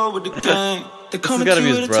 wanna roll with the gang. They're This has coming gotta be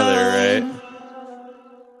to his at a brother, time.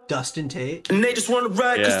 right? Dustin Tate. And they just wanna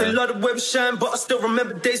ride cause they Yeah. love the way we shine. But I still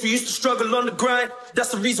remember days we used to struggle on the grind. That's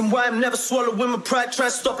the reason why I'm never swallowing my pride. Try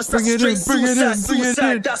to stop us, that's straight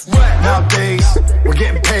suicide, that's right. Nowadays, we're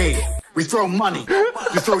getting paid. We throw money,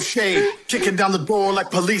 we throw shade, kicking down the door like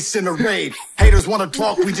police in a raid. Haters wanna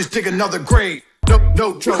talk, we just dig another grave.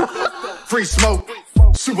 No joke, free smoke,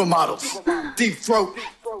 supermodels, deep throat.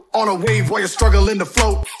 On a wave while you're struggling to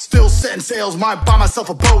float. Still setting sails, might buy myself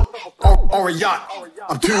a boat or a yacht.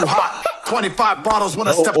 I'm too hot. 25 bottles when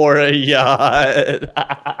I step. Or a yacht.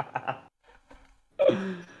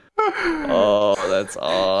 Oh, that's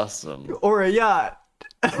awesome. Or a yacht.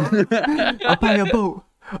 I'll buy a boat.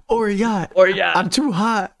 Or a yacht. Or a yacht. I'm too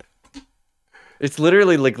hot. It's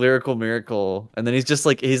literally like Lyrical Miracle. And then he's just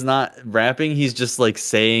like, he's not rapping, he's just like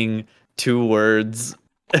saying 2 words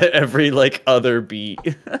every like other beat.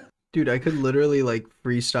 Dude, I could literally like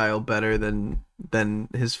freestyle better than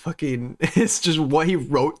his fucking. It's just what he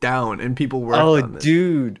wrote down and people worked on this.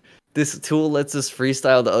 Dude, this tool lets us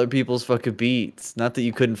freestyle to other people's fucking beats. Not that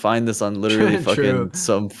you couldn't find this on literally fucking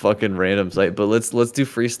some fucking random site, but let's do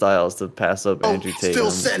freestyles to pass up Andrew Tate. Still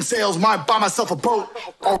setting sails, might buy myself a boat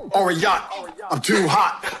or a yacht. I'm too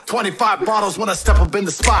hot. 25 bottles when I step up in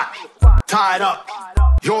the spot. Tied up,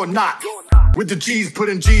 you're not. With the G's,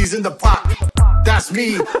 putting G's in the pot. That's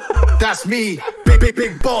me, that's me.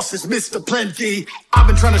 Big boss is Mr. Plenty. I've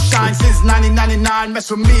been trying to shine since 1999. Mess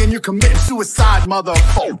with me and you commit suicide,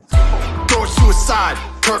 motherfucker. Door suicide,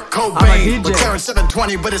 Kurt Cobain. McLaren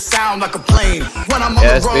 720, but it sound like a plane. When I'm on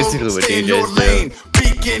the road, stay in your lane.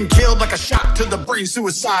 Beat getting killed like a shot to the brain.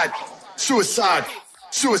 Suicide, suicide,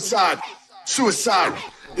 suicide, suicide.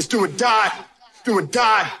 It's do or die, do or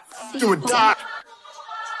die, do or die.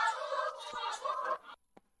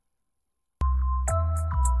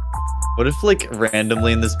 What if, like,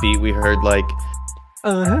 randomly in this beat we heard, like,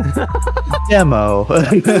 demo?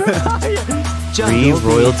 Free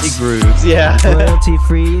royalty grooves. Yeah.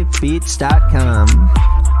 Royaltyfreebeats.com.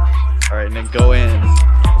 Alright, and then go in.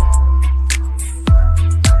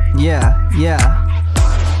 Yeah, yeah.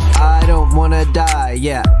 I don't wanna die,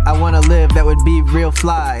 yeah. I wanna live, that would be real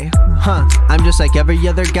fly. Huh, I'm just like every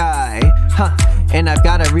other guy. Huh, and I've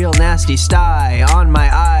got a real nasty sty on my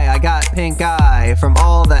eye. I got pink eye from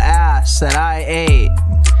all the ass that I ate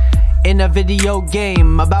in a video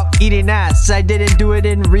game about eating ass. I didn't do it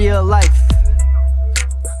in real life.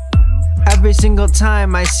 Every single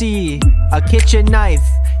time I see a kitchen knife,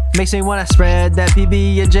 makes me wanna spread that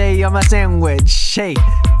PB&J on my sandwich. Hey,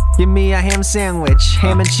 give me a ham sandwich,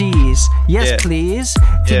 ham and cheese. Yes, please.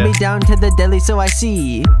 Take me down to the deli so I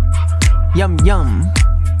see. Yum, yum.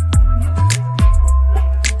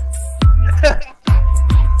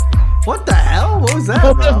 What the hell? What was that,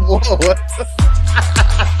 bro? Whoa, what?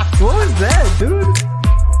 What was that, dude?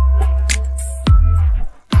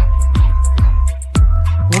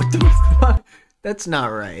 What the fuck? That's not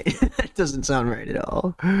right. That doesn't sound right at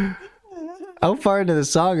all. How far into the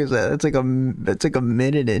song is that? That's like a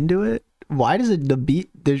minute into it. Why does it the beat?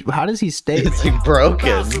 How does he stay? It's like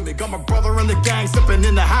broken. Got my brother in the gang stepping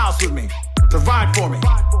in the house with me. To ride for me,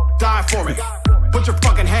 die for me. Put your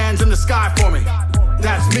fucking hands in the sky for me.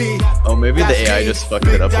 That's me. Oh, maybe the AI just fucked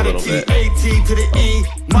it up a little bit. A-T to the E.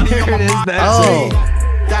 Money There on my it is, mind. that's me.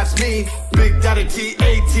 That's me. Big Daddy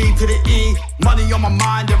T-A-T to the E. Money on my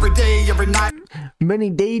mind every day, every night. Money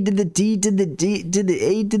day to the D to the D to the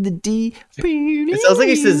A to the D. It sounds like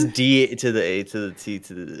he says D to the A to the T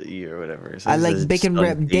to the E or whatever. So I like bacon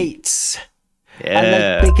wrap dates. Yeah. I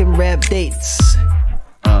like bacon wrap dates.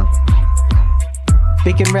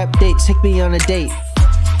 Bacon wrap dates, take me on a date.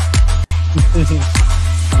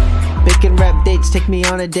 Bacon wrap dates, take me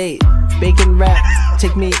on a date. Bacon wrap,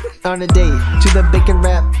 take me on a date. To the bacon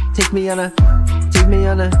wrap, take me on a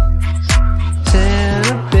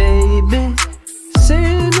Santa baby,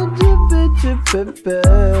 Santa.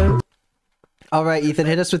 All right, Ethan,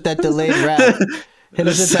 hit us with that delayed rap. Hit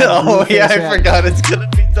us with that. Oh yeah, I forgot it's gonna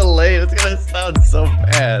be delayed. It's gonna sound so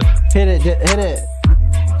bad. Hit it, hit it.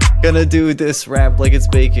 Gonna do this rap like it's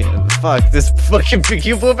bacon. Fuck, this fucking. Can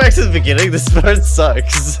you go back to the beginning? This part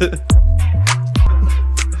sucks.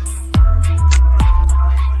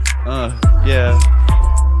 Yeah.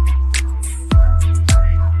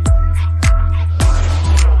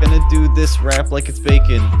 Gonna do this rap like it's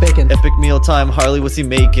bacon. Bacon. Epic meal time. Harley, what's he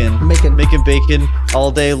making? Making bacon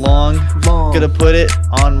all day long. Gonna put it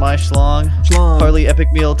on my schlong. Harley,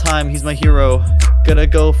 epic meal time. He's my hero. Gonna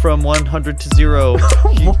go from 100 to 0.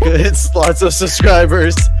 He gets lots of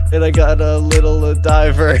subscribers, and I got a little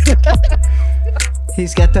diver.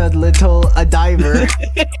 He's got a little diver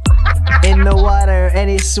in the water,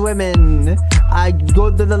 and he's swimming. I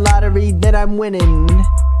go to the lottery that I'm winning.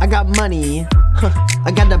 I got money.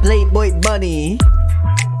 I got the Playboy bunny.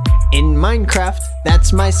 In Minecraft,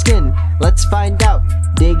 that's my skin. Let's find out.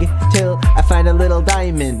 Dig till I find a little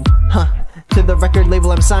diamond. To the record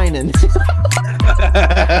label I'm signing.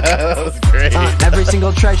 That was great. Every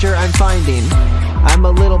single treasure I'm finding. I'm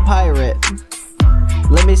a little pirate.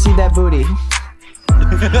 Let me see that booty.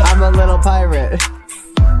 I'm a little pirate.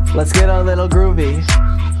 Let's get a little groovy.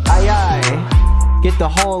 Aye aye. Get the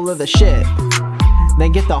whole of the shit.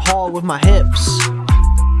 Then get the haul with my hips.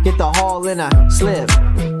 Get the haul in a slip.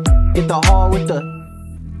 Get the haul with the.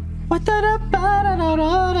 What the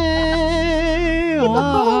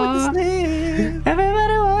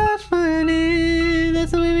everybody wants money.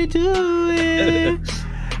 That's the way we do it.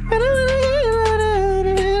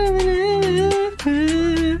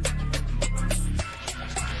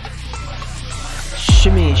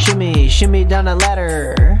 Shimmy, shimmy, shimmy down a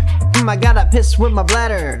ladder. I gotta piss with my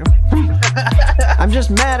bladder. I'm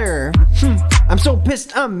just madder. I'm so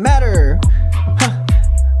pissed, I'm madder.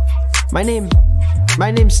 My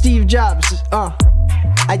name's Steve Jobs.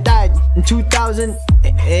 I died in 2008?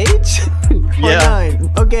 Yeah.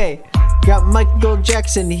 9. Okay. Got Michael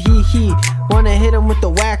Jackson, he. Wanna hit him with the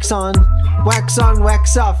wax on, wax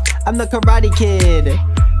off. I'm the Karate Kid.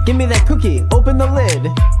 Give me that cookie, open the lid.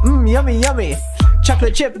 Yummy, yummy.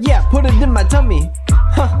 Chocolate chip, yeah, put it in my tummy.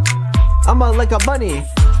 I'm like a bunny,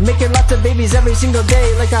 making lots of babies every single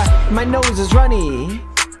day. Like my nose is runny.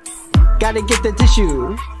 Gotta get the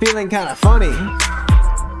tissue, feeling kinda funny.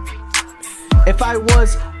 If I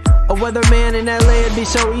was a weatherman in LA, it'd be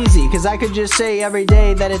so easy, cause I could just say every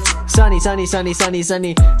day that it's sunny, sunny, sunny, sunny,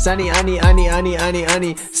 sunny, sunny, honey, honey, honey, honey,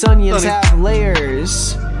 honey. Sunions have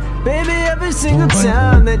layers. Baby, every single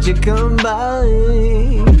time that you come by.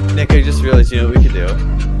 Nick, I just realized, you know what we could do?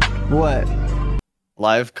 What?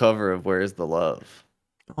 Live cover of Where's the Love?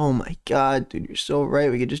 Oh my god, dude, you're so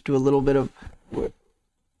right. We could just do a little bit of...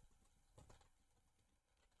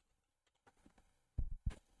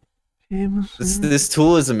 This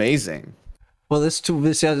tool is amazing. Well, this tool,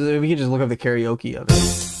 we can just look up the karaoke of it.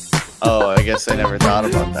 Oh, I guess I never thought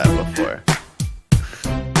about that before.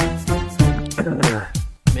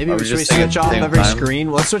 Maybe we should switch off every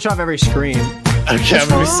screen. Let's switch off every screen. Okay, I'm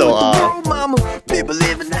gonna be so off. Mama, people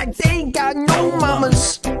living like they ain't got no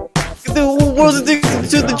mamas. The world's addicted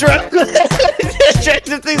to the drug.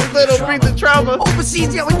 Attractive things that don't bring the trauma.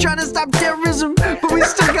 Overseas, yeah, we're trying to stop terrorism, but we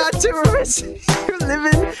still got terrorists. You're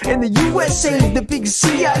living in the USA, the big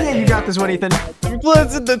CIA. You got this one, Ethan. The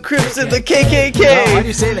Bloods and the Crips and the KKK. Oh, why'd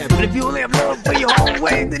you say that? But if you only have love for your own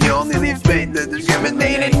way, then you only leave pain to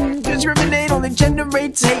discriminate. Discriminate only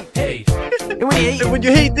generates hate. And when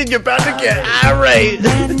you hate, then you're bound to get irate.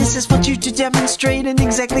 And this is what you to demonstrate and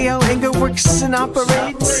exactly how anger works and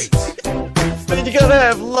operates. Man, you gotta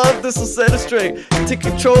have love, this will set us straight. Take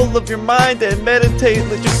control of your mind and meditate.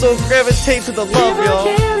 Let your soul gravitate to the love, y'all.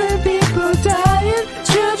 People dying,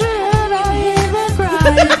 children out here and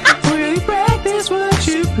crying. Will you practice what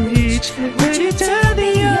you preach? Will you turn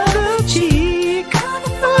the other cheek?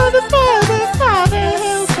 Father, Father, Father,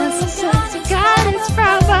 help us. Sense of guidance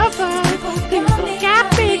from above. People got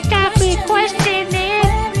me questioning.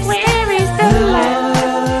 Where is the love?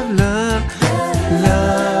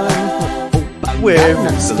 Where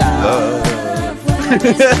is the love?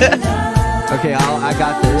 Okay, I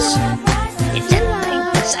got this. It's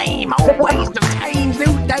like the same old ways of change.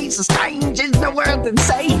 New days are strange. Is the world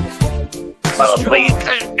insane? Well, please,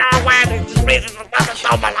 there's nowhere to just reason for mother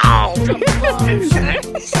so belong.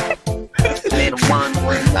 Little one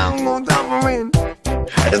went down on top of it.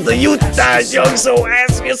 As the youth dies young, so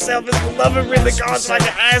ask yourself, is the love really gone? So I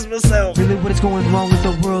can ask myself, really, what is going wrong with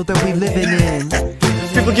the world that we living in?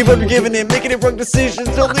 People keep on giving in, making it wrong decisions,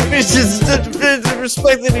 only visions,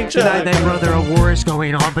 respecting each other. Tonight, then, brother, a war is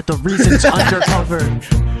going on, but the reason's undercover.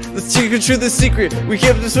 The secret truth is secret. We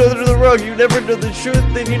kept this under the rug. You never know the truth,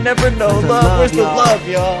 then you never know love. Where's the love,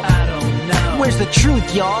 y'all? I don't know. Where's the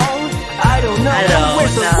truth, y'all? I don't know.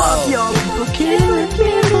 Where's the love, y'all? People killing,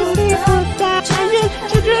 people dying.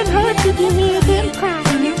 Children hurt, did you hear them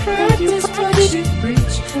crying? You heard this what you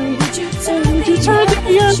preach. Would you turn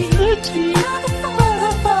the other cheek?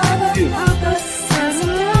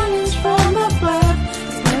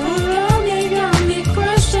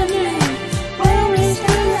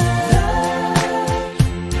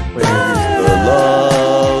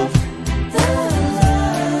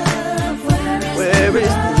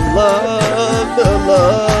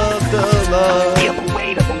 Feel the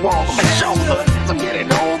weight of the world on my shoulders. I'm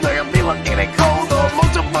getting older, I feel I'm getting colder.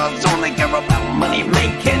 Most of us only care about money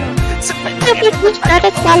making. We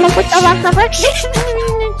started swallow with the rock of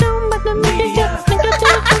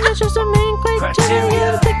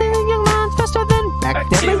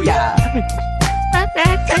bacteria.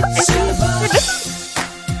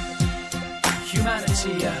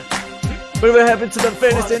 Humanity. Whatever happened to the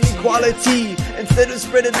fairness and equality? Instead of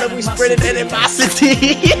spreading love, we spreading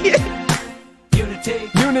animosity.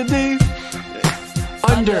 Unity.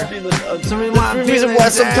 Under. The reason why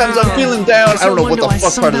sometimes I'm feeling down. I don't know what the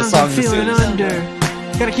fuck part of the song this is.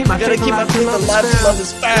 Gotta keep my faith alive till love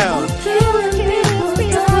is found.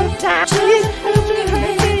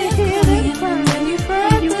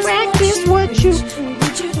 You practice what you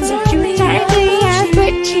turn the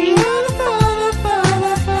other cheek.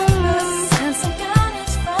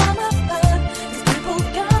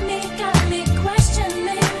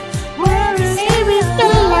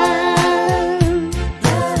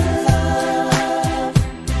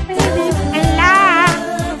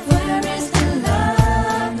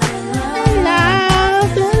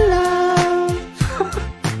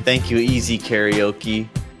 Thank you, easy karaoke.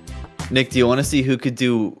 Nick, do you want to see who could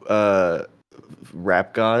do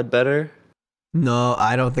Rap God better? No,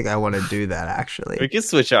 I don't think I want to do that actually. We could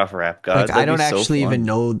switch off Rap God. Like, That'd I don't be so actually fun. even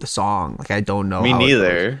know the song. Like, I don't know. Me how it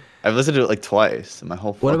neither. goes. I've listened to it like twice in my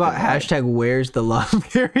whole. What about fucking life. hashtag Where's the Love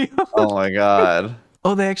karaoke? Oh my god.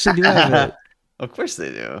 Oh, they actually do have it. Of course they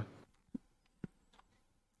do.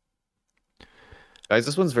 Guys,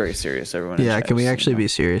 this one's very serious. Everyone. in Yeah, chat, can we just so actually you know. be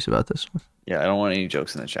serious about this one? Yeah, I don't want any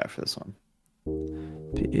jokes in the chat for this one.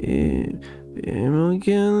 People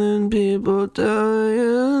killing, people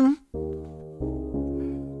dying.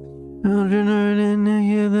 Children hurting, I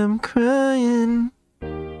hear them crying.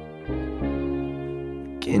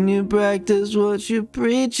 Can you practice what you're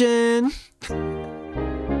preaching?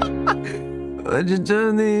 Would you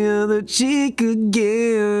turn the other cheek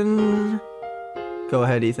again? Go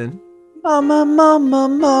ahead, Ethan. Mama, mama,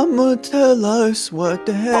 mama, tell us what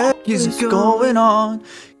the heck is going on.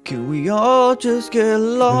 Can we all just get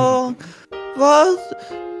along? Father,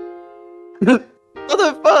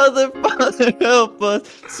 Father, help us.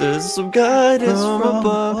 Send some guidance from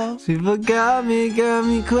above. People got me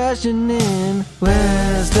questioning.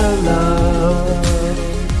 Where's the love?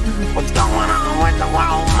 What's going on with the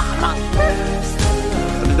world, mama?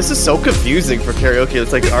 This is so confusing for karaoke.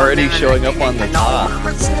 It's like already showing up on the top.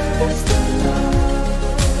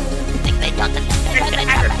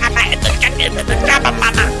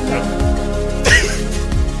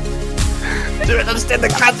 Do you understand the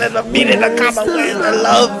concept of meeting a common way? I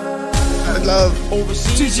love.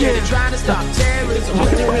 Overseas, yeah, trying to stop terrorism.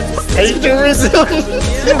 Terrorism.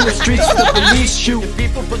 In the streets, the police shoot.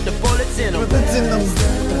 People put the bullets in them.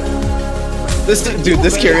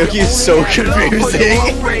 This karaoke is so confusing.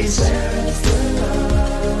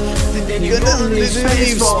 You're gonna leave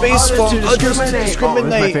space for others to discriminate. Oh,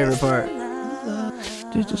 that's my favorite part.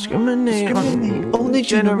 To discriminate. Only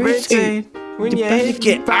generate. When you hate,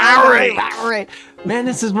 get irate. Man,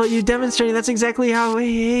 this is what you demonstrated. That's exactly how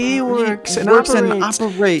he works and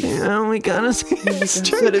operates. And we gotta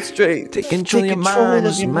set it straight. Take control of your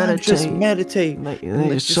mind. Just meditate. Let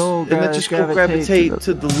your soul just gravitate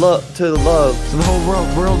to the love. So the whole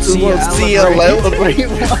world see celebrate.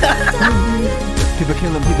 People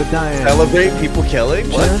killing, people dying. Celebrate people killing?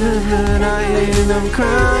 What? I hear them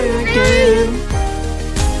cry again.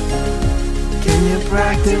 Can you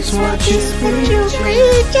practice what you preach?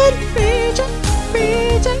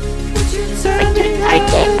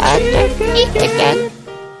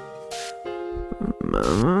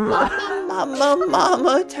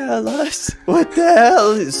 Mama, tell us what the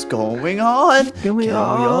hell is going on. Can we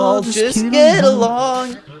all just get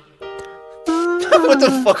along? What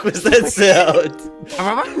the fuck was that sound?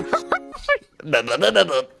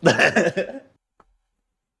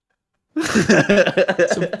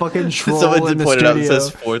 Some fucking troll Someone in did the point it out. It studio. says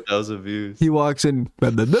 4,000 views. He walks in.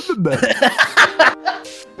 That'd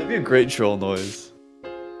be a great troll noise.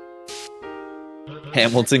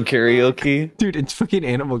 Hamilton karaoke. Dude, it's fucking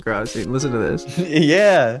Animal Crossing. Listen to this.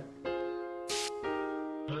 Yeah.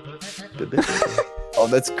 Oh,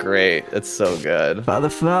 that's great. That's so good. Father,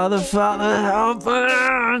 Father, Father, help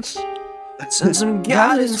us. Send some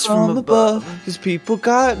guidance from above. Cause people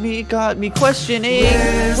got me questioning.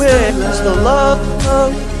 Where's the love?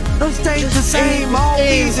 Don't stay the same,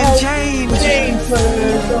 always in change.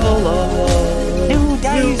 New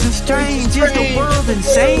days are strange. Is the world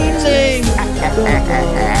insane?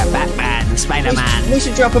 Batman, Spider-Man. We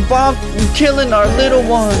should drop a bomb and killing our little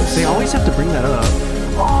ones. They always have to bring that up.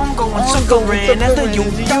 I'm going suckering after you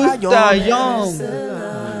die young.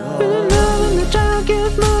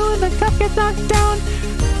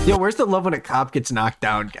 Yo, where's the love when a cop gets knocked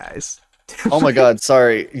down, guys? Oh my god,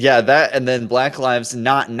 sorry. Yeah, that and then Black Lives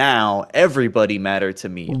Not Now. Everybody matter to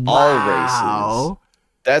me. Wow. All races.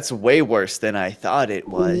 That's way worse than I thought it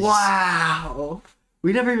was. Wow.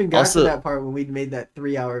 We never even got Also, to that part when we made that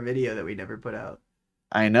 3-hour video that we never put out.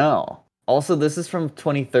 I know. Also, this is from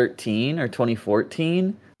 2013 or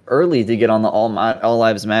 2014. Early to get on the All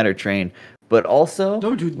Lives Matter train. But also...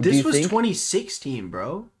 No, dude, this was 2016,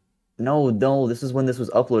 bro. No, this is when this was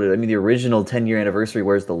uploaded. I mean, the original 10-year anniversary,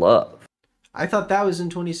 Where's the Love? I thought that was in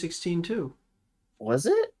 2016, too. Was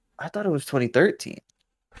it? I thought it was 2013.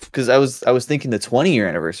 Because I was thinking the 20-year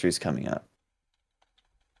anniversary is coming up.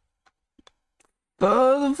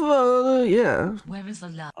 Father, yeah. Where is the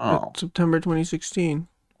love? Oh. September 2016.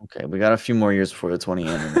 Okay, we got a few more years before the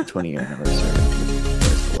 20-year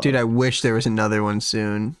anniversary. Dude, I wish there was another one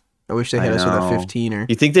soon. I wish they had us with a 15er.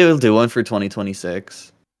 You think they will do one for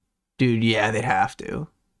 2026? Dude, yeah, they'd have to.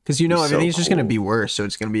 Because, you know, everything's just going to be worse. So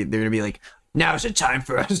it's going to be, they're going to be like, now's the time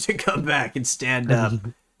for us to come back and stand up.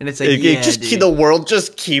 And it's like, yeah, dude. The world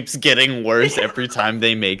just keeps getting worse every time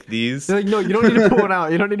they make these. They're like, no, you don't need to put one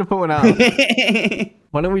out. You don't need to put one out.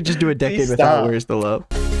 Why don't we just do a decade without Where's the Love?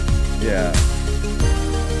 Yeah.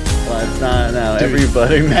 Well, it's not now.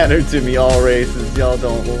 Everybody mattered to me, all races. Y'all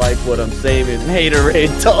don't like what I'm saving.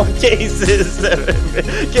 Haterade, all cases.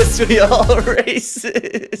 Guess we all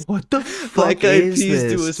races. What the fuck Black Eyed is Peas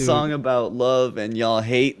this, do a dude? song about love, and y'all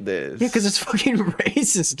hate this. Yeah, because it's fucking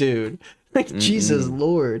racist, dude. Like, Jesus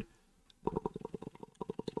Lord.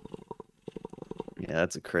 Yeah,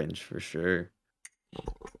 that's a cringe for sure.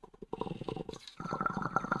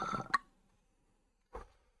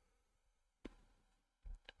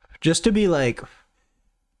 Just to be like,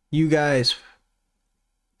 you guys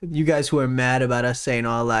who are mad about us saying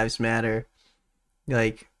all lives matter,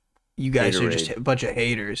 like, you guys are just a bunch of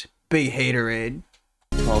haters. Big haterade.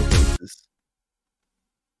 All cases.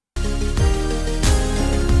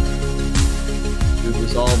 It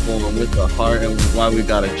was all born with the heart, and why we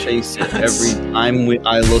gotta chase it every time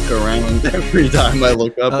I look around, every time I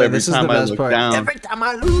look up, every time I look down. Every time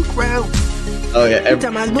I look around. Oh yeah, every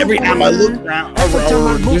time I look around.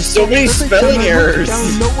 There's so many spelling errors.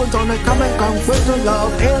 No one's gonna come and come with the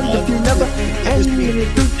love. And if you never,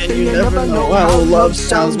 and you never know how love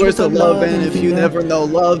sounds. Where's the love? And if you never know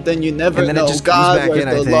love, then you never know God. Where's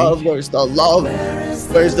the love? Where's the love?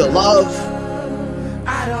 Where's the love?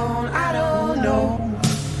 I don't know.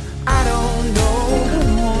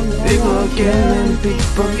 People killing,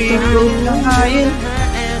 people dying.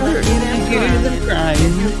 Hear them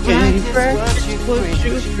crying. You can't practice what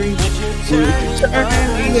you preach. So you turn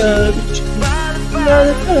me up.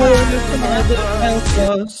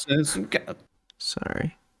 Sorry.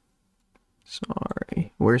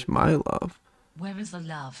 Where's my love? Where is the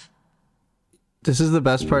love? This is the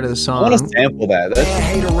best part of the song. I want to sample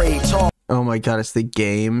that. Oh my god, it's the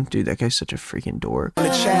game. Dude, that guy's such a freaking dork. When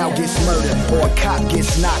a child gets murdered or a cop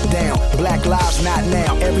gets knocked down, Black lives not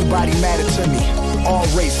now. Everybody matter to me. All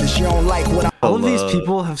races, you don't like what All of these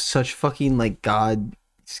people have such fucking like God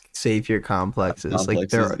savior complexes. Like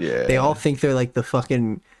they all think they're like the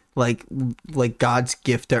fucking like God's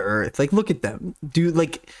gift to earth. Like look at them. Dude,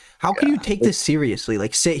 like how can you take this seriously?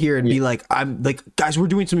 Like sit here and be like, I'm like, guys, we're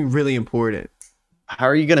doing something really important. How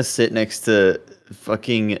are you gonna sit next to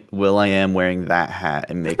fucking Will.i.am wearing that hat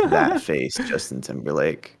and make that face, Justin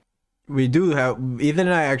Timberlake? We do have Ethan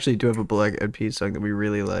and I actually do have a Black Eyed Peas song that we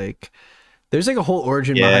really like. There's like a whole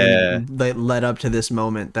origin behind that led up to this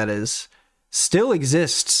moment that is still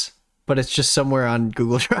exists, but it's just somewhere on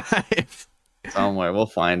Google Drive. Somewhere we'll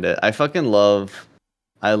find it. I've been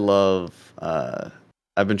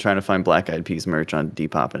trying to find Black Eyed Peas merch on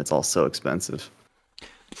Depop, and it's all so expensive.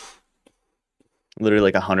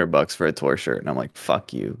 Literally like $100 for a tour shirt, and I'm like,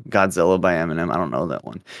 fuck you. Godzilla by Eminem. I don't know that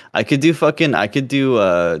one. I could do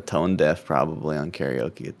Tone Deaf probably on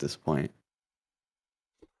karaoke at this point.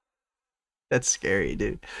 That's scary,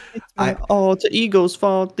 dude. It's the ego's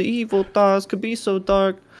fault. The evil thoughts could be so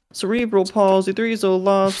dark. Cerebral palsy, three's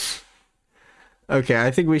lost. Okay,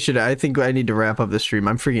 I think I need to wrap up the stream.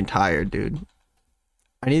 I'm freaking tired, dude.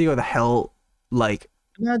 I need to go the hell, like.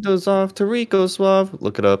 Nado's off, Tarico suave.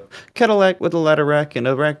 Look it up. Cadillac with a ladder rack and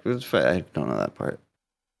a rack. I don't know that part.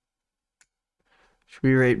 Should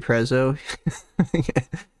we rate Prezzo?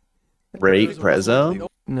 Rate Prezzo?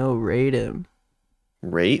 No, rate him.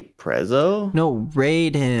 Rate Prezzo? No,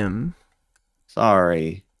 raid him.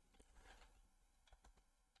 Sorry.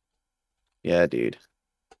 Yeah, dude.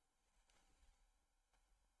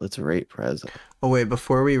 Let's rate Prezzo. Oh wait,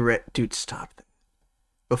 before we rate, dude, stop that.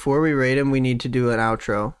 Before we rate him, we need to do an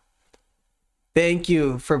outro. Thank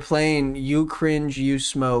you for playing You Cringe, You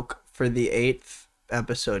Smoke for the 8th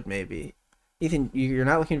episode, maybe. Ethan, you're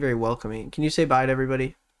not looking very welcoming. Can you say bye to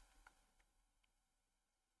everybody?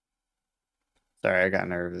 Sorry, I got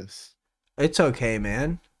nervous. It's okay,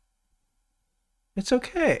 man. It's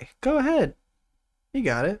okay. Go ahead. You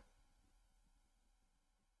got it.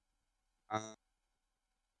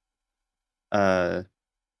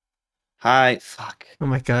 Hi. Fuck. Oh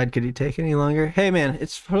my god, could he take any longer? Hey man,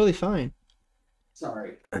 it's totally fine.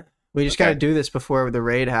 Sorry. We just gotta do this before the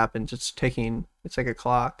raid happens. It's like a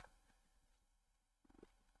clock.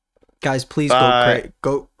 Guys, please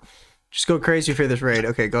just go crazy for this raid.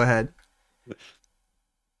 Okay, go ahead.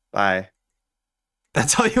 Bye.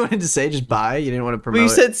 That's all you wanted to say? Just bye? You didn't want to promote Well, you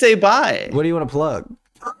said say bye. What do you want to plug?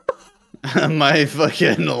 My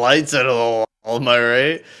fucking lights at all. Am I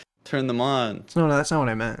right? Turn them on. No, that's not what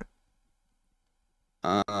I meant.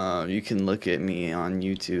 You can look at me on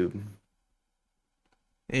YouTube.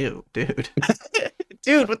 Ew, dude.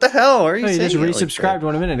 Dude, what the hell are you saying? You just resubscribed like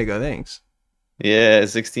 1 minute ago. Thanks. Yeah,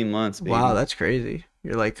 16 months, baby. Wow, that's crazy.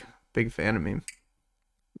 You're like big fan of me.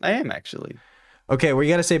 I am actually. Okay, we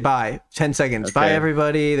gotta say bye. 10 seconds. Okay. Bye,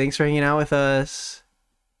 everybody. Thanks for hanging out with us.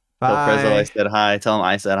 Bye. Tell Prezzo I said hi. Tell him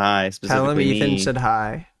I said hi. Tell him Specifically Ethan me. said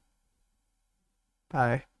hi.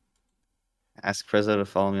 Bye. Ask Prezzo to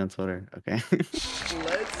follow me on Twitter. Okay.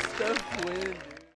 Let stuff win.